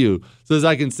like you. So as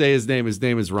I can say his name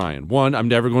is Ryan. One, I'm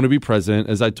never going to be president.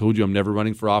 As I told you, I'm never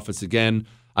running for office again.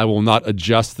 I will not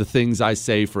adjust the things I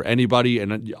say for anybody.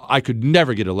 And I could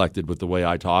never get elected with the way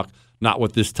I talk, not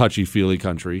with this touchy-feely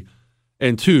country.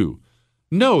 And two,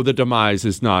 no, the demise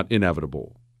is not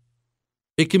inevitable.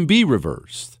 It can be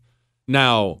reversed.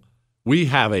 Now, we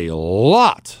have a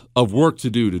lot of work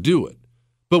to do it.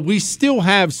 But we still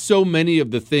have so many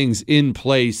of the things in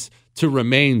place to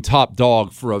remain top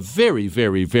dog for a very,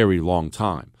 very, very long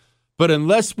time. But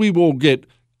unless we will get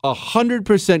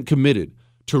 100% committed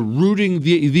to rooting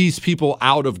these people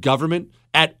out of government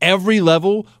at every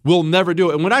level, we'll never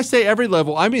do it. And when I say every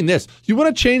level, I mean this. You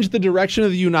want to change the direction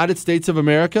of the United States of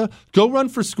America? Go run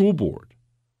for school board.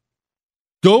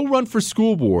 Go run for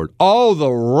school board. All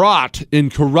the rot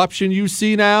and corruption you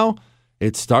see now,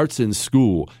 it starts in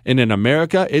school. And in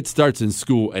America, it starts in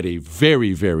school at a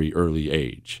very, very early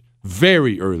age.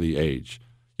 Very early age.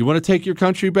 You want to take your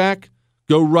country back?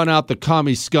 Go run out the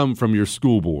commie scum from your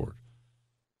school board.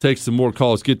 Take some more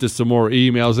calls, get to some more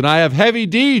emails. And I have Heavy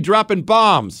D dropping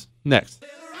bombs next.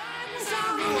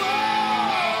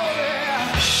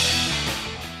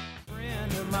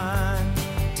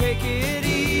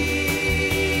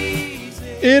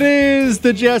 It is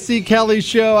the Jesse Kelly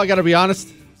Show. I got to be honest.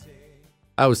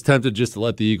 I was tempted just to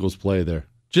let the Eagles play there.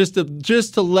 Just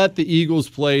to let the Eagles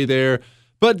play there.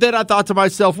 But then I thought to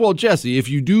myself, well, Jesse, if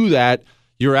you do that,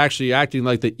 you're actually acting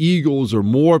like the Eagles are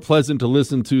more pleasant to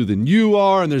listen to than you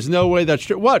are, and there's no way that's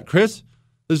true. What, Chris?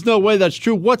 There's no way that's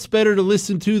true. What's better to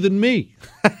listen to than me?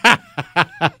 All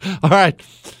right.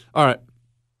 Oh,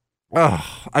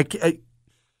 I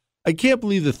can't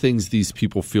believe the things these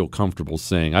people feel comfortable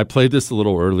saying. I played this a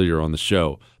little earlier on the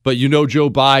show, but you know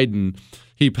Joe Biden,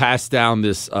 he passed down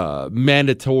this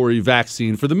mandatory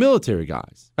vaccine for the military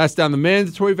guys. Passed down the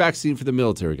mandatory vaccine for the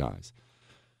military guys.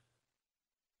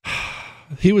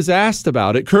 He was asked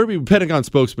about it. Pentagon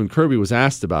spokesman Kirby was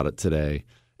asked about it today.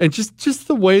 And just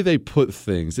the way they put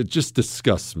things, it just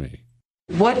disgusts me.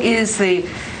 What is the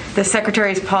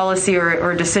Secretary's policy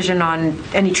or decision on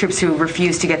any troops who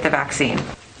refuse to get the vaccine?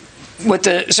 What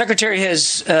the Secretary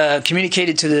has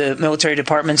communicated to the military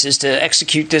departments is to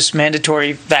execute this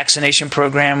mandatory vaccination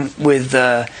program with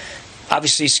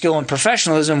obviously skill and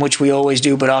professionalism, which we always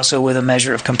do, but also with a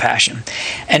measure of compassion.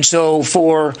 And so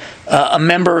for a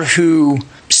member who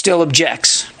still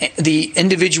objects, the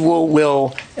individual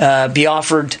will be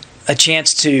offered a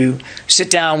chance to sit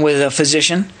down with a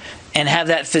physician and have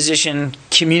that physician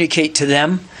communicate to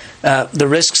them the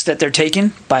risks that they're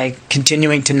taking by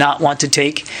continuing to not want to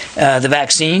take the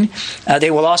vaccine.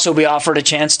 They will also be offered a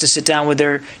chance to sit down with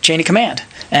their chain of command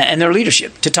and their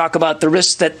leadership to talk about the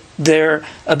risks that their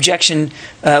objection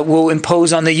will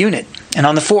impose on the unit and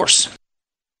on the force.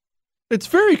 It's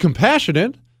very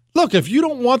compassionate. Look, if you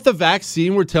don't want the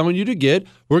vaccine we're telling you to get,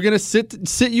 we're going to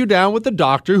sit you down with the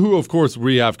doctor, who, of course,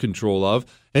 we have control of,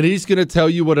 and he's going to tell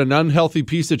you what an unhealthy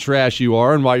piece of trash you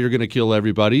are and why you're going to kill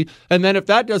everybody. And then if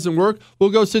that doesn't work,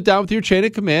 we'll go sit down with your chain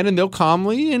of command, and they'll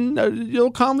calmly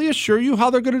assure you how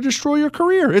they're going to destroy your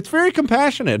career. It's very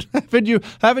compassionate. Haven't you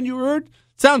heard?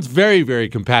 Sounds very, very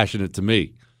compassionate to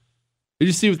me. Did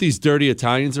you see what these dirty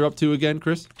Italians are up to again,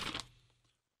 Chris?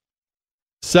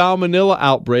 Salmonella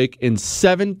outbreak in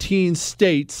 17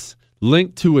 states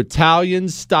linked to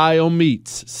Italian-style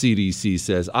meats, CDC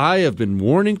says. I have been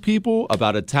warning people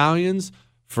about Italians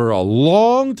for a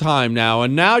long time now,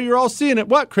 and now you're all seeing it.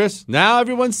 What, Chris? Now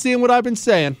everyone's seeing what I've been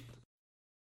saying.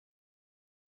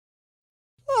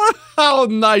 Oh,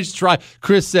 nice try.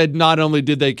 Chris said not only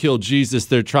did they kill Jesus,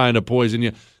 they're trying to poison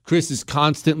you. Chris is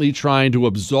constantly trying to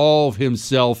absolve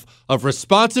himself of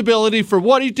responsibility for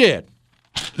what he did.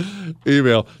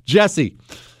 Email. Jesse,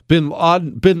 Bin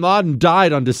Laden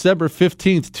died on December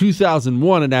 15th,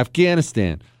 2001 in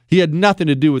Afghanistan. He had nothing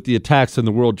to do with the attacks on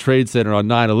the World Trade Center on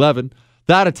 9/11.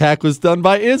 That attack was done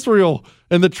by Israel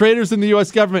and the traitors in the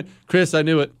U.S. government. Chris, I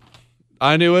knew it.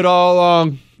 I knew it all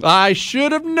along. I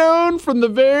should have known from the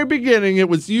very beginning it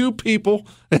was you people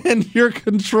and your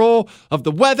control of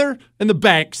the weather and the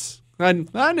banks. I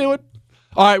knew it.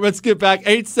 All right, let's get back.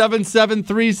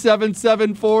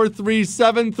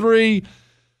 877-377-4373.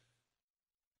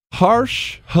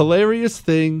 Harsh, hilarious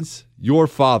things your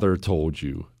father told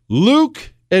you.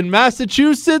 Luke in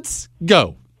Massachusetts,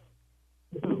 go.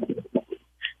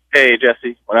 Hey,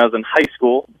 Jesse. When I was in high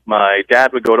school, my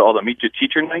dad would go to all the Meet Your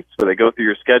Teacher nights where they go through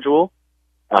your schedule.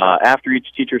 After each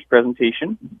teacher's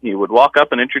presentation, he would walk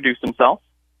up and introduce himself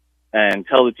and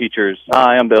tell the teachers,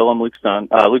 "Hi, I'm Bill. I'm Luke's son,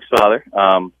 Luke's father.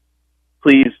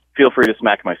 please feel free to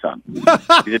smack my son.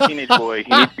 He's a teenage boy.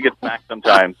 He needs to get smacked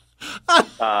sometimes.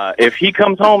 If he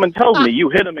comes home and tells me you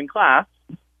hit him in class,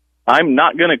 I'm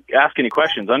not going to ask any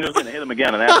questions. I'm just going to hit him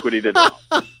again and ask what he did wrong.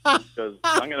 Because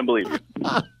I'm going to believe you.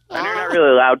 And you're not really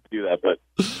allowed to do that, but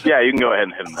yeah, you can go ahead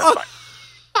and hit him. That's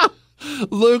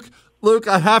fine. Luke,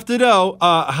 I have to know,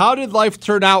 how did life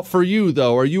turn out for you,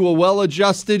 though? Are you a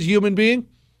well-adjusted human being?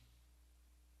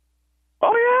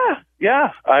 Oh,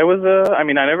 yeah. I was, I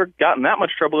never got in that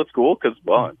much trouble at school because,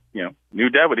 well, knew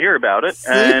Dad would hear about it.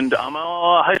 And I'm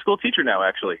a high school teacher now,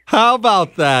 actually. How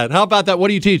about that? What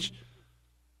do you teach?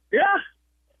 Yeah.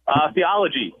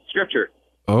 Theology, scripture.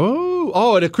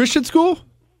 Oh, at a Christian school?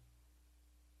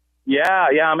 Yeah,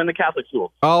 I'm in the Catholic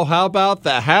school. Oh, how about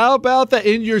that?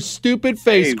 In your stupid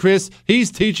face, Chris.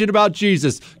 He's teaching about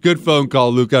Jesus. Good phone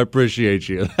call, Luke. I appreciate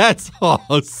you. That's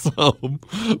awesome.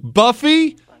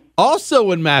 Buffy,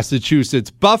 also in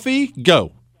Massachusetts. Buffy,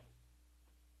 go.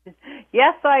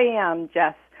 Yes, I am,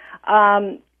 Jess.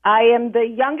 I am the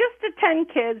youngest of 10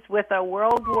 kids with a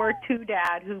World War II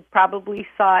dad who probably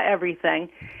saw everything.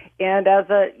 And as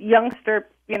a youngster,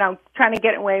 trying to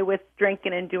get away with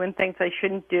drinking and doing things I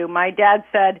shouldn't do, my dad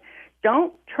said,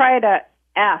 don't try to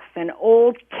F an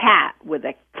old cat with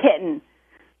a kitten.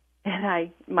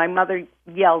 And my mother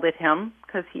yelled at him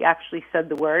because he actually said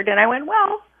the word. And I went,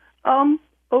 well,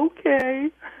 okay.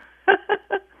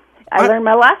 I learned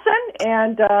my lesson,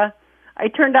 and I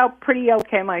turned out pretty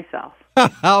okay myself.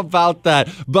 How about that?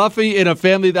 Buffy, in a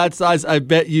family that size, I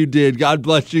bet you did. God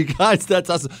bless you guys. That's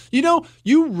awesome.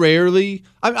 You rarely,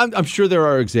 I'm sure there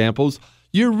are examples,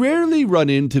 you rarely run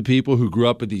into people who grew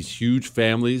up in these huge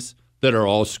families that are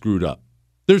all screwed up.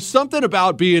 There's something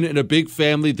about being in a big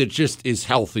family that just is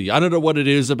healthy. I don't know what it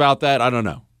is about that. I don't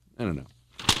know.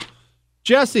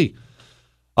 Jesse,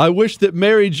 I wish that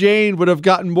Mary Jane would have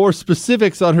gotten more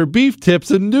specifics on her beef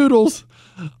tips and noodles.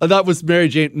 That was Mary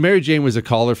Jane. Mary Jane was a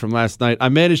caller from last night. I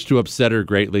managed to upset her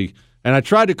greatly, and I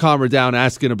tried to calm her down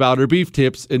asking about her beef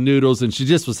tips and noodles, and she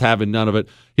just was having none of it.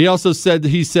 He also said that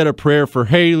he said a prayer for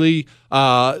Haley.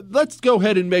 Let's go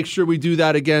ahead and make sure we do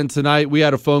that again tonight. We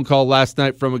had a phone call last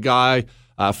night from a guy,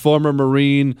 former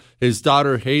Marine. His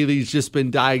daughter Haley's just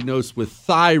been diagnosed with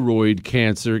thyroid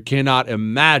cancer. Cannot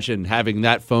imagine having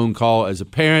that phone call as a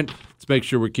parent. Let's make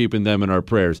sure we're keeping them in our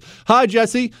prayers. Hi,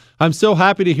 Jesse. I'm so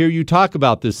happy to hear you talk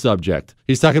about this subject.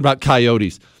 He's talking about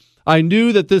coyotes. I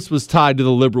knew that this was tied to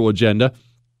the liberal agenda.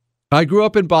 I grew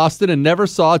up in Boston and never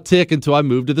saw a tick until I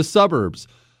moved to the suburbs.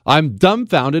 I'm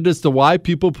dumbfounded as to why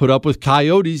people put up with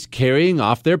coyotes carrying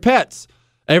off their pets.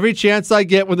 Every chance I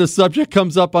get when the subject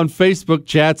comes up on Facebook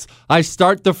chats, I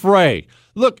start the fray.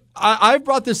 Look, I've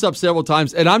brought this up several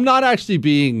times, and I'm not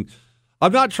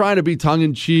trying to be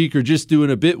tongue-in-cheek or just doing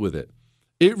a bit with it.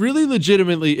 It really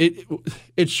legitimately,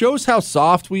 it shows how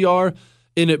soft we are,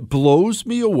 and it blows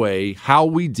me away how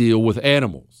we deal with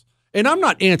animals. And I'm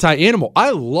not anti-animal. I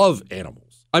love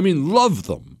animals. Love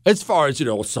them. As far as,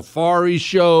 safari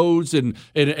shows, and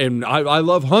I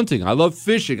love hunting. I love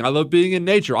fishing. I love being in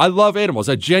nature. I love animals.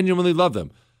 I genuinely love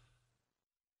them.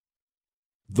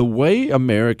 The way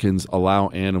Americans allow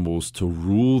animals to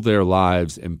rule their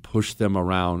lives and push them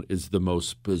around is the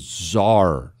most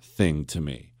bizarre thing to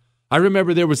me. I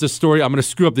remember there was a story, I'm going to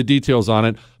screw up the details on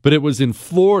it, but it was in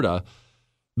Florida.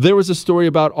 There was a story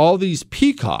about all these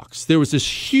peacocks. There was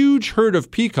this huge herd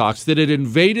of peacocks that had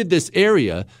invaded this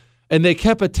area, and they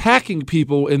kept attacking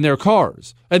people in their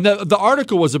cars. And the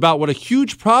article was about what a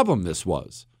huge problem this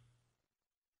was.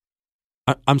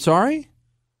 I'm sorry?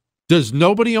 Does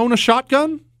nobody own a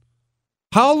shotgun?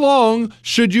 How long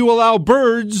should you allow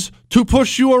birds to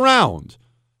push you around?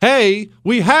 Hey,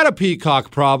 we had a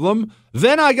peacock problem.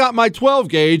 Then I got my 12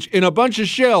 gauge in a bunch of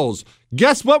shells.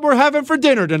 Guess what we're having for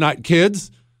dinner tonight,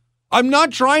 kids? I'm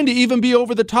not trying to even be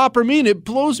over the top or mean. It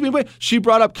blows me away. She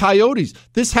brought up coyotes.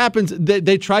 This happens.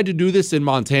 They tried to do this in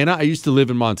Montana. I used to live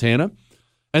in Montana.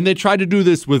 And they tried to do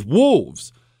this with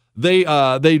wolves. They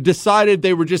decided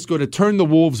they were just going to turn the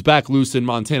wolves back loose in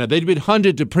Montana. They'd been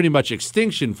hunted to pretty much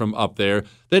extinction from up there.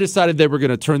 They decided they were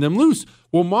going to turn them loose.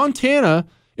 Well, Montana,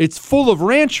 it's full of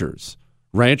ranchers.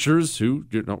 Ranchers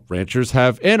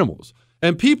have animals.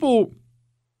 And people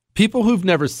who've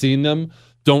never seen them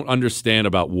don't understand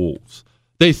about wolves.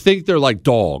 They think they're like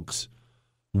dogs.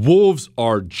 Wolves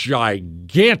are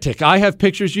gigantic. I have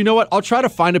pictures. You know what? I'll try to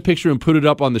find a picture and put it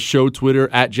up on the show Twitter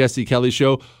at Jesse Kelly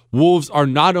Show. Wolves are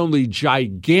not only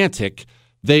gigantic,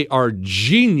 they are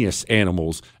genius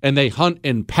animals, and they hunt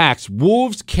in packs.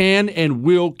 Wolves can and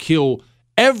will kill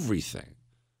everything.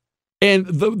 And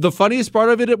the funniest part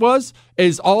of it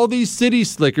is all these city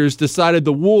slickers decided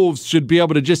the wolves should be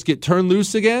able to just get turned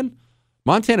loose again.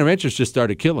 Montana ranchers just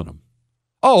started killing them.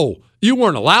 Oh, you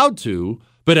weren't allowed to,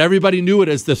 but everybody knew it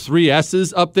as the 3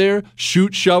 S's up there,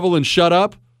 shoot, shovel, and shut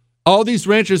up. All these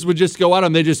ranchers would just go out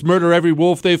and they just murder every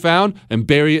wolf they found and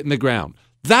bury it in the ground.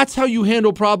 That's how you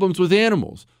handle problems with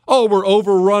animals. Oh, we're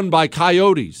overrun by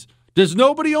coyotes. Does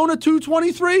nobody own a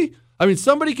 223? I mean,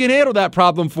 somebody can handle that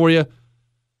problem for you.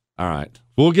 All right.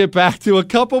 We'll get back to a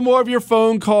couple more of your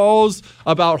phone calls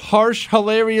about harsh,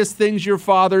 hilarious things your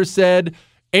father said.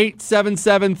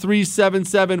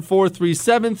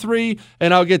 877-377-4373.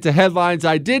 And I'll get to headlines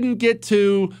I didn't get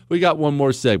to. We got one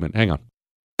more segment. Hang on.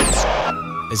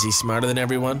 Is he smarter than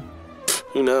everyone?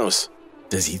 Who knows?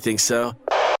 Does he think so?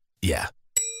 Yeah.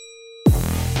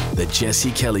 The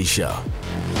Jesse Kelly Show.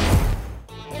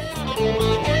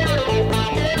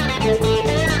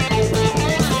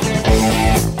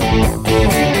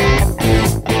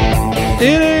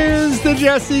 It is the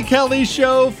Jesse Kelly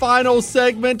Show, final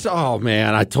segment. Oh,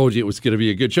 man, I told you it was going to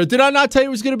be a good show. Did I not tell you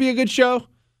it was going to be a good show?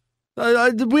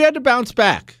 We had to bounce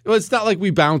back. Well, it's not like we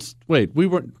bounced. Wait, we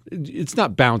weren't. It's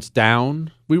not bounced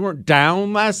down. We weren't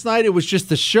down last night. It was just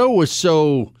the show was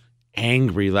so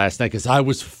angry last night because I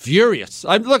was furious.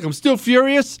 I'm still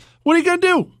furious. What are you going to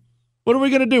do? What are we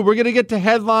going to do? We're going to get to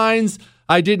headlines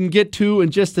I didn't get to in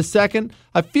just a second.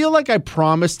 I feel like I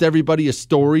promised everybody a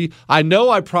story. I know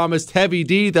I promised Heavy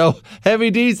D, though.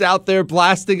 Heavy D's out there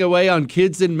blasting away on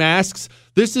kids in masks.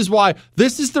 This is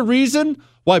the reason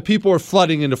why people are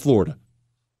flooding into Florida.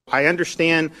 I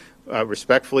understand,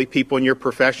 respectfully, people in your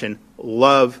profession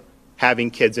love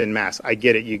having kids in masks. I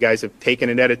get it. You guys have taken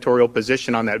an editorial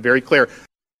position on that. Very clear.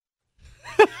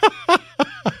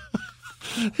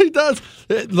 He does.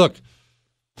 Look,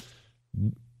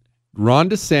 Ron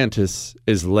DeSantis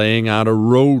is laying out a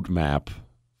roadmap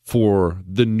for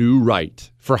the new right,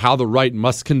 for how the right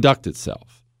must conduct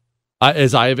itself.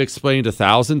 As I have explained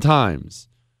 1,000 times,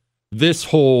 this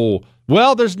whole,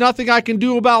 well, there's nothing I can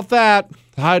do about that.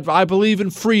 I believe in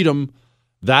freedom.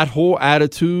 That whole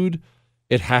attitude,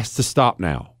 it has to stop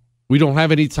now. We don't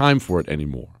have any time for it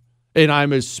anymore. And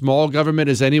I'm as small government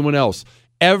as anyone else.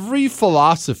 Every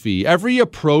philosophy, every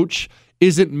approach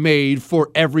isn't made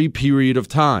for every period of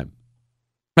time.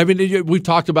 I mean, we've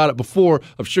talked about it before.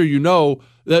 I'm sure you know,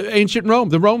 ancient Rome,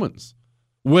 the Romans,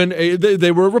 when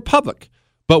they were a republic.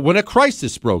 But when a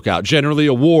crisis broke out, generally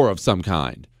a war of some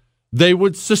kind, they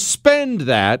would suspend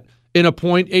that and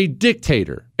appoint a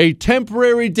dictator, a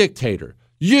temporary dictator.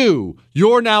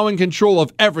 You're now in control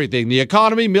of everything, the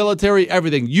economy, military,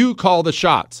 everything. You call the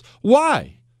shots.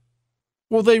 Why?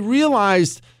 Well, they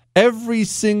realized every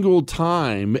single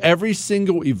time, every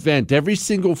single event, every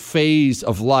single phase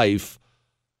of life,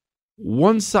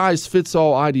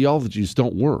 one-size-fits-all ideologies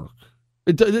don't work.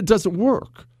 It doesn't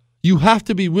work. You have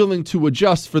to be willing to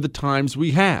adjust for the times we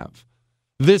have.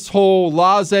 This whole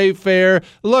laissez-faire,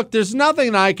 look, there's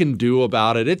nothing I can do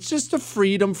about it. It's just a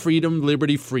freedom,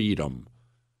 liberty, freedom.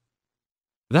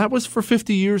 That was for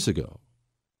 50 years ago.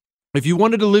 If you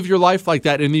wanted to live your life like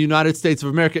that in the United States of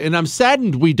America, and I'm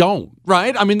saddened we don't,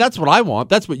 right? I mean, that's what I want.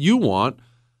 That's what you want.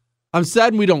 I'm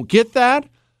saddened we don't get that,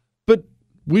 but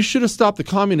we should have stopped the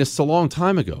communists a long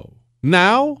time ago.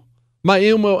 Now, my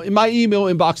email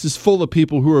inbox is full of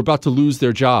people who are about to lose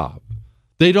their job.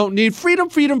 They don't need freedom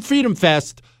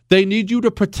fest. They need you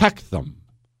to protect them.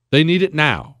 They need it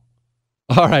now.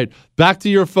 All right, back to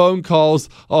your phone calls.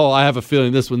 Oh, I have a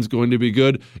feeling this one's going to be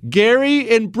good. Gary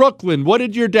in Brooklyn, what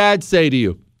did your dad say to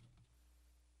you?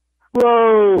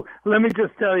 Whoa, let me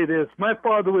just tell you this. My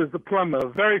father was the plumber,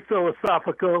 very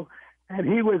philosophical, and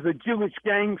he was a Jewish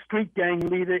street gang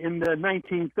leader in the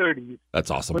 1930s.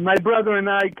 That's awesome. When my brother and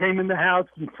I came in the house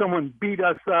and someone beat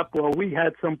us up or we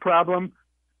had some problem,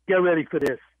 get ready for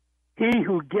this. He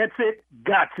who gets it,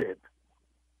 gots it.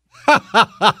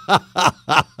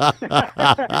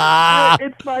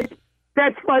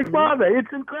 That's my father.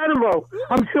 It's incredible.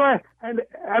 I'm sure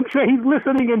he's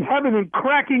listening in heaven and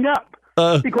cracking up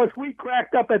because we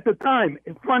cracked up at the time.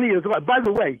 It's funny as well. By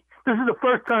the way, this is the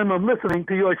first time I'm listening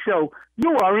to your show.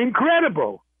 You are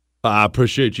incredible. I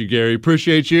appreciate you, Gary.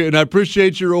 Appreciate you, and I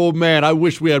appreciate your old man. I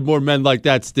wish we had more men like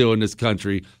that still in this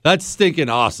country. That's stinking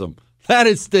awesome. That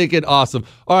is stinking awesome.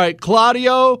 All right,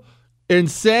 Claudio in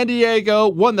San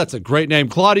Diego. That's a great name.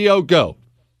 Claudio, go.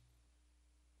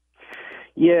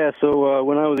 Yeah, so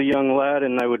when I was a young lad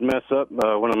and I would mess up,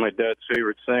 one of my dad's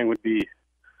favorite saying would be,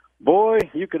 "Boy,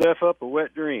 you could F up a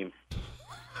wet dream."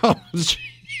 Oh,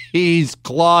 jeez,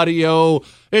 Claudio.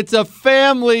 It's a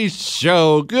family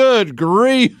show. Good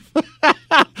grief.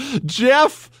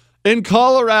 Jeff in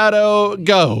Colorado,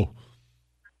 go.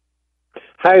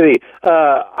 Hi, Lee.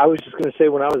 I was just going to say,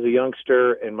 when I was a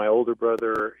youngster and my older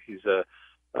brother,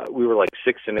 we were like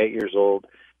 6 and 8 years old,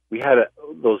 we had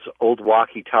those old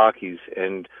walkie-talkies,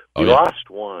 and we lost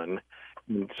one.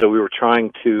 And so we were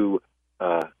trying to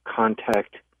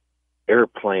contact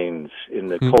airplanes in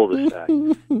the cul-de-sac.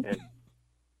 And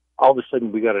all of a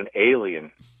sudden, we got an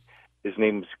alien. His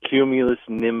name's Cumulus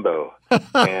Nimbo,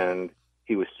 and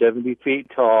he was 70 feet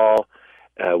tall,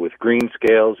 with green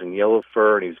scales and yellow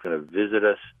fur, and he was going to visit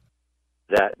us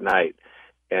that night.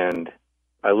 And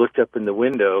I looked up in the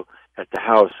window at the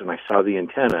house, and I saw the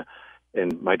antenna,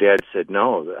 and my dad said,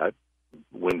 no,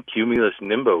 when Cumulus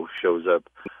Nimbo shows up,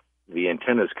 the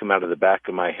antennas come out of the back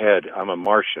of my head. I'm a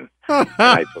Martian. And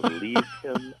I believed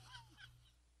him.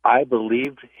 I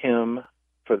believed him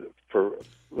for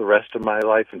the rest of my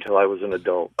life until I was an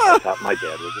adult. I thought my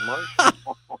dad was a Martian.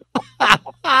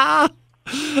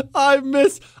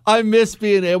 I miss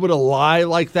being able to lie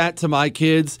like that to my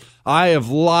kids. I have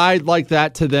lied like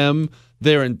that to them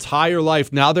their entire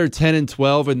life. Now they're 10 and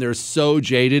 12, and they're so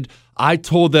jaded. I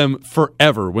told them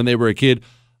forever when they were a kid,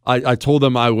 I told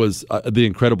them I was the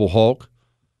Incredible Hulk.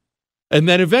 And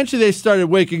then eventually they started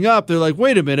waking up. They're like,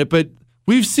 wait a minute, but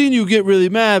we've seen you get really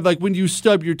mad. Like when you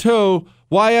stub your toe,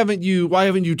 why haven't you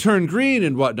turned green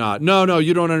and whatnot? No,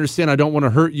 you don't understand. I don't want to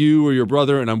hurt you or your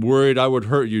brother, and I'm worried I would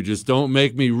hurt you. Just don't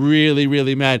make me really,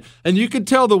 really mad. And you could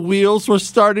tell the wheels were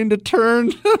starting to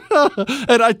turn.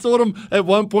 And I told them at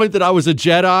one point that I was a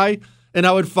Jedi, and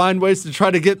I would find ways to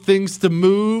try to get things to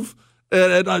move.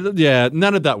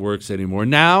 None of that works anymore.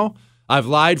 Now, I've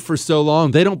lied for so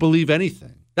long, they don't believe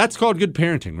anything. That's called good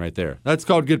parenting right there. That's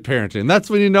called good parenting. That's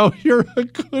when you know you're a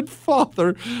good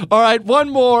father. All right, one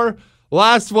more.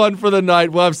 Last one for the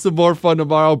night. We'll have some more fun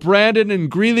tomorrow. Brandon in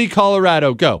Greeley,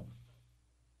 Colorado. Go.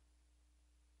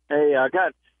 Hey, I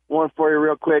got one for you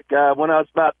real quick. When I was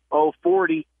about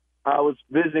 40, I was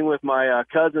visiting with my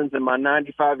cousins and my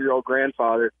 95-year-old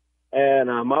grandfather. And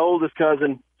my oldest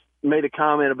cousin made a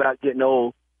comment about getting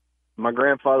old. My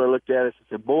grandfather looked at us and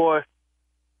said, boy,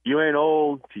 you ain't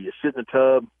old till you sit in the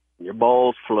tub and your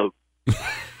balls float.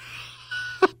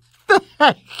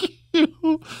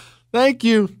 Thank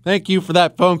you for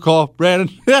that phone call, Brandon.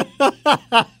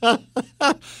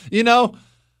 You know,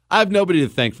 I have nobody to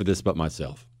thank for this but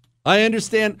myself. I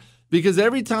understand, because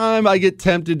every time I get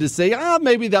tempted to say,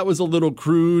 maybe that was a little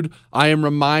crude, I am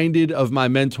reminded of my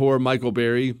mentor, Michael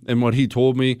Berry, and what he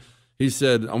told me. He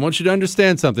said, I want you to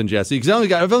understand something, Jesse,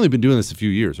 because I've only been doing this a few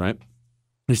years, right?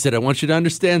 He said, I want you to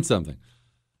understand something.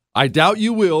 I doubt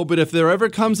you will, but if there ever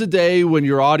comes a day when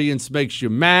your audience makes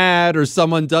you mad or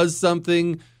someone does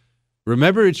something,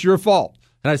 remember it's your fault.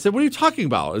 And I said, what are you talking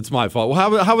about? It's my fault.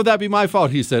 Well, how would that be my fault?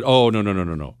 He said, oh,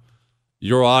 no.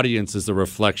 Your audience is a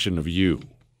reflection of you.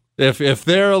 If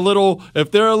they're a little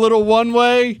one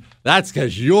way, that's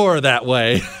because you're that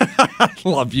way. I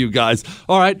love you guys.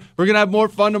 All right, we're going to have more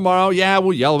fun tomorrow. Yeah,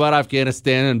 we'll yell about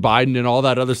Afghanistan and Biden and all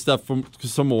that other stuff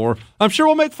some more. I'm sure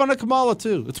we'll make fun of Kamala,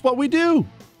 too. It's what we do.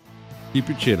 Keep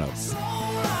your chin up.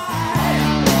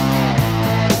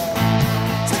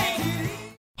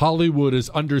 Hollywood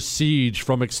is under siege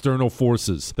from external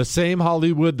forces. The same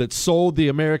Hollywood that sold the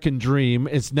American dream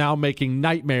is now making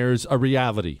nightmares a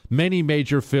reality. Many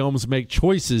major films make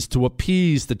choices to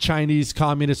appease the Chinese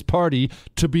Communist Party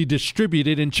to be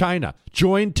distributed in China.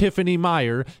 Join Tiffany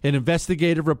Meyer, an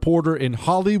investigative reporter in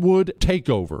Hollywood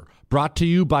Takeover, brought to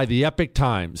you by the Epic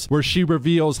Times, where she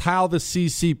reveals how the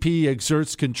CCP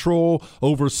exerts control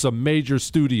over some major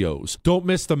studios. Don't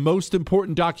miss the most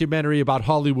important documentary about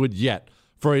Hollywood yet.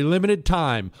 For a limited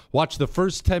time, watch the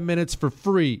first 10 minutes for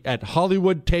free at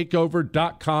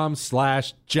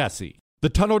HollywoodTakeover.com/Jesse. The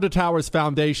Tunnel to Towers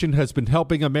Foundation has been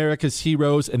helping America's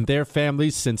heroes and their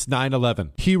families since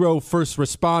 9/11. Hero first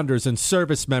responders and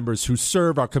service members who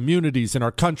serve our communities and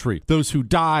our country. Those who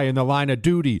die in the line of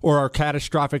duty or are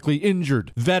catastrophically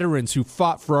injured. Veterans who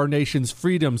fought for our nation's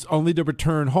freedoms only to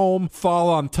return home, fall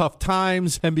on tough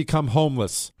times, and become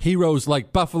homeless. Heroes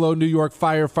like Buffalo, New York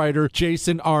firefighter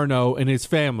Jason Arno and his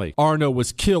family. Arno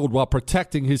was killed while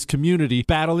protecting his community,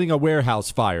 battling a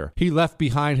warehouse fire. He left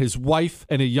behind his wife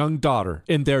and a young daughter.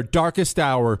 In their darkest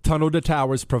hour, Tunnel to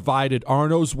Towers provided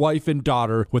Arno's wife and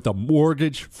daughter with a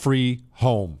mortgage-free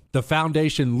home. The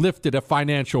foundation lifted a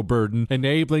financial burden,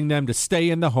 enabling them to stay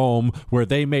in the home where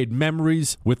they made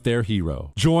memories with their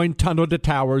hero. Join Tunnel to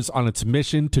Towers on its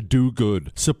mission to do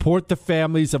good. Support the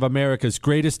families of America's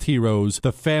greatest heroes,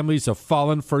 the families of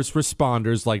fallen first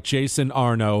responders like Jason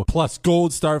Arno, plus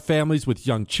Gold Star families with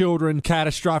young children,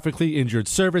 catastrophically injured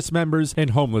service members,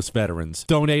 and homeless veterans.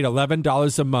 Donate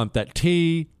 $11 a month at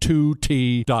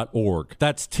T2T.org.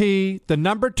 That's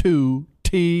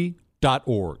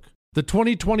T2T.org. The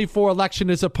 2024 election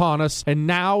is upon us, and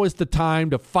now is the time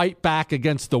to fight back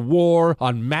against the war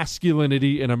on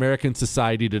masculinity in American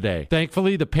society today.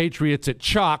 Thankfully, the patriots at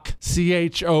CHOQ,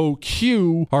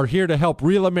 C-H-O-Q, are here to help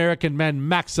real American men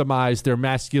maximize their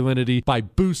masculinity by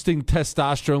boosting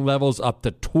testosterone levels up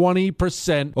to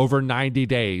 20% over 90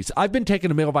 days. I've been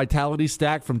taking a male vitality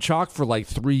stack from CHOQ for like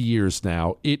 3 years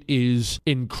now. It is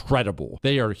incredible.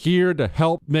 They are here to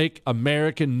help make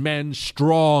American men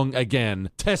strong again.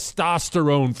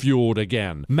 Testosterone fueled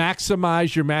again.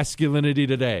 Maximize your masculinity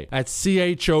today at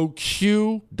CHOQ.com.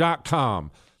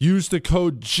 Use the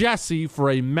code Jesse for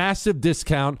a massive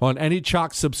discount on any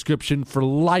CHOQ subscription for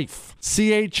life.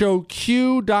 CHOQ.com,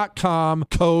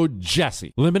 code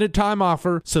Jesse. Limited time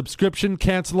offer. Subscription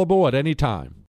cancelable at any time.